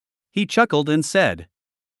 He chuckled and said,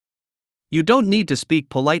 "You don't need to speak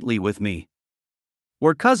politely with me.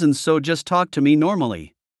 We're cousins, so just talk to me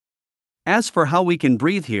normally. As for how we can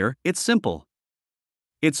breathe here, it's simple.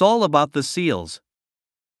 It's all about the seals.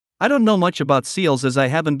 I don't know much about seals as I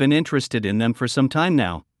haven't been interested in them for some time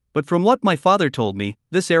now, but from what my father told me,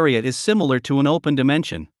 this area is similar to an open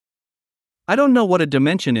dimension. I don't know what a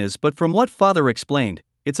dimension is, but from what father explained,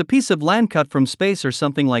 it's a piece of land cut from space or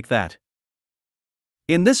something like that.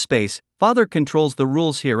 In this space, father controls the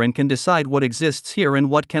rules here and can decide what exists here and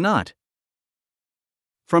what cannot."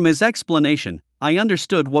 From his explanation, I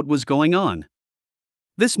understood what was going on.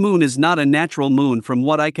 This moon is not a natural moon from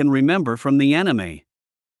what I can remember from the anime.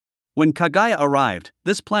 When Kagaya arrived,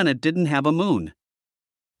 this planet didn't have a moon.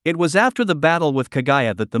 It was after the battle with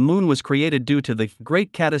Kagaya that the moon was created due to the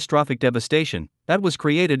great catastrophic devastation that was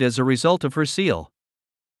created as a result of her seal.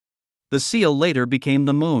 The seal later became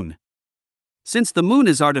the moon. Since the moon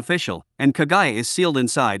is artificial, and Kagaya is sealed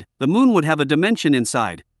inside, the moon would have a dimension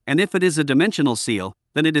inside, and if it is a dimensional seal,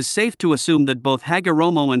 then it is safe to assume that both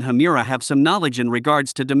Hagoromo and Hamura have some knowledge in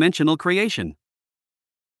regards to dimensional creation.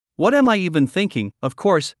 What am I even thinking? Of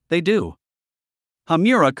course, they do.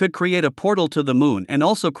 Hamura could create a portal to the moon and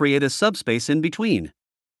also create a subspace in between.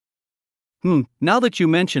 Now that you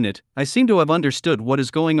mention it, I seem to have understood what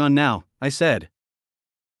is going on now, I said.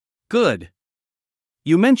 Good.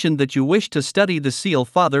 You mentioned that you wish to study the seal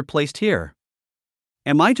father placed here.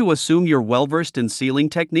 Am I to assume you're well versed in sealing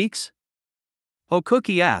techniques?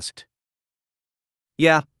 Hokuki asked.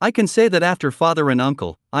 Yeah, I can say that after father and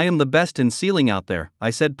uncle, I am the best in sealing out there, I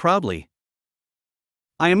said proudly.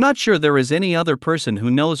 I am not sure there is any other person who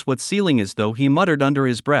knows what sealing is, though, he muttered under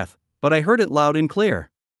his breath, but I heard it loud and clear.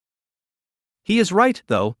 He is right,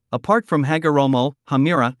 though, apart from Hagoromo,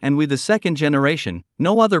 Hamura, and we the second generation,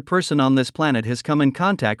 no other person on this planet has come in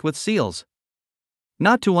contact with seals.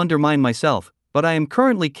 Not to undermine myself, but I am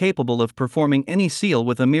currently capable of performing any seal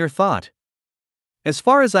with a mere thought. As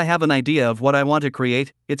far as I have an idea of what I want to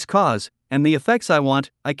create, its cause, and the effects I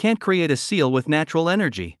want, I can't create a seal with natural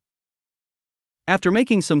energy. After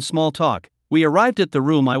making some small talk, we arrived at the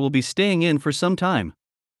room I will be staying in for some time.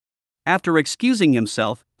 After excusing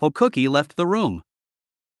himself, Hokuki left the room.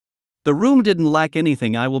 The room didn't lack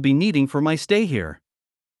anything I will be needing for my stay here.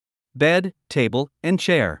 Bed, table, and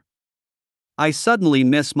chair. I suddenly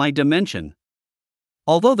miss my dimension.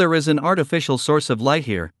 Although there is an artificial source of light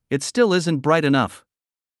here, it still isn't bright enough.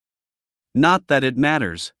 Not that it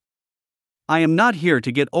matters. I am not here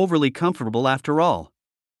to get overly comfortable after all.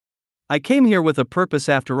 I came here with a purpose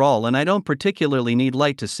after all, and I don't particularly need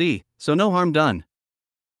light to see, so no harm done.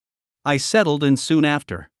 I settled in soon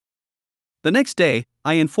after. The next day,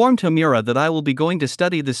 I informed Hamura that I will be going to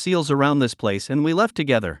study the seals around this place, and we left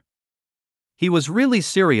together. He was really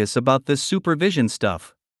serious about this supervision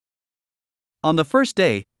stuff. On the first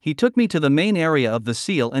day, he took me to the main area of the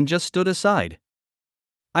seal and just stood aside.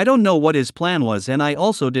 I don't know what his plan was, and I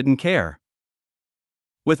also didn't care.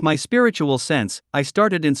 With my spiritual sense, I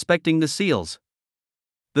started inspecting the seals.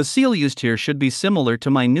 The seal used here should be similar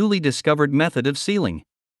to my newly discovered method of sealing.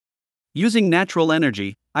 Using natural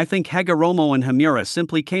energy, I think Hagoromo and Hamura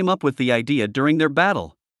simply came up with the idea during their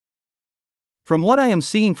battle. From what I am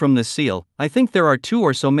seeing from this seal, I think there are 2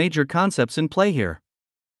 or so major concepts in play here.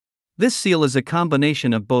 This seal is a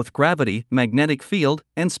combination of both gravity, magnetic field,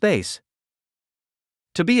 and space.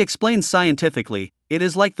 To be explained scientifically, it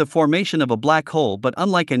is like the formation of a black hole, but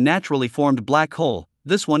unlike a naturally formed black hole,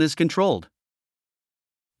 this one is controlled.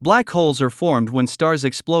 Black holes are formed when stars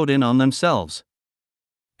explode in on themselves.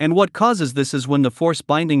 And what causes this is when the force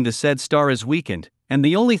binding the said star is weakened, and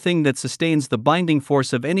the only thing that sustains the binding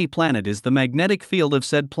force of any planet is the magnetic field of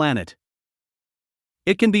said planet.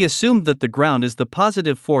 It can be assumed that the ground is the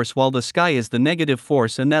positive force while the sky is the negative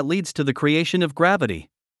force, and that leads to the creation of gravity.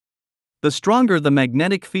 The stronger the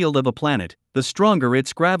magnetic field of a planet, the stronger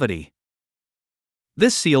its gravity.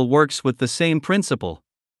 This seal works with the same principle.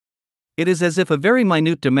 It is as if a very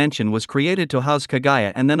minute dimension was created to house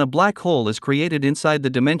Kagaya, and then a black hole is created inside the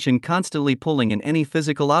dimension, constantly pulling in any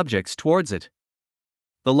physical objects towards it.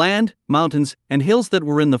 The land, mountains, and hills that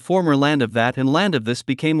were in the former land of that and land of this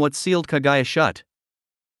became what sealed Kagaya shut.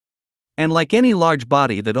 And like any large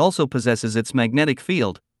body that also possesses its magnetic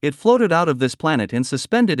field, it floated out of this planet and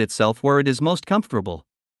suspended itself where it is most comfortable.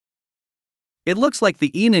 It looks like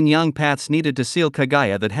the yin and yang paths needed to seal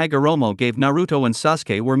Kagaya that Hagoromo gave Naruto and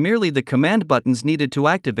Sasuke were merely the command buttons needed to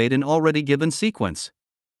activate an already given sequence.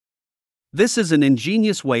 This is an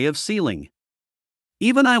ingenious way of sealing.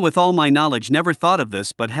 Even I, with all my knowledge, never thought of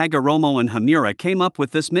this, but Hagoromo and Hamura came up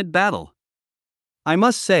with this mid-battle. I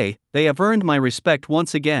must say, they have earned my respect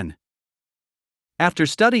once again. After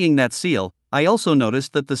studying that seal, I also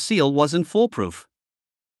noticed that the seal wasn't foolproof.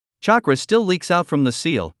 Chakra still leaks out from the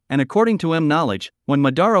seal, and according to knowledge, when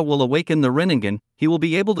Madara will awaken the Rinnegan, he will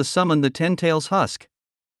be able to summon the Ten Tails husk.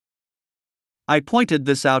 I pointed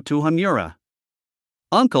this out to Hamura.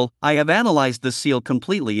 Uncle, I have analyzed the seal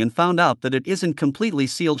completely and found out that it isn't completely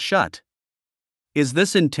sealed shut. Is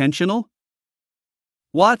this intentional?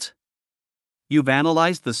 What? You've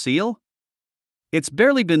analyzed the seal? It's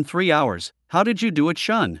barely been 3 hours, how did you do it,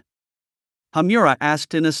 Shun? Hamura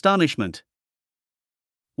asked in astonishment.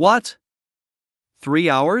 What? 3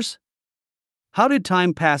 hours? How did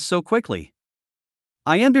time pass so quickly?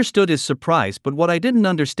 I understood his surprise, but what I didn't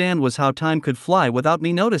understand was how time could fly without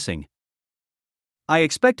me noticing. I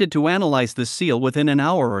expected to analyze the seal within an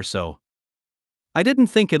hour or so. I didn't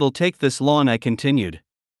think it'll take this long, I continued.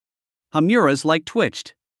 Hamura's leg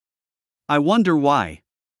twitched. I wonder why.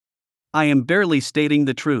 I am barely stating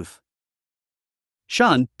the truth.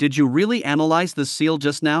 Shun, did you really analyze the seal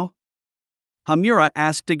just now? Hamura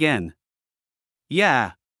asked again.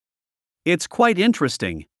 Yeah. It's quite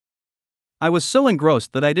interesting. I was so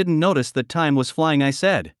engrossed that I didn't notice that time was flying, I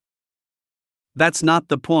said. That's not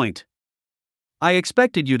the point. I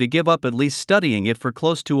expected you to give up at least studying it for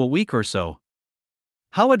close to a week or so.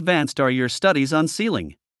 How advanced are your studies on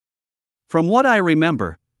sealing? From what I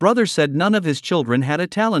remember, brother said none of his children had a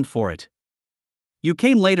talent for it. You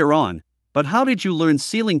came later on, but how did you learn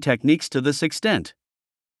sealing techniques to this extent?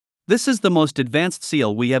 This is the most advanced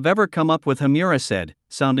seal we have ever come up with, Hamura said,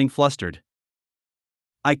 sounding flustered.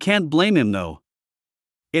 I can't blame him though.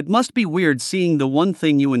 It must be weird seeing the one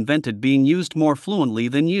thing you invented being used more fluently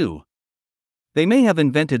than you. They may have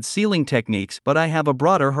invented sealing techniques, but I have a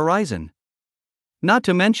broader horizon. Not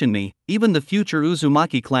to mention me, even the future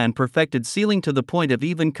Uzumaki clan perfected sealing to the point of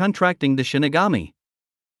even contracting the Shinigami.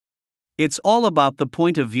 It's all about the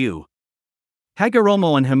point of view.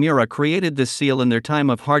 Hagoromo and Hamura created this seal in their time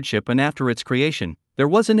of hardship, and after its creation, there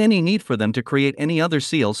wasn't any need for them to create any other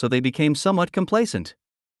seal, so they became somewhat complacent.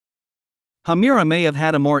 Hamura may have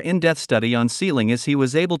had a more in-depth study on sealing, as he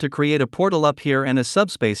was able to create a portal up here and a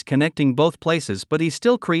subspace connecting both places, but he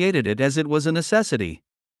still created it as it was a necessity.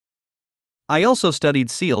 I also studied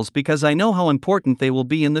seals because I know how important they will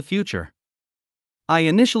be in the future. I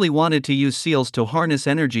initially wanted to use seals to harness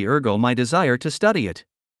energy, ergo my desire to study it.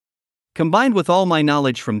 Combined with all my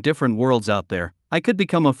knowledge from different worlds out there, I could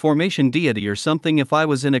become a formation deity or something if I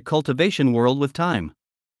was in a cultivation world with time.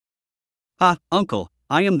 Uncle,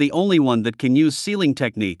 I am the only one that can use sealing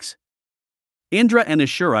techniques. Indra and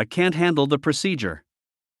Ashura can't handle the procedure.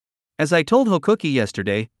 As I told Hokuki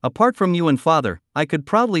yesterday, apart from you and father, I could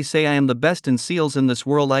proudly say I am the best in seals in this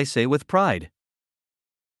world. I say with pride.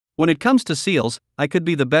 When it comes to seals, I could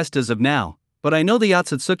be the best as of now, but I know the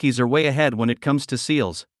Otsutsukis are way ahead when it comes to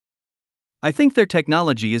seals. I think their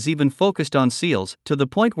technology is even focused on seals, to the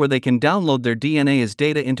point where they can download their DNA as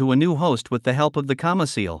data into a new host with the help of the Kama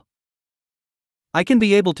seal. I can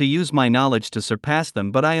be able to use my knowledge to surpass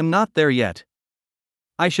them, but I am not there yet.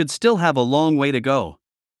 I should still have a long way to go.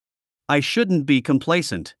 I shouldn't be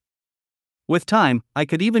complacent. With time, I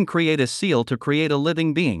could even create a seal to create a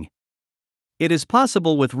living being. It is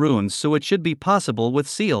possible with runes, so it should be possible with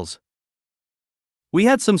seals. We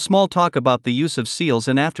had some small talk about the use of seals,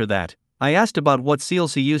 and after that, I asked about what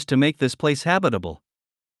seals he used to make this place habitable.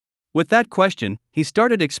 With that question, he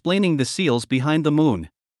started explaining the seals behind the moon.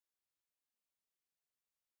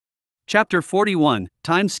 Chapter 41,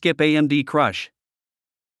 Time Skip AMD Crush.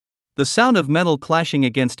 The sound of metal clashing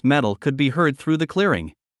against metal could be heard through the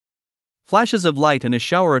clearing. Flashes of light and a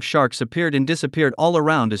shower of sharks appeared and disappeared all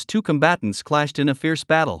around as two combatants clashed in a fierce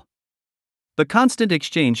battle. The constant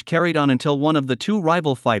exchange carried on until one of the two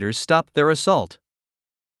rival fighters stopped their assault.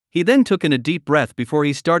 He then took in a deep breath before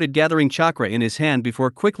he started gathering chakra in his hand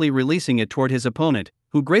before quickly releasing it toward his opponent,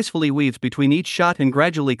 who gracefully weaved between each shot and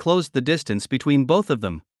gradually closed the distance between both of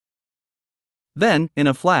them. Then, in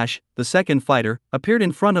a flash, the second fighter appeared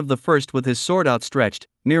in front of the first with his sword outstretched,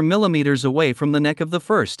 mere millimeters away from the neck of the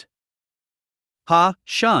first.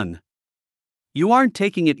 Shun. You aren't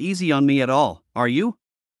taking it easy on me at all, are you?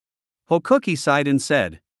 Hokuki sighed and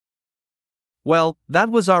said. Well, that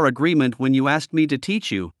was our agreement when you asked me to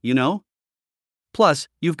teach you, you know? Plus,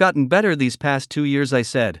 you've gotten better these past 2 years, I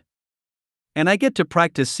said. And I get to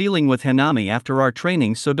practice sealing with Hanami after our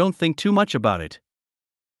training, so don't think too much about it.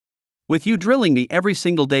 With you drilling me every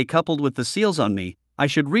single day coupled with the seals on me, I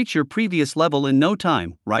should reach your previous level in no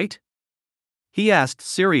time, right? He asked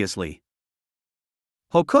seriously.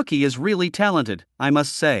 Hokuki is really talented, I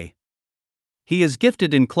must say. He is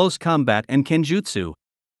gifted in close combat and kenjutsu.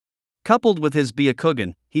 Coupled with his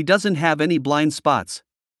Byakugan, he doesn't have any blind spots.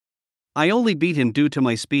 I only beat him due to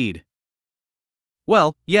my speed.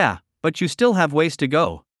 Well, yeah, but you still have ways to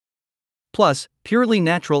go. Plus, purely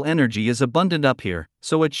natural energy is abundant up here,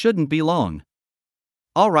 so it shouldn't be long.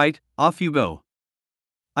 Alright, off you go.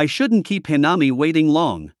 I shouldn't keep Hanami waiting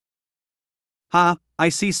long. I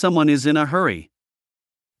see someone is in a hurry.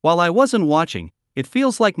 While I wasn't watching, it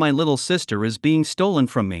feels like my little sister is being stolen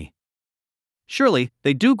from me. Surely,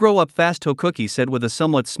 they do grow up fast, Hokuki said with a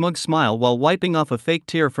somewhat smug smile while wiping off a fake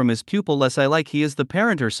tear from his pupil, less I like he is the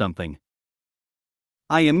parent or something.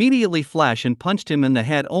 I immediately flashed and punched him in the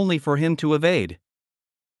head only for him to evade.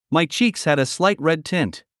 My cheeks had a slight red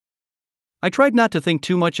tint. I tried not to think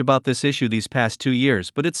too much about this issue these past 2 years,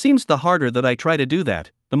 but it seems the harder that I try to do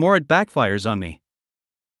that, the more it backfires on me.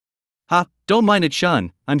 Don't mind it,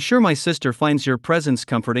 Shun, I'm sure my sister finds your presence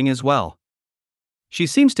comforting as well. She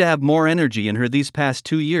seems to have more energy in her these past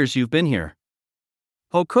 2 years you've been here.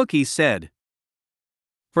 Hokuki said.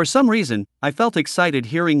 For some reason, I felt excited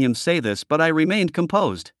hearing him say this, but I remained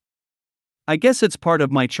composed. I guess it's part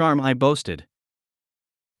of my charm, I boasted.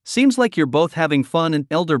 Seems like you're both having fun, and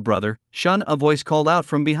elder brother, Shun, a voice called out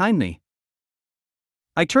from behind me.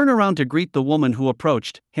 I turn around to greet the woman who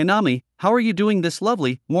approached. Hanami, how are you doing this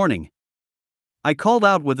lovely morning? I called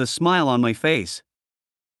out with a smile on my face.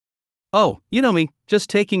 Oh, you know me, just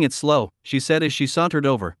taking it slow, she said as she sauntered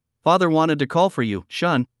over. Father wanted to call for you,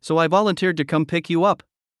 Shun, so I volunteered to come pick you up.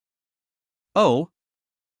 Oh?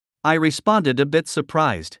 I responded, a bit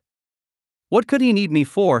surprised. What could he need me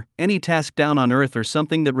for, any task down on Earth or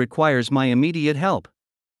something that requires my immediate help?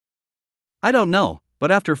 I don't know,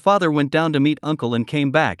 but after father went down to meet uncle and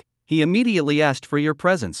came back, he immediately asked for your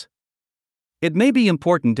presence. It may be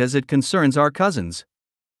important as it concerns our cousins.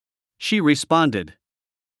 She responded.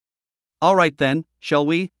 All right then, shall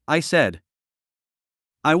we? I said.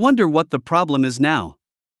 I wonder what the problem is now.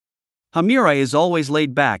 Hamura is always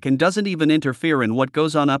laid back and doesn't even interfere in what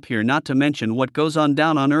goes on up here, not to mention what goes on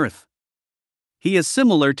down on Earth. He is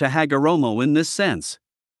similar to Hagoromo in this sense.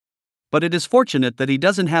 But it is fortunate that he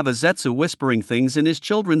doesn't have a Zetsu whispering things in his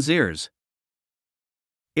children's ears.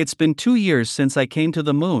 It's been 2 years since I came to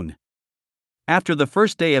the moon. After the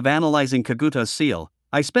first day of analyzing Kaguta's seal,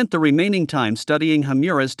 I spent the remaining time studying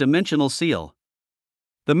Hamura's dimensional seal.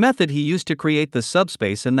 The method he used to create the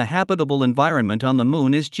subspace and the habitable environment on the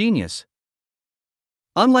moon is genius.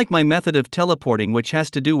 Unlike my method of teleporting, which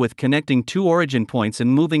has to do with connecting 2 origin points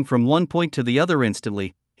and moving from one point to the other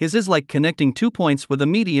instantly, his is like connecting 2 points with a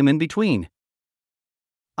medium in between.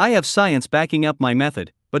 I have science backing up my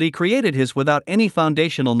method, but he created his without any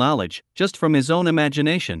foundational knowledge, just from his own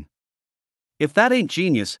imagination. If that ain't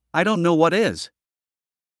genius, I don't know what is.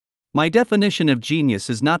 My definition of genius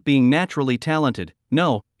is not being naturally talented,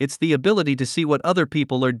 no, it's the ability to see what other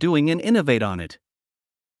people are doing and innovate on it.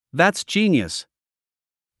 That's genius.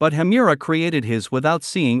 But Hamura created his without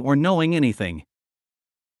seeing or knowing anything.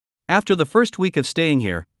 After the first week of staying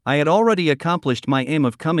here, I had already accomplished my aim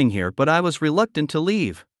of coming here, but I was reluctant to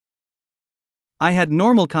leave. I had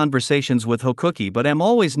normal conversations with Hokuki, but am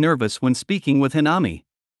always nervous when speaking with Hinami.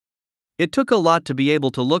 It took a lot to be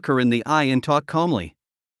able to look her in the eye and talk calmly.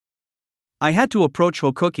 I had to approach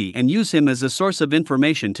Hokuki and use him as a source of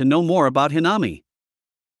information to know more about Hinami.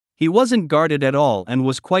 He wasn't guarded at all and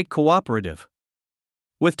was quite cooperative.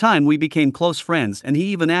 With time we became close friends and he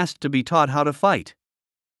even asked to be taught how to fight.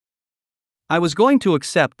 I was going to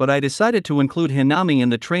accept, but I decided to include Hinami in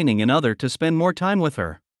the training and to spend more time with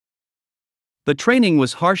her. The training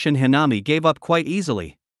was harsh and Hinami gave up quite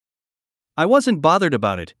easily. I wasn't bothered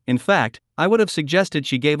about it, in fact, I would have suggested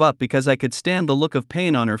she gave up because I could stand the look of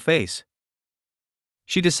pain on her face.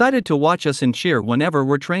 She decided to watch us and cheer whenever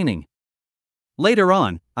we're training. Later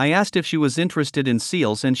on, I asked if she was interested in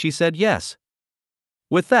seals and she said yes.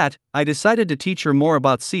 With that, I decided to teach her more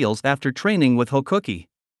about seals after training with Hokuki.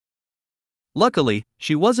 Luckily,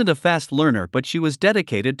 she wasn't a fast learner, but she was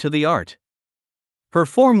dedicated to the art. Her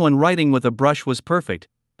form when writing with a brush was perfect,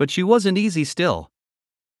 but she wasn't easy still.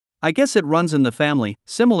 I guess it runs in the family,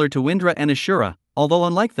 similar to Indra and Ashura, although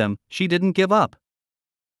unlike them, she didn't give up.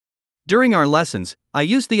 During our lessons, I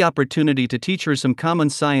used the opportunity to teach her some common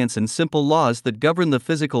science and simple laws that govern the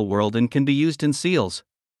physical world and can be used in seals.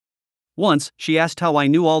 Once, she asked how I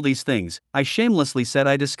knew all these things. I shamelessly said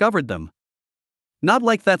I discovered them. Not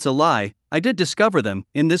like that's a lie, I did discover them,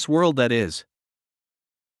 in this world that is.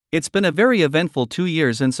 It's been a very eventful 2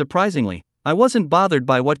 years and surprisingly, I wasn't bothered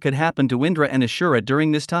by what could happen to Indra and Ashura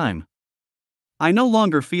during this time. I no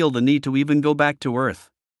longer feel the need to even go back to Earth.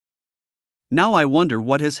 Now I wonder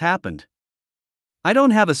what has happened. I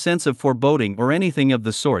don't have a sense of foreboding or anything of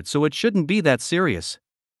the sort, so it shouldn't be that serious.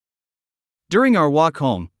 During our walk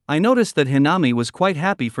home, I noticed that Hinami was quite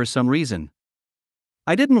happy for some reason.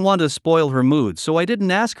 I didn't want to spoil her mood, so I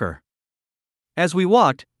didn't ask her. As we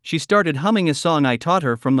walked, she started humming a song I taught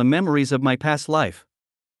her from the memories of my past life.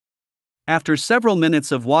 After several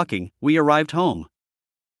minutes of walking, we arrived home.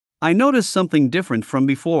 I noticed something different from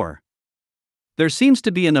before. There seems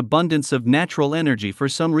to be an abundance of natural energy for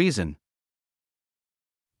some reason.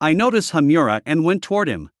 I noticed Hamura and went toward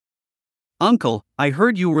him. Uncle, I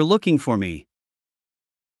heard you were looking for me.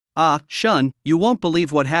 Ah, Shun, you won't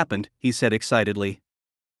believe what happened, he said excitedly.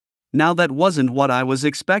 Now that wasn't what I was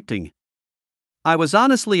expecting. I was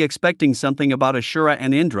honestly expecting something about Ashura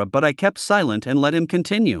and Indra, but I kept silent and let him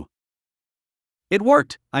continue. It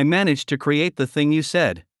worked, I managed to create the thing you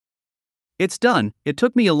said. It's done, it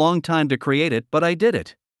took me a long time to create it, but I did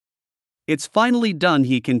it. It's finally done,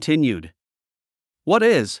 he continued. What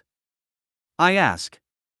is? I asked.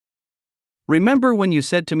 Remember when you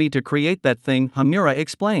said to me to create that thing, Hamura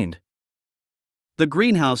explained. The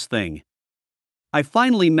greenhouse thing. I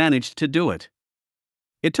finally managed to do it.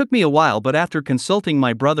 It took me a while, but after consulting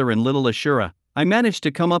my brother and little Ashura, I managed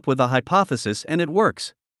to come up with a hypothesis and it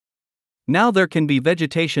works. Now there can be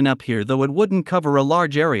vegetation up here, though it wouldn't cover a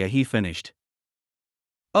large area, he finished.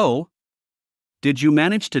 Oh? Did you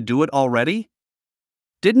manage to do it already?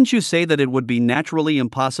 Didn't you say that it would be naturally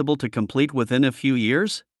impossible to complete within a few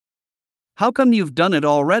years? How come you've done it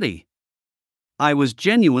already? I was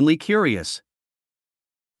genuinely curious.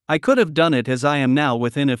 I could have done it as I am now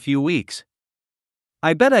within a few weeks.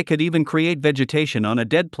 I bet I could even create vegetation on a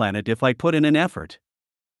dead planet if I put in an effort.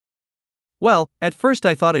 Well, at first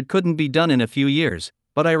I thought it couldn't be done in a few years,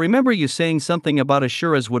 but I remember you saying something about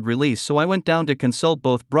Ashura's wood release, so I went down to consult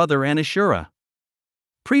both brother and Ashura.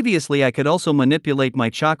 Previously I could also manipulate my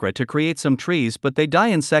chakra to create some trees, but they die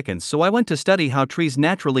in seconds, so I went to study how trees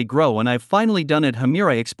naturally grow, and I've finally done it,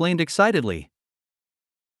 Hamura explained excitedly.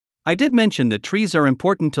 I did mention that trees are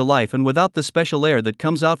important to life, and without the special air that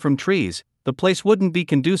comes out from trees, the place wouldn't be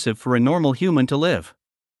conducive for a normal human to live.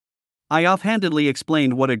 I offhandedly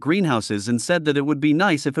explained what a greenhouse is and said that it would be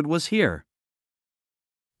nice if it was here.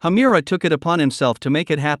 Hamura took it upon himself to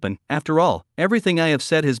make it happen. After all, everything I have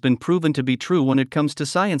said has been proven to be true when it comes to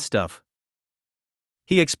science stuff.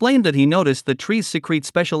 He explained that he noticed that trees secrete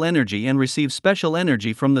special energy and receive special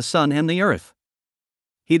energy from the sun and the earth.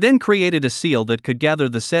 He then created a seal that could gather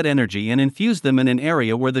the said energy and infuse them in an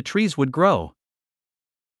area where the trees would grow.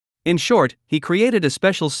 In short, he created a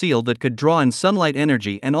special seal that could draw in sunlight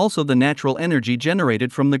energy and also the natural energy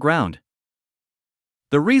generated from the ground.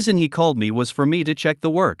 The reason he called me was for me to check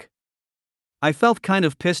the work. I felt kind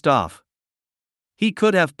of pissed off. He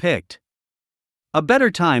could have picked a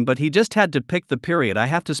better time, but he just had to pick the period I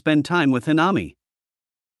have to spend time with Hinami.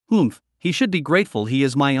 He should be grateful he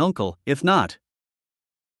is my uncle, if not.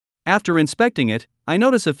 After inspecting it, I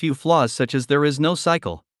notice a few flaws, such as there is no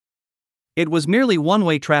cycle. It was merely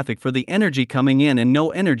one-way traffic for the energy coming in and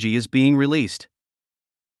no energy is being released.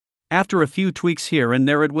 After a few tweaks here and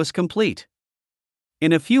there, it was complete.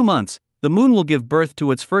 In a few months, the moon will give birth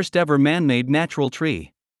to its first ever man-made natural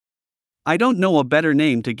tree. I don't know a better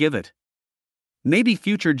name to give it. Maybe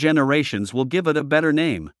future generations will give it a better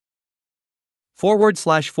name.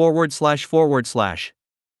 //////.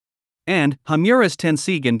 And Hamura's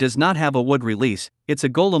Tensigan does not have a wood release, it's a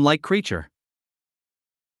golem-like creature.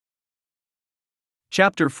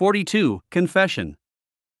 Chapter 42, Confession.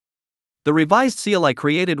 The revised seal I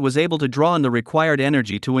created was able to draw in the required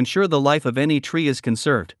energy to ensure the life of any tree is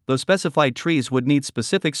conserved, though specified trees would need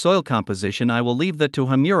specific soil composition. I will leave that to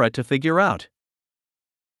Hamura to figure out.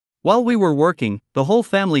 While we were working, the whole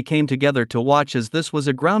family came together to watch, as this was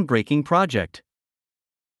a groundbreaking project.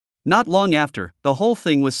 Not long after, the whole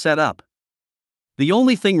thing was set up. The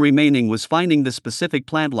only thing remaining was finding the specific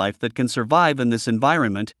plant life that can survive in this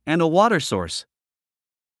environment, and a water source.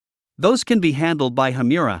 Those can be handled by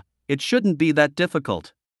Hamura. It shouldn't be that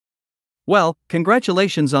difficult. Well,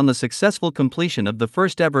 congratulations on the successful completion of the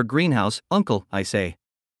first ever greenhouse, Uncle, I say.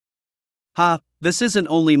 This isn't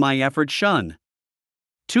only my effort, Shun.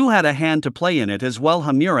 Tu had a hand to play in it as well,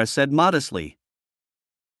 Hamura said modestly.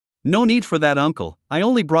 No need for that, Uncle, I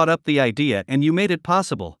only brought up the idea and you made it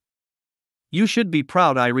possible. You should be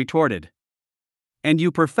proud, I retorted. And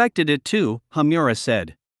you perfected it too, Hamura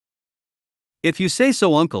said. If you say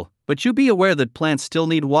so, Uncle, but you be aware that plants still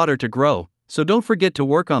need water to grow, so don't forget to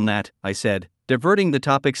work on that, I said, diverting the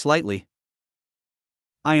topic slightly.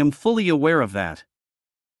 I am fully aware of that.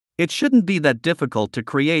 It shouldn't be that difficult to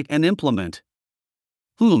create and implement.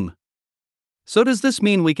 So does this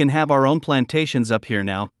mean we can have our own plantations up here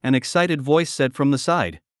now? An excited voice said from the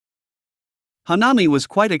side. Hanami was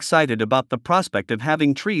quite excited about the prospect of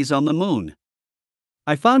having trees on the moon.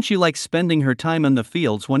 I found she likes spending her time in the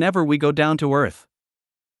fields whenever we go down to Earth.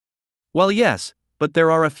 Well, yes, but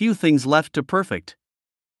there are a few things left to perfect.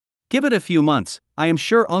 Give it a few months, I am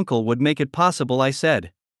sure Uncle would make it possible, I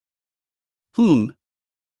said.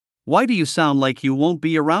 Why do you sound like you won't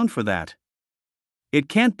be around for that? It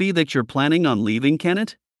can't be that you're planning on leaving, can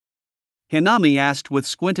it? Hinami asked with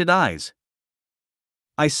squinted eyes.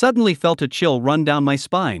 I suddenly felt a chill run down my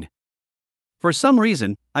spine. For some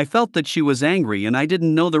reason, I felt that she was angry and I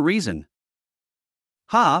didn't know the reason.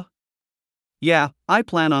 Yeah, I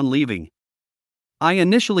plan on leaving. I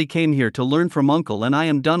initially came here to learn from Uncle and I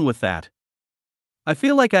am done with that. I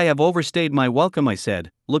feel like I have overstayed my welcome, I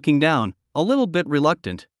said, looking down, a little bit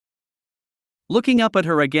reluctant. Looking up at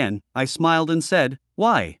her again, I smiled and said,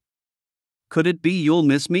 why? Could it be you'll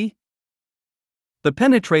miss me? The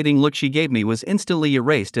penetrating look she gave me was instantly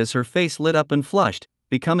erased as her face lit up and flushed,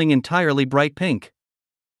 becoming entirely bright pink.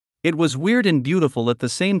 It was weird and beautiful at the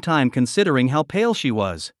same time, considering how pale she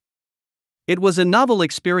was. It was a novel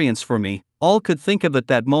experience for me. All could think of at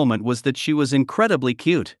that moment was that she was incredibly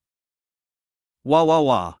cute.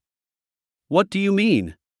 Wah. What do you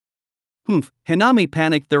mean? Hinami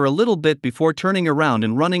panicked there a little bit before turning around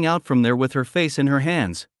and running out from there with her face in her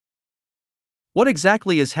hands. What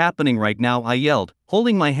exactly is happening right now? I yelled,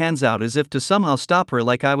 holding my hands out as if to somehow stop her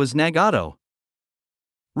like I was Nagato.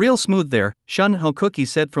 Real smooth there, Shun Hokuki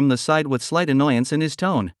said from the side with slight annoyance in his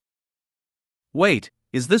tone. Wait,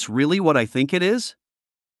 is this really what I think it is?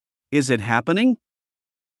 Is it happening?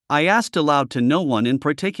 I asked aloud to no one in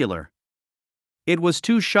particular. It was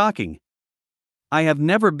too shocking. I have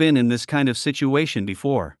never been in this kind of situation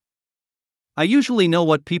before. I usually know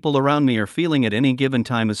what people around me are feeling at any given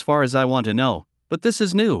time as far as I want to know, but this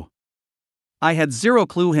is new. I had zero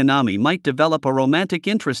clue Hinami might develop a romantic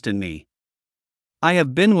interest in me. I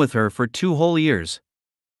have been with her for 2 whole years.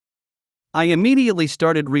 I immediately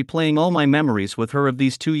started replaying all my memories with her of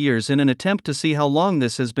these 2 years in an attempt to see how long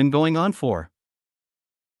this has been going on for.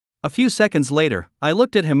 A few seconds later, I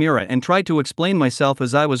looked at Himura and tried to explain myself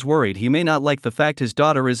as I was worried he may not like the fact his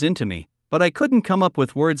daughter is into me, but I couldn't come up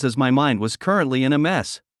with words as my mind was currently in a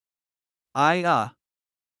mess.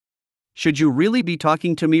 Should you really be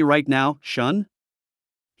talking to me right now, Shun?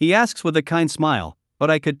 He asks with a kind smile,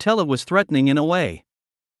 but I could tell it was threatening in a way.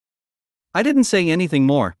 I didn't say anything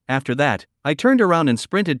more. After that, I turned around and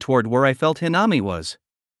sprinted toward where I felt Hinami was.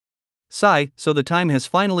 Sigh, so the time has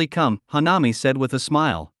finally come, Hanami said with a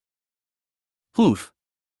smile. Oof.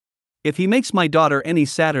 If he makes my daughter any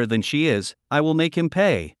sadder than she is, I will make him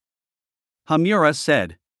pay. Hamura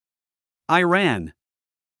said. I ran.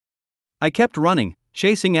 I kept running,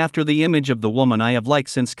 chasing after the image of the woman I have liked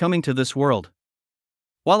since coming to this world.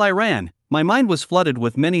 While I ran, my mind was flooded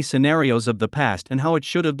with many scenarios of the past and how it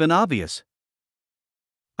should have been obvious.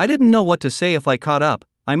 I didn't know what to say if I caught up.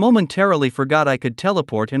 I momentarily forgot I could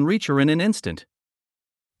teleport and reach her in an instant.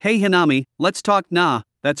 Hey Hinami, let's talk. Nah,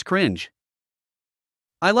 that's cringe.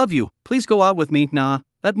 I love you, please go out with me. Nah,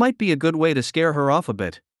 that might be a good way to scare her off a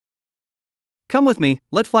bit. Come with me,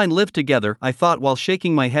 let's live together, I thought while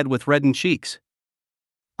shaking my head with reddened cheeks.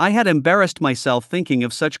 I had embarrassed myself thinking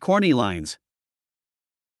of such corny lines.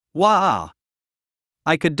 Wah!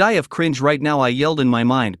 I could die of cringe right now, I yelled in my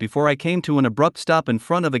mind before I came to an abrupt stop in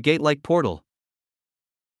front of a gate-like portal.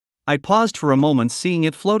 I paused for a moment, seeing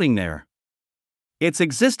it floating there. Its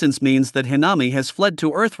existence means that Hinami has fled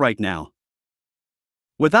to Earth right now.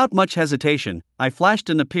 Without much hesitation, I flashed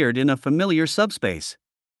and appeared in a familiar subspace.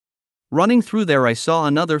 Running through there, I saw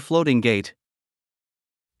another floating gate.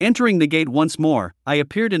 Entering the gate once more, I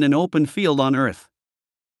appeared in an open field on Earth.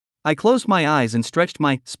 I closed my eyes and stretched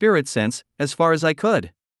my spirit sense as far as I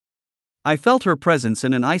could. I felt her presence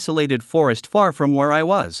in an isolated forest far from where I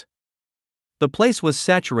was. The place was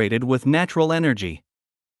saturated with natural energy.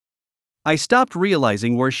 I stopped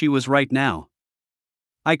realizing where she was right now.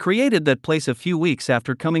 I created that place a few weeks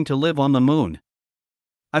after coming to live on the moon.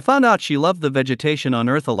 I found out she loved the vegetation on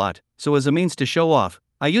Earth a lot, so as a means to show off,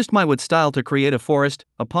 I used my wood style to create a forest,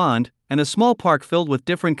 a pond, and a small park filled with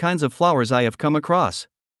different kinds of flowers I have come across.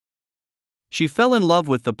 She fell in love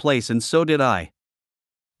with the place and so did I.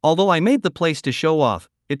 Although I made the place to show off,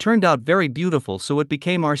 it turned out very beautiful, so it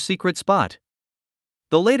became our secret spot.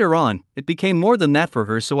 Though later on, it became more than that for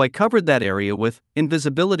her, so I covered that area with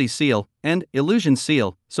invisibility seal and illusion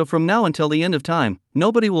seal, so from now until the end of time,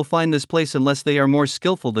 nobody will find this place unless they are more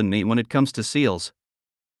skillful than me when it comes to seals.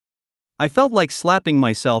 I felt like slapping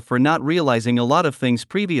myself for not realizing a lot of things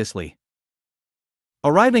previously.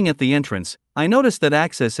 Arriving at the entrance, I noticed that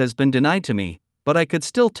access has been denied to me, but I could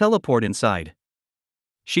still teleport inside.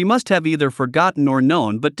 She must have either forgotten or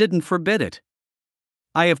known but didn't forbid it.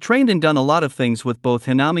 I have trained and done a lot of things with both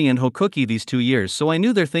Hinami and Hokuki these 2 years, so I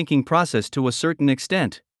knew their thinking process to a certain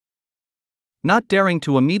extent. Not daring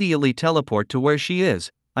to immediately teleport to where she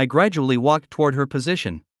is, I gradually walked toward her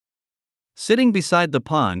position. Sitting beside the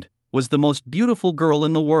pond was the most beautiful girl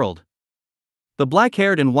in the world. The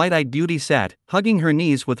black-haired and white-eyed beauty sat, hugging her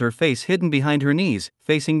knees with her face hidden behind her knees,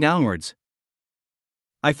 facing downwards.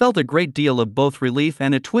 I felt a great deal of both relief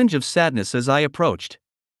and a twinge of sadness as I approached.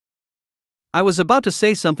 I was about to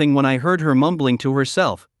say something when I heard her mumbling to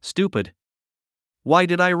herself, "Stupid. Why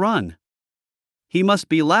did I run? He must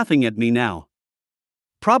be laughing at me now.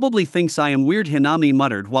 Probably thinks I am weird," Hinami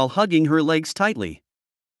muttered while hugging her legs tightly.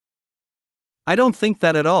 I don't think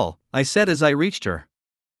that at all, I said as I reached her.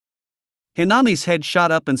 Hinami's head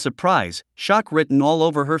shot up in surprise, shock written all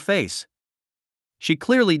over her face. She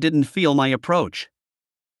clearly didn't feel my approach.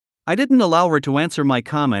 I didn't allow her to answer my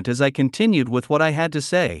comment as I continued with what I had to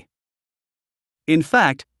say. In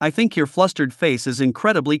fact, I think your flustered face is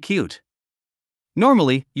incredibly cute.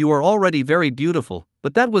 Normally, you are already very beautiful,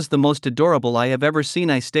 but that was the most adorable I have ever seen,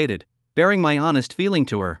 I stated, bearing my honest feeling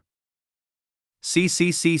to her. See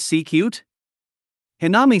cute?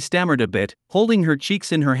 Hinami stammered a bit, holding her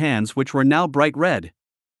cheeks in her hands, which were now bright red.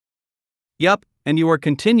 Yup, and you are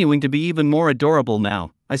continuing to be even more adorable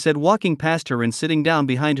now, I said, walking past her and sitting down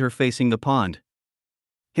behind her facing the pond.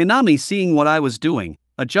 Hinami, seeing what I was doing,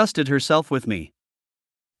 adjusted herself with me.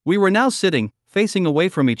 We were now sitting, facing away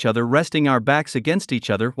from each other, resting our backs against each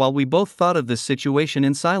other while we both thought of this situation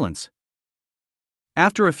in silence.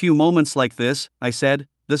 After a few moments like this, I said,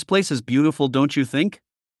 "This place is beautiful, don't you think?"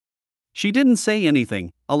 She didn't say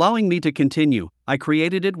anything, allowing me to continue. I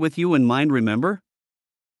created it with you in mind, remember?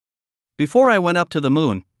 Before I went up to the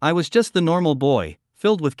moon, I was just the normal boy,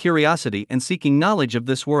 filled with curiosity and seeking knowledge of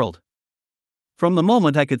this world. From the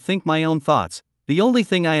moment I could think my own thoughts, the only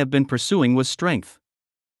thing I have been pursuing was strength.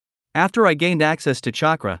 After I gained access to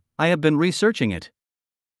chakra, I have been researching it.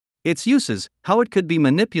 Its uses, how it could be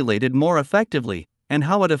manipulated more effectively, and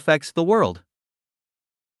how it affects the world.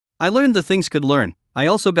 I learned the things could learn. I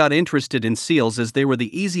also got interested in seals as they were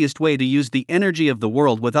the easiest way to use the energy of the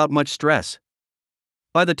world without much stress.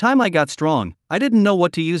 By the time I got strong, I didn't know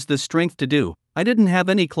what to use this strength to do. I didn't have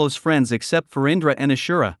any close friends except for Indra and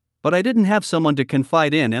Ashura, but I didn't have someone to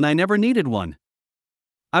confide in and I never needed one.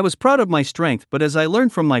 I was proud of my strength, but as I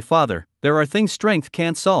learned from my father, there are things strength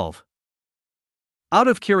can't solve. Out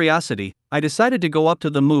of curiosity, I decided to go up to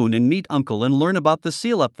the moon and meet Uncle and learn about the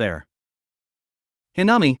seal up there.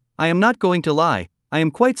 Hinami, I am not going to lie, I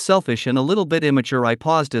am quite selfish and a little bit immature. I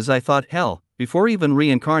paused as I thought, hell, before even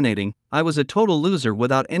reincarnating, I was a total loser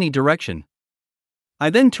without any direction. I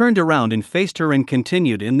then turned around and faced her and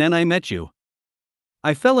continued, and then I met you.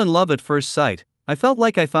 I fell in love at first sight. I felt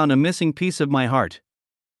like I found a missing piece of my heart.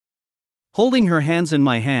 Holding her hands in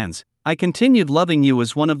my hands, I continued, loving you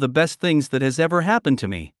is one of the best things that has ever happened to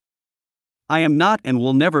me. I am not and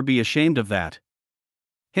will never be ashamed of that.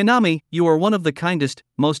 Hinami, you are one of the kindest,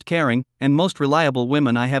 most caring, and most reliable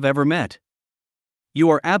women I have ever met. You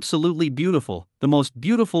are absolutely beautiful, the most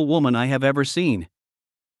beautiful woman I have ever seen.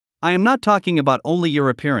 I am not talking about only your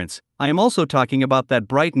appearance, I am also talking about that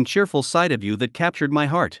bright and cheerful side of you that captured my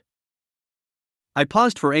heart. I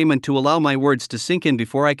paused for a moment to allow my words to sink in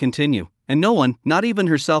before I continue, and no one, not even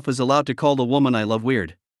herself, is allowed to call the woman I love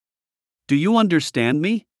weird. Do you understand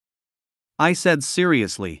me? I said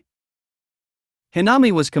seriously.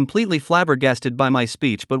 Hinami was completely flabbergasted by my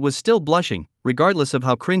speech but was still blushing, regardless of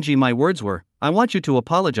how cringy my words were. I want you to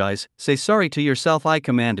apologize, say sorry to yourself, I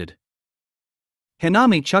commanded.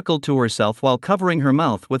 Hinami chuckled to herself while covering her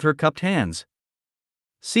mouth with her cupped hands.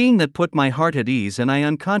 Seeing that put my heart at ease and I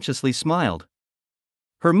unconsciously smiled.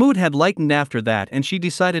 Her mood had lightened after that and she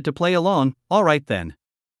decided to play along. All right then.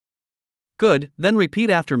 Good, then repeat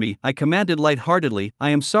after me, I commanded lightheartedly. I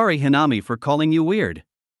am sorry, Hinami, for calling you weird.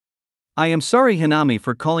 I am sorry, Hinami,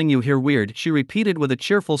 for calling you here weird, she repeated with a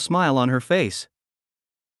cheerful smile on her face.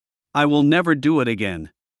 I will never do it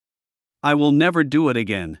again. I will never do it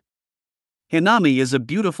again. Hinami is a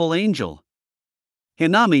beautiful angel.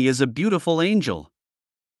 Hinami is a beautiful angel.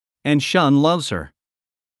 And Shun loves her.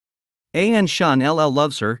 And Shun LL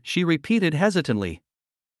loves her, she repeated hesitantly.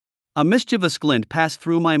 A mischievous glint passed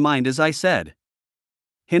through my mind as I said.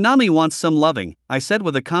 Hinami wants some loving, I said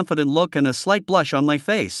with a confident look and a slight blush on my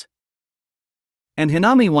face. And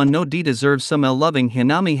Hinami one no D deserves some loving.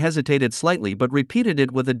 Hinami hesitated slightly but repeated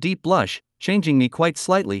it with a deep blush, changing me quite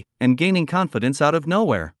slightly, and gaining confidence out of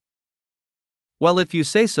nowhere. Well, if you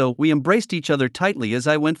say so, we embraced each other tightly as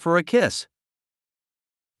I went for a kiss.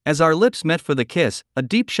 As our lips met for the kiss, a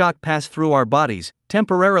deep shock passed through our bodies,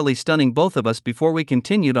 temporarily stunning both of us before we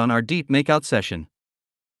continued on our deep makeout session.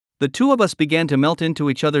 The two of us began to melt into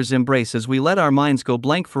each other's embrace as we let our minds go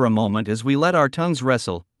blank for a moment, as we let our tongues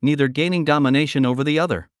wrestle, neither gaining domination over the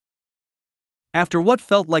other. After what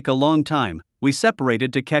felt like a long time, we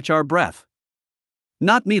separated to catch our breath.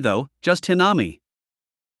 Not me though, just Hinami.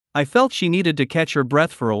 I felt she needed to catch her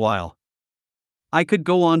breath for a while. I could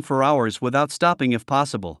go on for hours without stopping if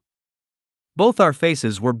possible. Both our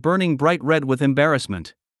faces were burning bright red with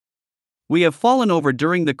embarrassment. We have fallen over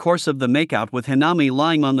during the course of the makeout with Hinami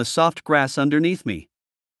lying on the soft grass underneath me.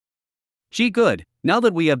 Gee good, now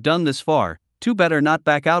that we have done this far, too better not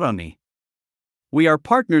back out on me. We are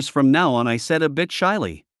partners from now on, I said a bit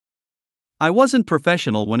shyly. I wasn't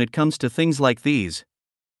professional when it comes to things like these.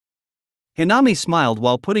 Hinami smiled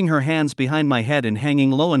while putting her hands behind my head and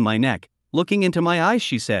hanging low in my neck, looking into my eyes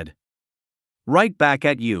she said. Right back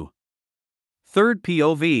at you. Third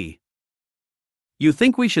POV. You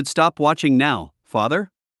think we should stop watching now,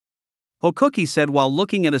 father? Hokuki said while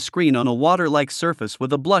looking at a screen on a water-like surface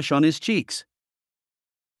with a blush on his cheeks.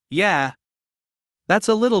 Yeah. That's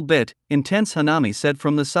a little bit intense, Hinami said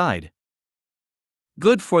from the side.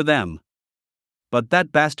 Good for them. But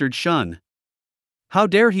that bastard Shun. How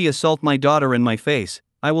dare he assault my daughter in my face?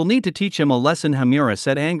 I will need to teach him a lesson, Hamura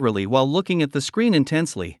said angrily while looking at the screen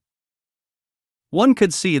intensely. One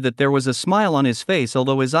could see that there was a smile on his face,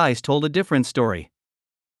 although his eyes told a different story.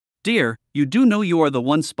 Dear, you do know you are the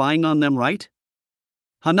one spying on them, right?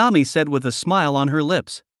 Hinami said with a smile on her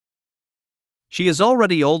lips. She is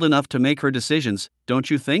already old enough to make her decisions, don't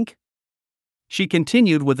you think? She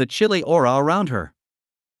continued with a chilly aura around her.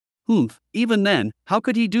 Humph, even then, how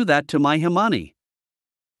could he do that to my Himani?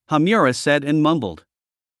 Hamura said and mumbled.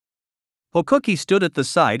 Hokuki stood at the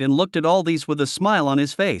side and looked at all these with a smile on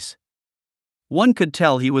his face. One could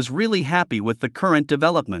tell he was really happy with the current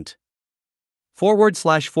development. /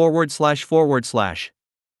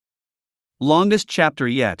 Longest chapter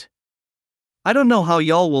yet. I don't know how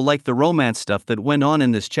y'all will like the romance stuff that went on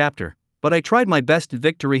in this chapter, but I tried my best.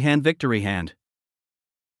 Victory hand.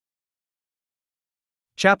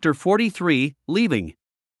 Chapter 43, Leaving.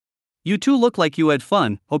 You two look like you had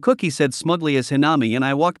fun, Hokuki said smugly as Hinami and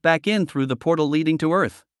I walked back in through the portal leading to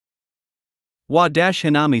Earth.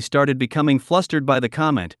 Hinami started becoming flustered by the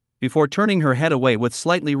comment, before turning her head away with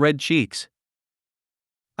slightly red cheeks.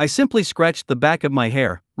 I simply scratched the back of my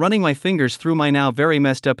hair, running my fingers through my now very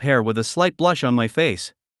messed up hair with a slight blush on my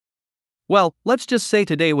face. Well, let's just say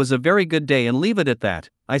today was a very good day and leave it at that,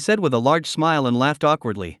 I said with a large smile and laughed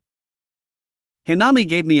awkwardly. Hinami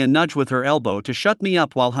gave me a nudge with her elbow to shut me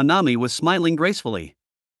up while Hanami was smiling gracefully.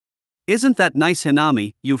 Isn't that nice,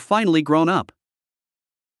 Hinami? You've finally grown up.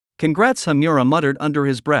 Congrats, Hamura muttered under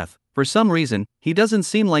his breath. For some reason, he doesn't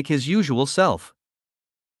seem like his usual self.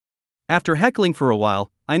 After heckling for a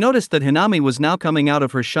while, I noticed that Hinami was now coming out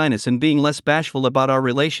of her shyness and being less bashful about our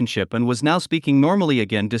relationship and was now speaking normally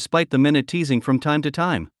again despite the minute teasing from time to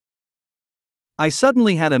time. I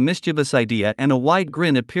suddenly had a mischievous idea and a wide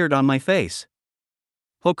grin appeared on my face.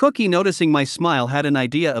 Hokuki, noticing my smile, had an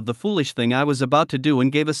idea of the foolish thing I was about to do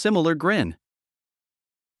and gave a similar grin.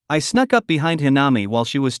 I snuck up behind Hinami while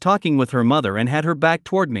she was talking with her mother and had her back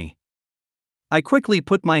toward me. I quickly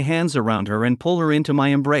put my hands around her and pulled her into my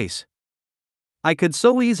embrace. I could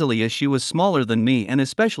so easily as she was smaller than me and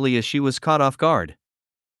especially as she was caught off guard.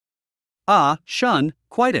 Ah, Shun,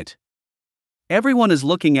 quite it. Everyone is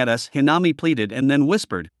looking at us, Hinami pleaded and then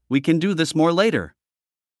whispered, we can do this more later.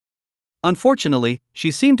 Unfortunately,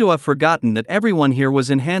 she seemed to have forgotten that everyone here was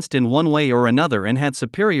enhanced in one way or another and had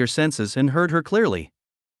superior senses and heard her clearly.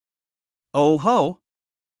 Oh ho!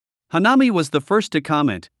 Hanami was the first to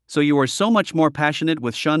comment, so you are so much more passionate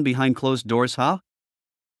with Shun behind closed doors, huh?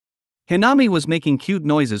 Hinami was making cute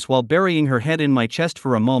noises while burying her head in my chest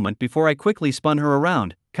for a moment before I quickly spun her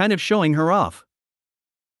around, kind of showing her off.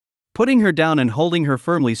 Putting her down and holding her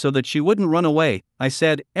firmly so that she wouldn't run away, I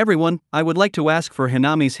said, everyone, I would like to ask for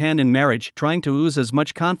Hinami's hand in marriage, trying to ooze as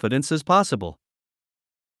much confidence as possible.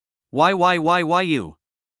 Why you?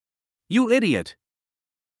 You idiot!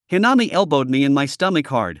 Hinami elbowed me in my stomach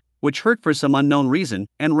hard, which hurt for some unknown reason,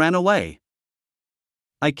 and ran away.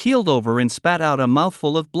 I keeled over and spat out a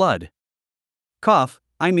mouthful of blood.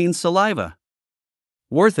 Saliva.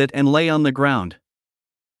 Worth it, and lay on the ground.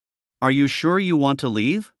 Are you sure you want to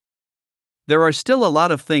leave? There are still a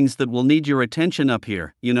lot of things that will need your attention up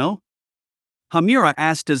here, you know? Hamura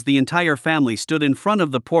asked as the entire family stood in front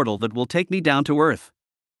of the portal that will take me down to Earth.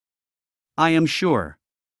 I am sure.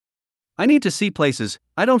 I need to see places.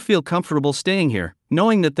 I don't feel comfortable staying here,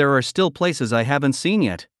 knowing that there are still places I haven't seen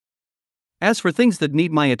yet. As for things that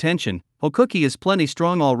need my attention, Hokuki is plenty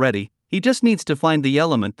strong already, he just needs to find the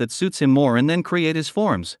element that suits him more and then create his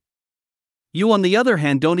forms. You on the other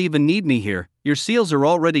hand don't even need me here, your seals are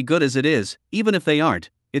already good as it is, even if they aren't,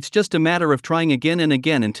 it's just a matter of trying again and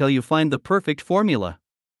again until you find the perfect formula.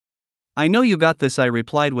 I know you got this, I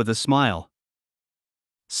replied with a smile.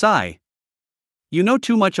 Sigh. You know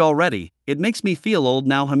too much already, it makes me feel old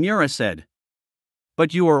now, Hamura said.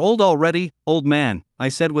 But you are old already, old man, I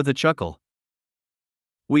said with a chuckle.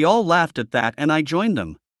 We all laughed at that and I joined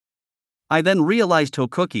them. I then realized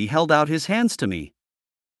Hokuki held out his hands to me.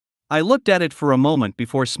 I looked at it for a moment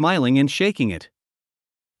before smiling and shaking it.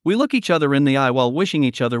 We look each other in the eye while wishing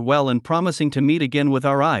each other well and promising to meet again with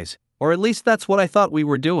our eyes, or at least that's what I thought we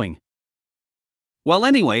were doing. Well,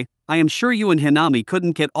 anyway, I am sure you and Hinami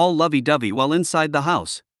couldn't get all lovey-dovey while inside the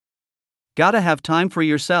house. Gotta have time for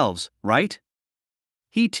yourselves, right?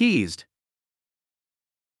 He teased.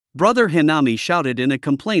 Brother, Hinami shouted in a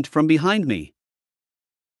complaint from behind me.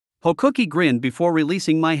 Hokuki grinned before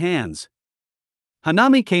releasing my hands.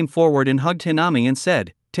 Hanami came forward and hugged Hinami and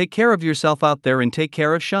said, take care of yourself out there and take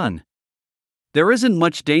care of Shun. There isn't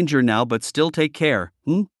much danger now, but still take care,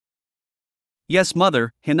 Yes,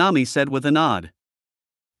 mother, Hinami said with a nod.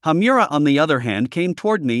 Hamura on the other hand came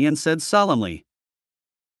toward me and said solemnly.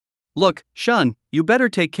 Look, Shun, you better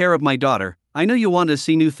take care of my daughter, I know you want to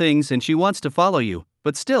see new things and she wants to follow you,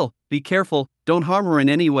 but still, be careful, don't harm her in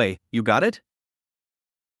any way, you got it?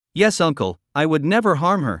 Yes, uncle, I would never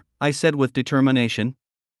harm her, I said with determination.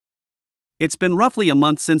 It's been roughly a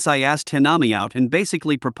month since I asked Hinami out and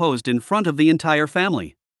basically proposed in front of the entire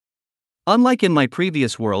family. Unlike in my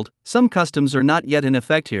previous world, some customs are not yet in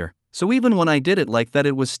effect here, so even when I did it like that,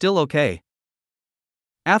 it was still okay.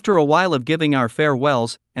 After a while of giving our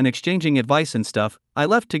farewells and exchanging advice and stuff, I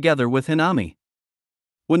left together with Hinami.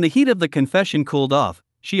 When the heat of the confession cooled off,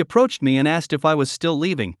 she approached me and asked if I was still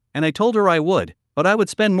leaving, and I told her I would, but I would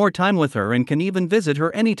spend more time with her and can even visit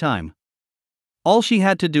her anytime. All she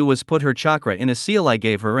had to do was put her chakra in a seal I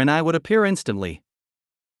gave her and I would appear instantly.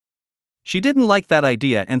 She didn't like that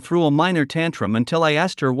idea and threw a minor tantrum until I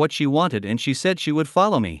asked her what she wanted, and she said she would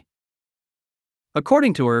follow me.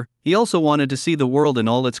 According to her, he also wanted to see the world in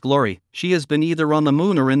all its glory. She has been either on the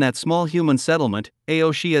moon or in that small human settlement.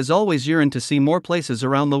 She has always yearned to see more places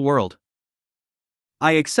around the world.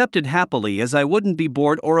 I accepted happily, as I wouldn't be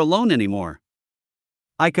bored or alone anymore.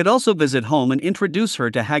 I could also visit home and introduce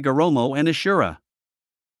her to Hagoromo and Ashura.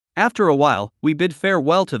 After a while, we bid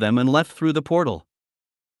farewell to them and left through the portal.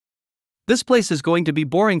 This place is going to be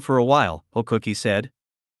boring for a while, Okuki said.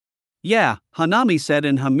 Yeah, Hanami said,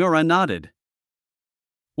 and Hamura nodded.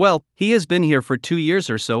 Well, he has been here for 2 years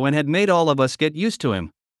or so and had made all of us get used to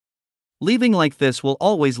him. Leaving like this will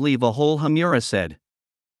always leave a hole, Hamura said.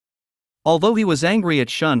 Although he was angry at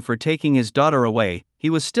Shun for taking his daughter away, he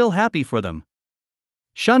was still happy for them.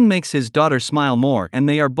 Shun makes his daughter smile more and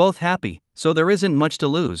they are both happy, so there isn't much to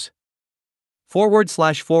lose.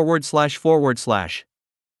 //////.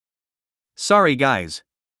 Sorry guys.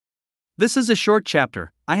 This is a short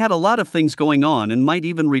chapter. I had a lot of things going on and might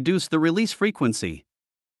even reduce the release frequency.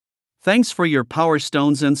 Thanks for your power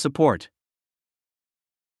stones and support.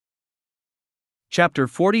 Chapter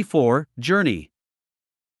 44, Journey.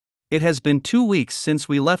 It has been 2 weeks since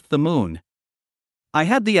we left the moon. I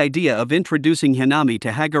had the idea of introducing Hinami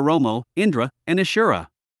to Hagoromo, Indra, and Ashura.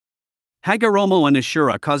 Hagoromo and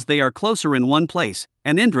Ashura cause they are closer in one place,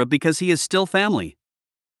 and Indra because he is still family.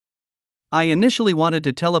 I initially wanted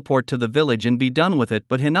to teleport to the village and be done with it,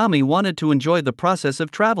 but Hinami wanted to enjoy the process of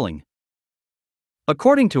traveling.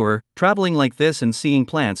 According to her, traveling like this and seeing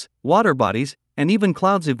plants, water bodies, and even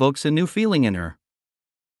clouds evokes a new feeling in her.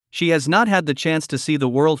 She has not had the chance to see the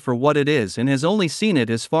world for what it is and has only seen it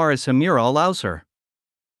as far as Hamura allows her.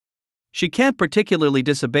 She can't particularly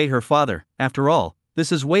disobey her father. After all,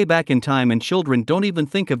 this is way back in time and children don't even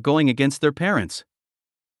think of going against their parents.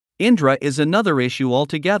 Indra is another issue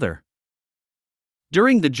altogether.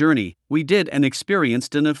 During the journey, we did and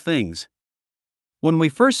experienced enough things. When we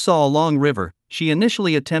first saw a long river, she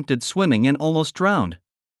initially attempted swimming and almost drowned.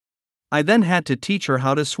 I then had to teach her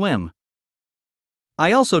how to swim.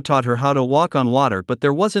 I also taught her how to walk on water, but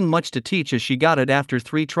there wasn't much to teach as she got it after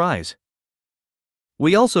 3 tries.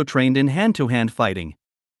 We also trained in hand-to-hand fighting.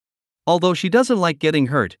 Although she doesn't like getting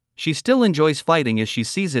hurt, she still enjoys fighting as she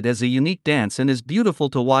sees it as a unique dance and is beautiful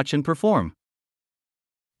to watch and perform.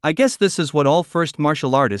 I guess this is what all first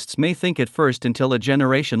martial artists may think at first until a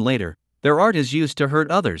generation later, their art is used to hurt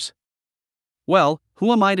others. Well,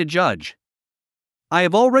 who am I to judge? I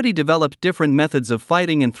have already developed different methods of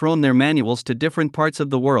fighting and thrown their manuals to different parts of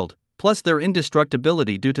the world, plus their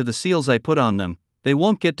indestructibility due to the seals I put on them. They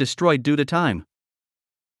won't get destroyed due to time.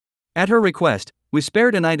 At her request, we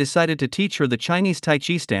spared and I decided to teach her the Chinese Tai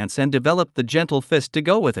Chi stance and developed the gentle fist to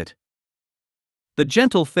go with it. The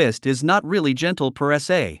gentle fist is not really gentle per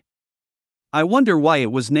se. I wonder why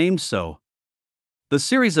it was named so. The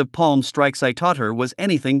series of palm strikes I taught her was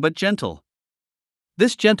anything but gentle.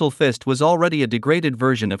 This gentle fist was already a degraded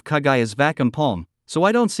version of Kagaya's vacuum palm, so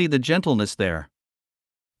I don't see the gentleness there.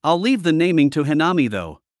 I'll leave the naming to Hinami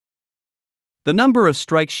though. The number of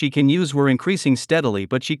strikes she can use were increasing steadily,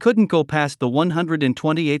 but she couldn't go past the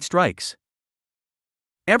 128 strikes.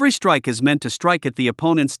 Every strike is meant to strike at the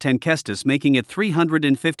opponent's tenkestis, making it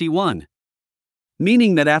 351.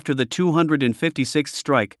 Meaning that after the 256th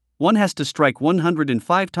strike, one has to strike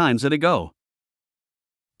 105 times at a go.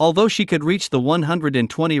 Although she could reach the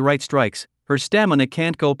 120 right strikes, her stamina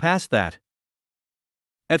can't go past that.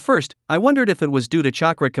 At first, I wondered if it was due to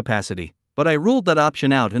chakra capacity, but I ruled that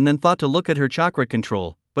option out and then thought to look at her chakra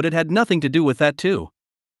control, but it had nothing to do with that too.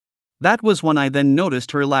 That was when I then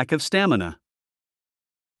noticed her lack of stamina.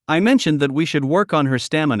 I mentioned that we should work on her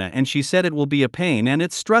stamina and she said it will be a pain and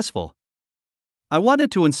it's stressful. I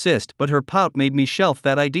wanted to insist, but her pout made me shelf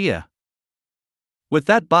that idea. With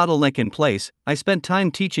that bottleneck in place, I spent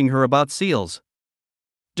time teaching her about seals.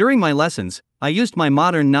 During my lessons, I used my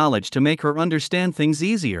modern knowledge to make her understand things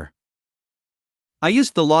easier. I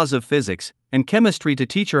used the laws of physics and chemistry to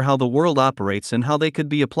teach her how the world operates and how they could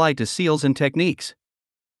be applied to seals and techniques.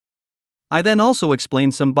 I then also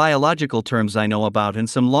explained some biological terms I know about and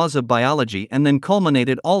some laws of biology and then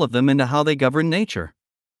culminated all of them into how they govern nature.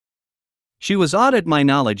 She was awed at my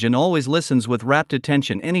knowledge and always listens with rapt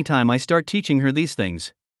attention anytime I start teaching her these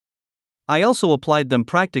things. I also applied them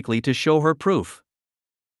practically to show her proof.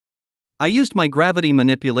 I used my gravity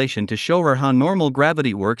manipulation to show her how normal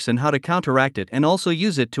gravity works and how to counteract it and also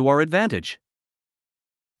use it to our advantage.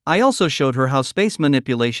 I also showed her how space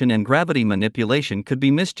manipulation and gravity manipulation could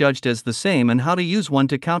be misjudged as the same and how to use one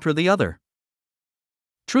to counter the other.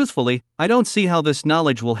 Truthfully, I don't see how this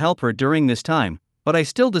knowledge will help her during this time, but I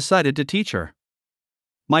still decided to teach her.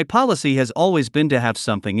 My policy has always been to have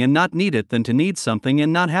something and not need it than to need something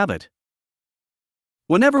and not have it.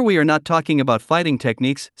 Whenever we are not talking about fighting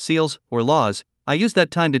techniques, seals, or laws, I use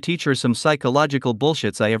that time to teach her some psychological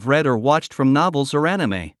bullshits I have read or watched from novels or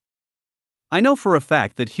anime. I know for a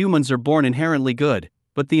fact that humans are born inherently good,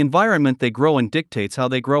 but the environment they grow in dictates how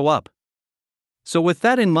they grow up. So with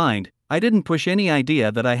that in mind, I didn't push any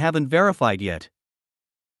idea that I haven't verified yet.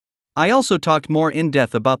 I also talked more in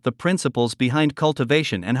depth about the principles behind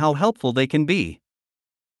cultivation and how helpful they can be.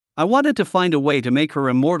 I wanted to find a way to make her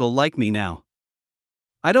immortal like me now.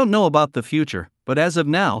 I don't know about the future, but as of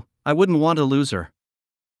now, I wouldn't want to lose her.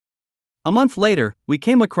 A month later, we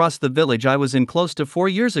came across the village I was in close to 4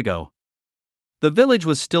 years ago. The village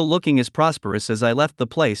was still looking as prosperous as I left the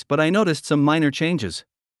place, but I noticed some minor changes.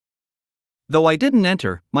 Though I didn't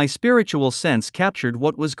enter, my spiritual sense captured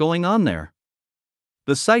what was going on there.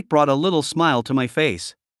 The sight brought a little smile to my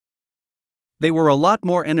face. They were a lot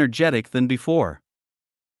more energetic than before.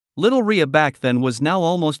 Little Rhea back then was now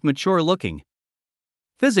almost mature looking.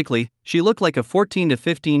 Physically, she looked like a 14 to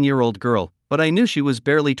 15-year-old girl, but I knew she was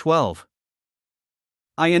barely 12.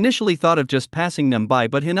 I initially thought of just passing them by,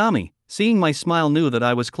 but Hinami, seeing my smile, knew that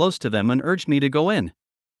I was close to them and urged me to go in.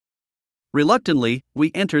 Reluctantly,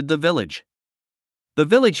 we entered the village. The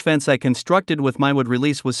village fence I constructed with my wood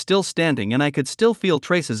release was still standing and I could still feel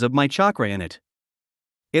traces of my chakra in it.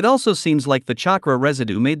 It also seems like the chakra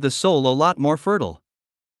residue made the soul a lot more fertile.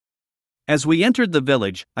 As we entered the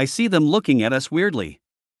village, I see them looking at us weirdly.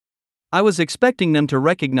 I was expecting them to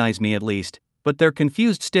recognize me at least, but their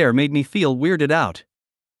confused stare made me feel weirded out.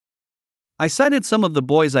 I sighted some of the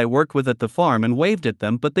boys I worked with at the farm and waved at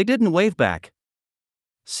them, but they didn't wave back.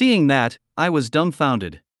 Seeing that, I was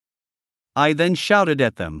dumbfounded. I then shouted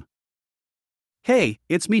at them. "Hey,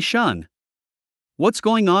 it's me, Shun. What's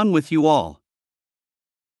going on with you all?"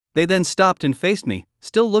 They then stopped and faced me,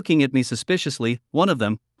 still looking at me suspiciously. One of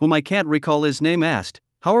them, whom I can't recall his name, asked,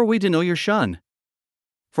 "How are we to know you're Shun?"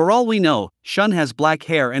 For all we know, Shun has black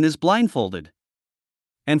hair and is blindfolded.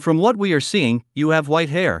 And from what we are seeing, you have white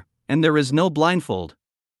hair, and there is no blindfold.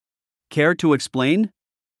 Care to explain?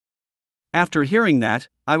 After hearing that,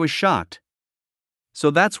 I was shocked. So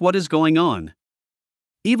that's what is going on.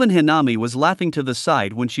 Even Hinami was laughing to the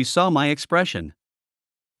side when she saw my expression.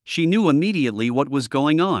 She knew immediately what was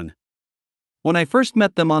going on. When I first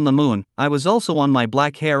met them on the moon, I was also on my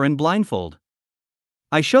black hair and blindfold.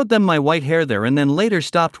 I showed them my white hair there and then later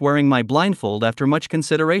stopped wearing my blindfold after much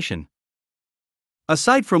consideration.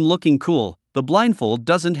 Aside from looking cool, the blindfold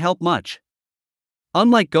doesn't help much.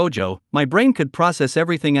 Unlike Gojo, my brain could process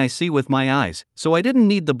everything I see with my eyes, so I didn't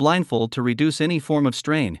need the blindfold to reduce any form of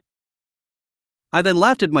strain. I then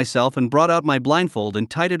laughed at myself and brought out my blindfold and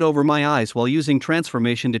tied it over my eyes while using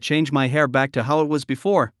transformation to change my hair back to how it was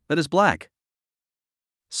before, that is black.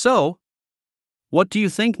 So, what do you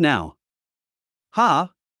think now? Huh?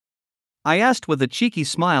 I asked with a cheeky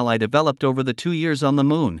smile I developed over the 2 years on the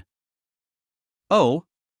moon. Oh?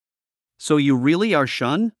 So you really are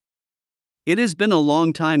Shun? It has been a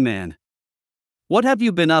long time, man. What have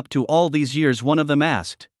you been up to all these years? One of them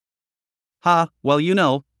asked. Well, you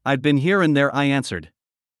know, I've been here and there, I answered.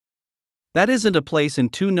 That isn't a place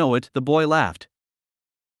and to know it, the boy laughed.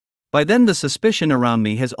 By then the suspicion around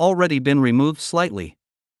me has already been removed slightly.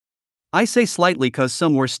 I say slightly cause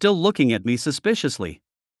some were still looking at me suspiciously.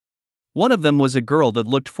 One of them was a girl that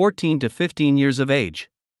looked 14 to 15 years of age.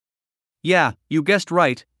 Yeah, you guessed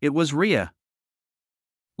right, it was Rhea.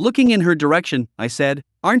 Looking in her direction, I said,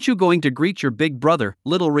 "Aren't you going to greet your big brother,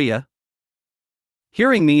 little Rhea?"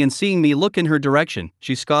 Hearing me and seeing me look in her direction,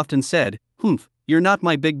 she scoffed and said, "Humph, you're not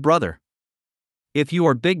my big brother. If you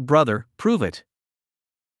are big brother, prove it."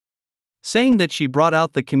 Saying that, she brought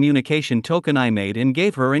out the communication token I made and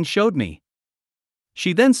gave her and showed me.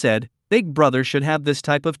 She then said, "Big brother should have this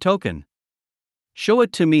type of token. Show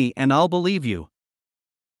it to me and I'll believe you."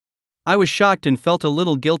 I was shocked and felt a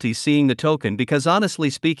little guilty seeing the token because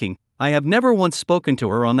honestly speaking, I have never once spoken to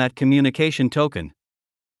her on that communication token.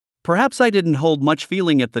 Perhaps I didn't hold much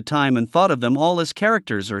feeling at the time and thought of them all as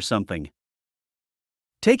characters or something.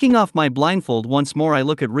 Taking off my blindfold once more, I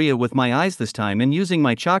look at Rhea with my eyes this time and using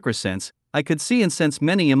my chakra sense, I could see and sense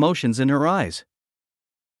many emotions in her eyes.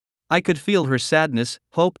 I could feel her sadness,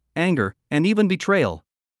 hope, anger, and even betrayal.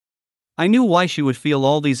 I knew why she would feel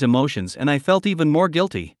all these emotions and I felt even more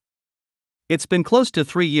guilty. It's been close to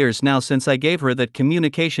 3 years now since I gave her that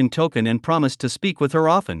communication token and promised to speak with her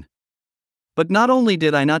often. But not only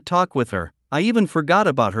did I not talk with her, I even forgot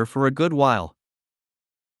about her for a good while.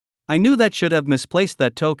 I knew that should have misplaced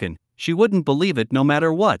that token, she wouldn't believe it no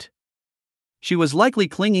matter what. She was likely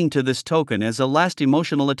clinging to this token as a last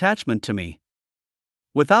emotional attachment to me.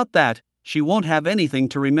 Without that, she won't have anything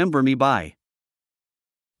to remember me by.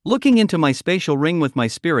 Looking into my spatial ring with my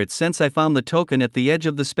spirit sense, I found the token at the edge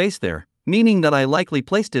of the space there, meaning that I likely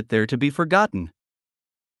placed it there to be forgotten.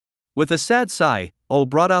 With a sad sigh, O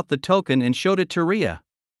brought out the token and showed it to Ria.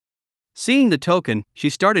 Seeing the token, she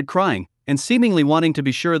started crying, and seemingly wanting to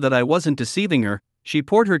be sure that I wasn't deceiving her, she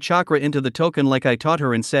poured her chakra into the token like I taught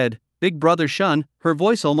her and said, "Big brother Shun," her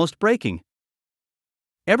voice almost breaking.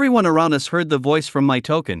 Everyone around us heard the voice from my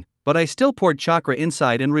token, but I still poured chakra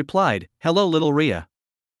inside and replied, "Hello little Ria."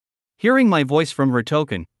 Hearing my voice from her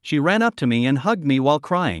token, she ran up to me and hugged me while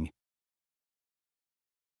crying.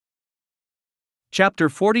 Chapter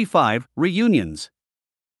 45, Reunions.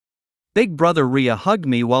 Big brother Ria hugged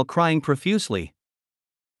me while crying profusely.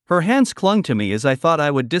 Her hands clung to me as I thought I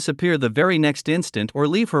would disappear the very next instant or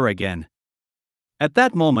leave her again. At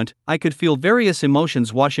that moment, I could feel various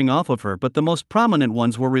emotions washing off of her, but the most prominent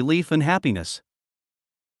ones were relief and happiness.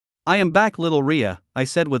 "I am back, little Ria," I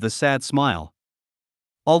said with a sad smile.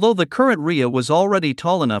 Although the current Ria was already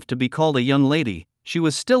tall enough to be called a young lady, she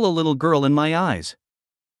was still a little girl in my eyes.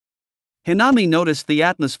 Hinami noticed the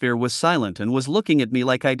atmosphere was silent and was looking at me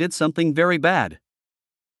like I did something very bad.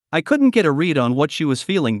 I couldn't get a read on what she was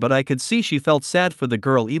feeling, but I could see she felt sad for the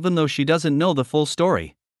girl even though she doesn't know the full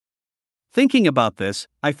story. Thinking about this,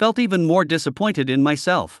 I felt even more disappointed in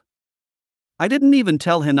myself. I didn't even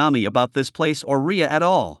tell Hinami about this place or Ria at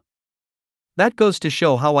all. That goes to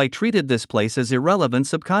show how I treated this place as irrelevant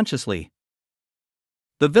subconsciously.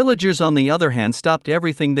 The villagers on the other hand stopped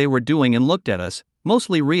everything they were doing and looked at us,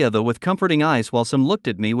 mostly Ria though with comforting eyes, while some looked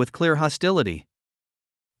at me with clear hostility.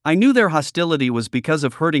 I knew their hostility was because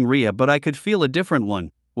of hurting Ria, but I could feel a different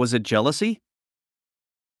one. Was it jealousy?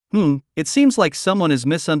 It seems like someone is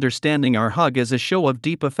misunderstanding our hug as a show of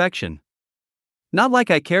deep affection. Not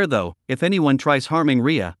like I care though. If anyone tries harming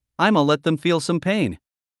Ria, I'ma let them feel some pain.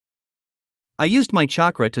 I used my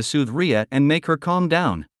chakra to soothe Ria and make her calm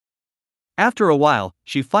down. After a while,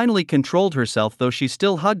 she finally controlled herself, though she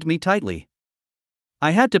still hugged me tightly.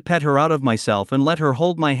 I had to pet her out of myself and let her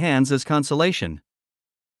hold my hands as consolation.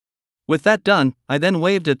 With that done, I then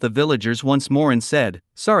waved at the villagers once more and said,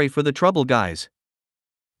 "Sorry for the trouble, guys.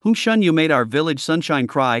 Shun, you made our village sunshine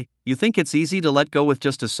cry. You think it's easy to let go with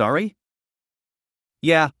just a sorry?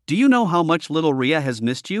 Yeah, do you know how much little Ria has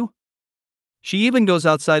missed you? She even goes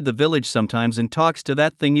outside the village sometimes and talks to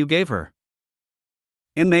that thing you gave her.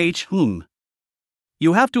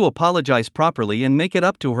 You have to apologize properly and make it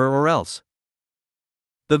up to her or else."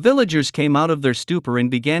 The villagers came out of their stupor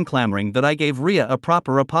and began clamoring that I gave Ria a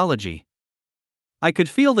proper apology. I could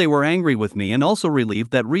feel they were angry with me and also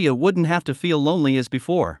relieved that Ria wouldn't have to feel lonely as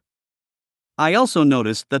before. I also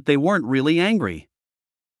noticed that they weren't really angry.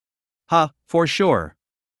 For sure.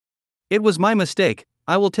 It was my mistake.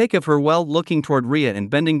 I will take of her. Well, looking toward Ria and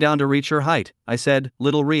bending down to reach her height, I said,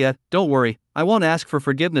 "Little Ria, don't worry, I won't ask for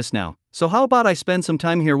forgiveness now, so how about I spend some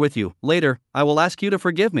time here with you? Later, I will ask you to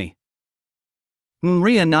forgive me."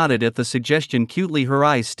 Ria nodded at the suggestion cutely, her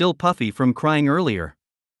eyes still puffy from crying earlier.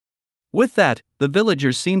 With that, the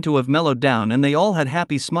villagers seemed to have mellowed down and they all had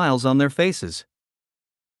happy smiles on their faces.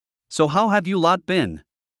 "So how have you lot been?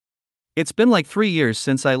 It's been like 3 years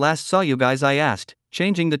since I last saw you guys," I asked,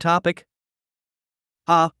 changing the topic.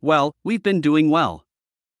 Well, we've been doing well.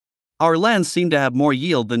 Our lands seem to have more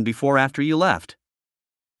yield than before after you left.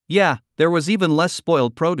 Yeah, there was even less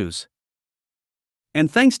spoiled produce.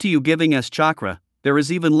 And thanks to you giving us chakra, there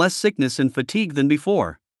is even less sickness and fatigue than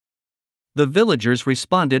before. The villagers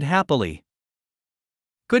responded happily.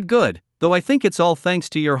 Good, though I think it's all thanks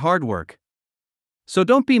to your hard work. So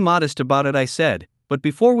don't be modest about it, I said, but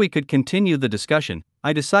before we could continue the discussion,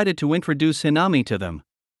 I decided to introduce Hinami to them.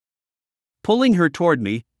 Pulling her toward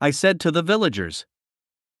me, I said to the villagers,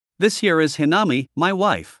 "This here is Hinami, my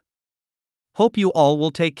wife. Hope you all will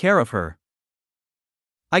take care of her."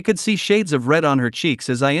 I could see shades of red on her cheeks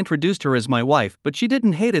as I introduced her as my wife, but she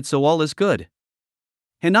didn't hate it, so all is good.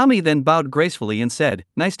 Hinami then bowed gracefully and said,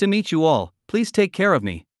 "Nice to meet you all, please take care of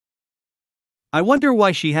me." I wonder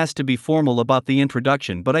why she has to be formal about the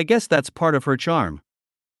introduction, but I guess that's part of her charm.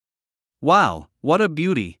 "Wow, what a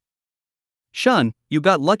beauty. Shun, you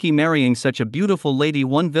got lucky marrying such a beautiful lady,"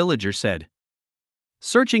 one villager said.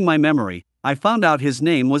 Searching my memory, I found out his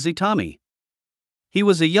name was Itami. He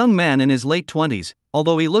was a young man in his late 20s,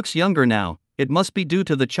 although he looks younger now. It must be due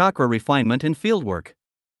to the chakra refinement and fieldwork.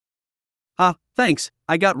 Ah, thanks,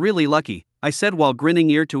 I got really lucky, I said while grinning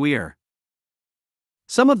ear to ear.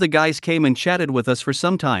 Some of the guys came and chatted with us for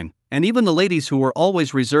some time, and even the ladies who were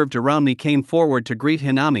always reserved around me came forward to greet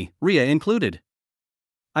Hinami, Ria included.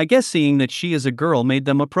 I guess seeing that she is a girl made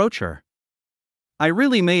them approach her. I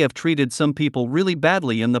really may have treated some people really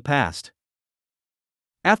badly in the past.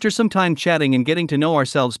 After some time chatting and getting to know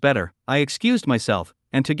ourselves better, I excused myself,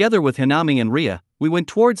 and together with Hinami and Ria, we went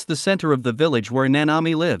towards the center of the village where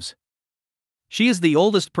Nanami lives. She is the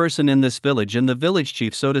oldest person in this village and the village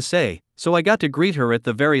chief, so to say, so I got to greet her at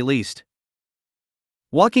the very least.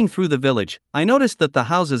 Walking through the village, I noticed that the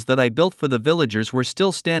houses that I built for the villagers were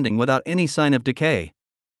still standing without any sign of decay.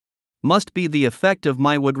 Must be the effect of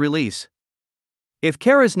my wood release. If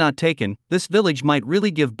care is not taken, this village might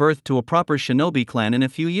really give birth to a proper shinobi clan in a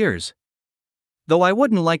few years. Though I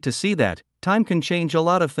wouldn't like to see that, time can change a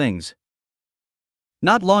lot of things.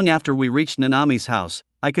 Not long after we reached Nanami's house,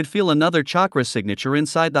 I could feel another chakra signature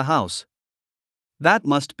inside the house. That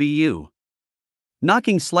must be you.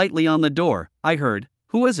 Knocking slightly on the door, I heard,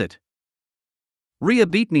 "Who is it?" Ria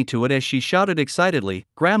beat me to it as she shouted excitedly,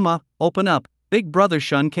 "Grandma, open up, big brother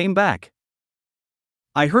Shun came back."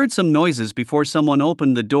 I heard some noises before someone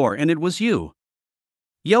opened the door and it was you.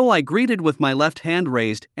 Yo, I greeted with my left hand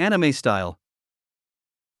raised, anime style.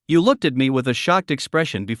 You looked at me with a shocked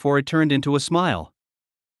expression before it turned into a smile.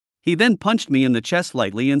 He then punched me in the chest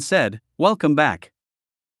lightly and said, "Welcome back."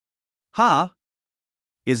 "Ha?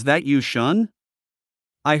 Is that you, Shun?"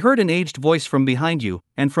 I heard an aged voice from behind you,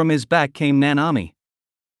 and from his back came Nanami.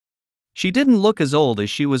 She didn't look as old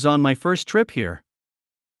as she was on my first trip here.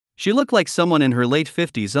 She looked like someone in her late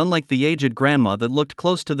 50s, unlike the aged grandma that looked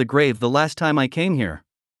close to the grave the last time I came here.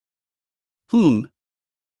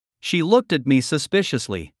 She looked at me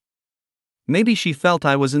suspiciously. Maybe she felt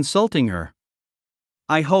I was insulting her.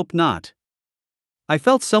 I hope not. I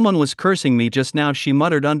felt someone was cursing me just now, she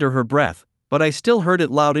muttered under her breath, but I still heard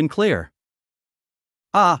it loud and clear.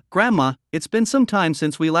 "Ah, Grandma, it's been some time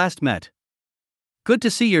since we last met. Good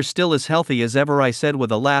to see you're still as healthy as ever," I said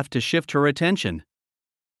with a laugh to shift her attention.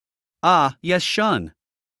 "Ah, yes, Shun.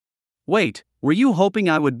 Wait, were you hoping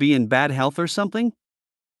I would be in bad health or something?"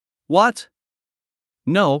 "What?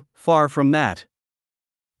 No, far from that.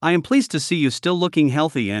 I am pleased to see you still looking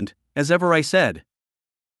healthy and, as ever," I said.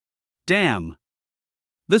 Damn.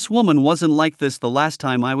 This woman wasn't like this the last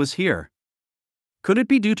time I was here. Could it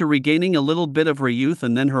be due to regaining a little bit of her youth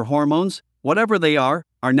and then her hormones, whatever they are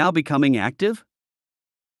now becoming active?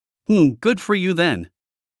 Good for you then.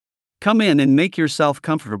 Come in and make yourself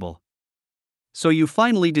comfortable. So you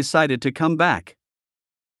finally decided to come back.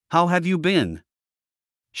 How have you been?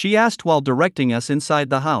 She asked while directing us inside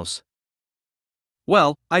the house.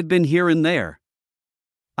 Well, I've been here and there.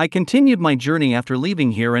 I continued my journey after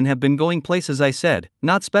leaving here and have been going places, I said,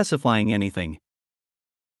 not specifying anything.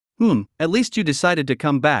 At least you decided to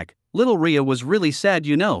come back. Little Ria was really sad,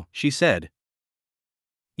 you know, she said.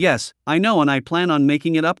 Yes, I know, and I plan on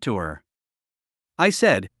making it up to her, I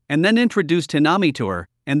said, and then introduced Hinami to her,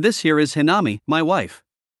 and this here is Hinami, my wife.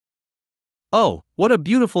 Oh, what a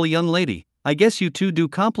beautiful young lady, I guess you two do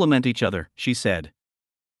compliment each other, she said.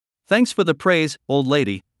 Thanks for the praise, old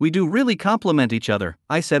lady, we do really compliment each other,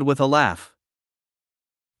 I said with a laugh.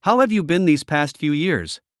 How have you been these past few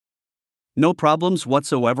years? No problems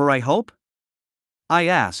whatsoever, I hope? I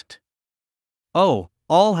asked. Oh,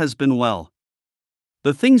 all has been well.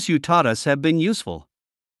 The things you taught us have been useful.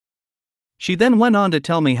 She then went on to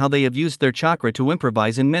tell me how they have used their chakra to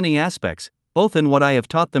improvise in many aspects, both in what I have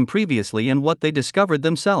taught them previously and what they discovered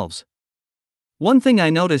themselves. One thing I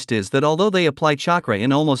noticed is that although they apply chakra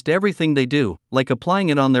in almost everything they do, like applying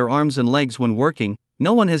it on their arms and legs when working,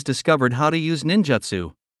 no one has discovered how to use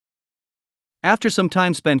ninjutsu. After some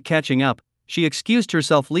time spent catching up, she excused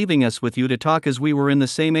herself, leaving us with you to talk as we were in the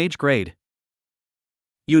same age grade.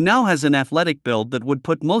 You now has an athletic build that would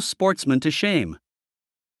put most sportsmen to shame.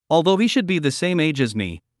 Although he should be the same age as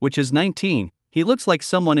me, which is 19, he looks like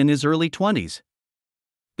someone in his early 20s.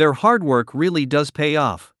 Their hard work really does pay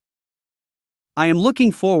off. I am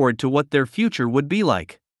looking forward to what their future would be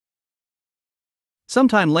like.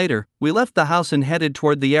 Sometime later, we left the house and headed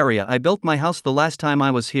toward the area I built my house the last time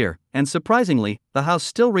I was here, and surprisingly, the house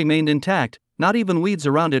still remained intact, not even weeds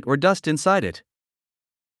around it or dust inside it.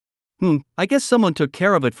 I guess someone took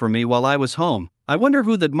care of it for me while I was home. I wonder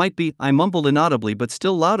who that might be, I mumbled inaudibly but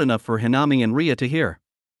still loud enough for Hinami and Ria to hear.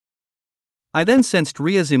 I then sensed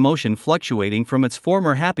Ria's emotion fluctuating from its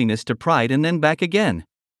former happiness to pride and then back again.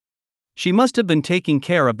 She must have been taking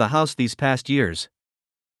care of the house these past years.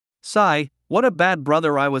 Sigh, What a bad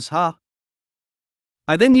brother I was, huh?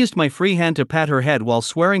 I then used my free hand to pat her head while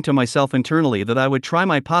swearing to myself internally that I would try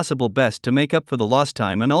my possible best to make up for the lost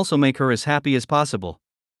time and also make her as happy as possible.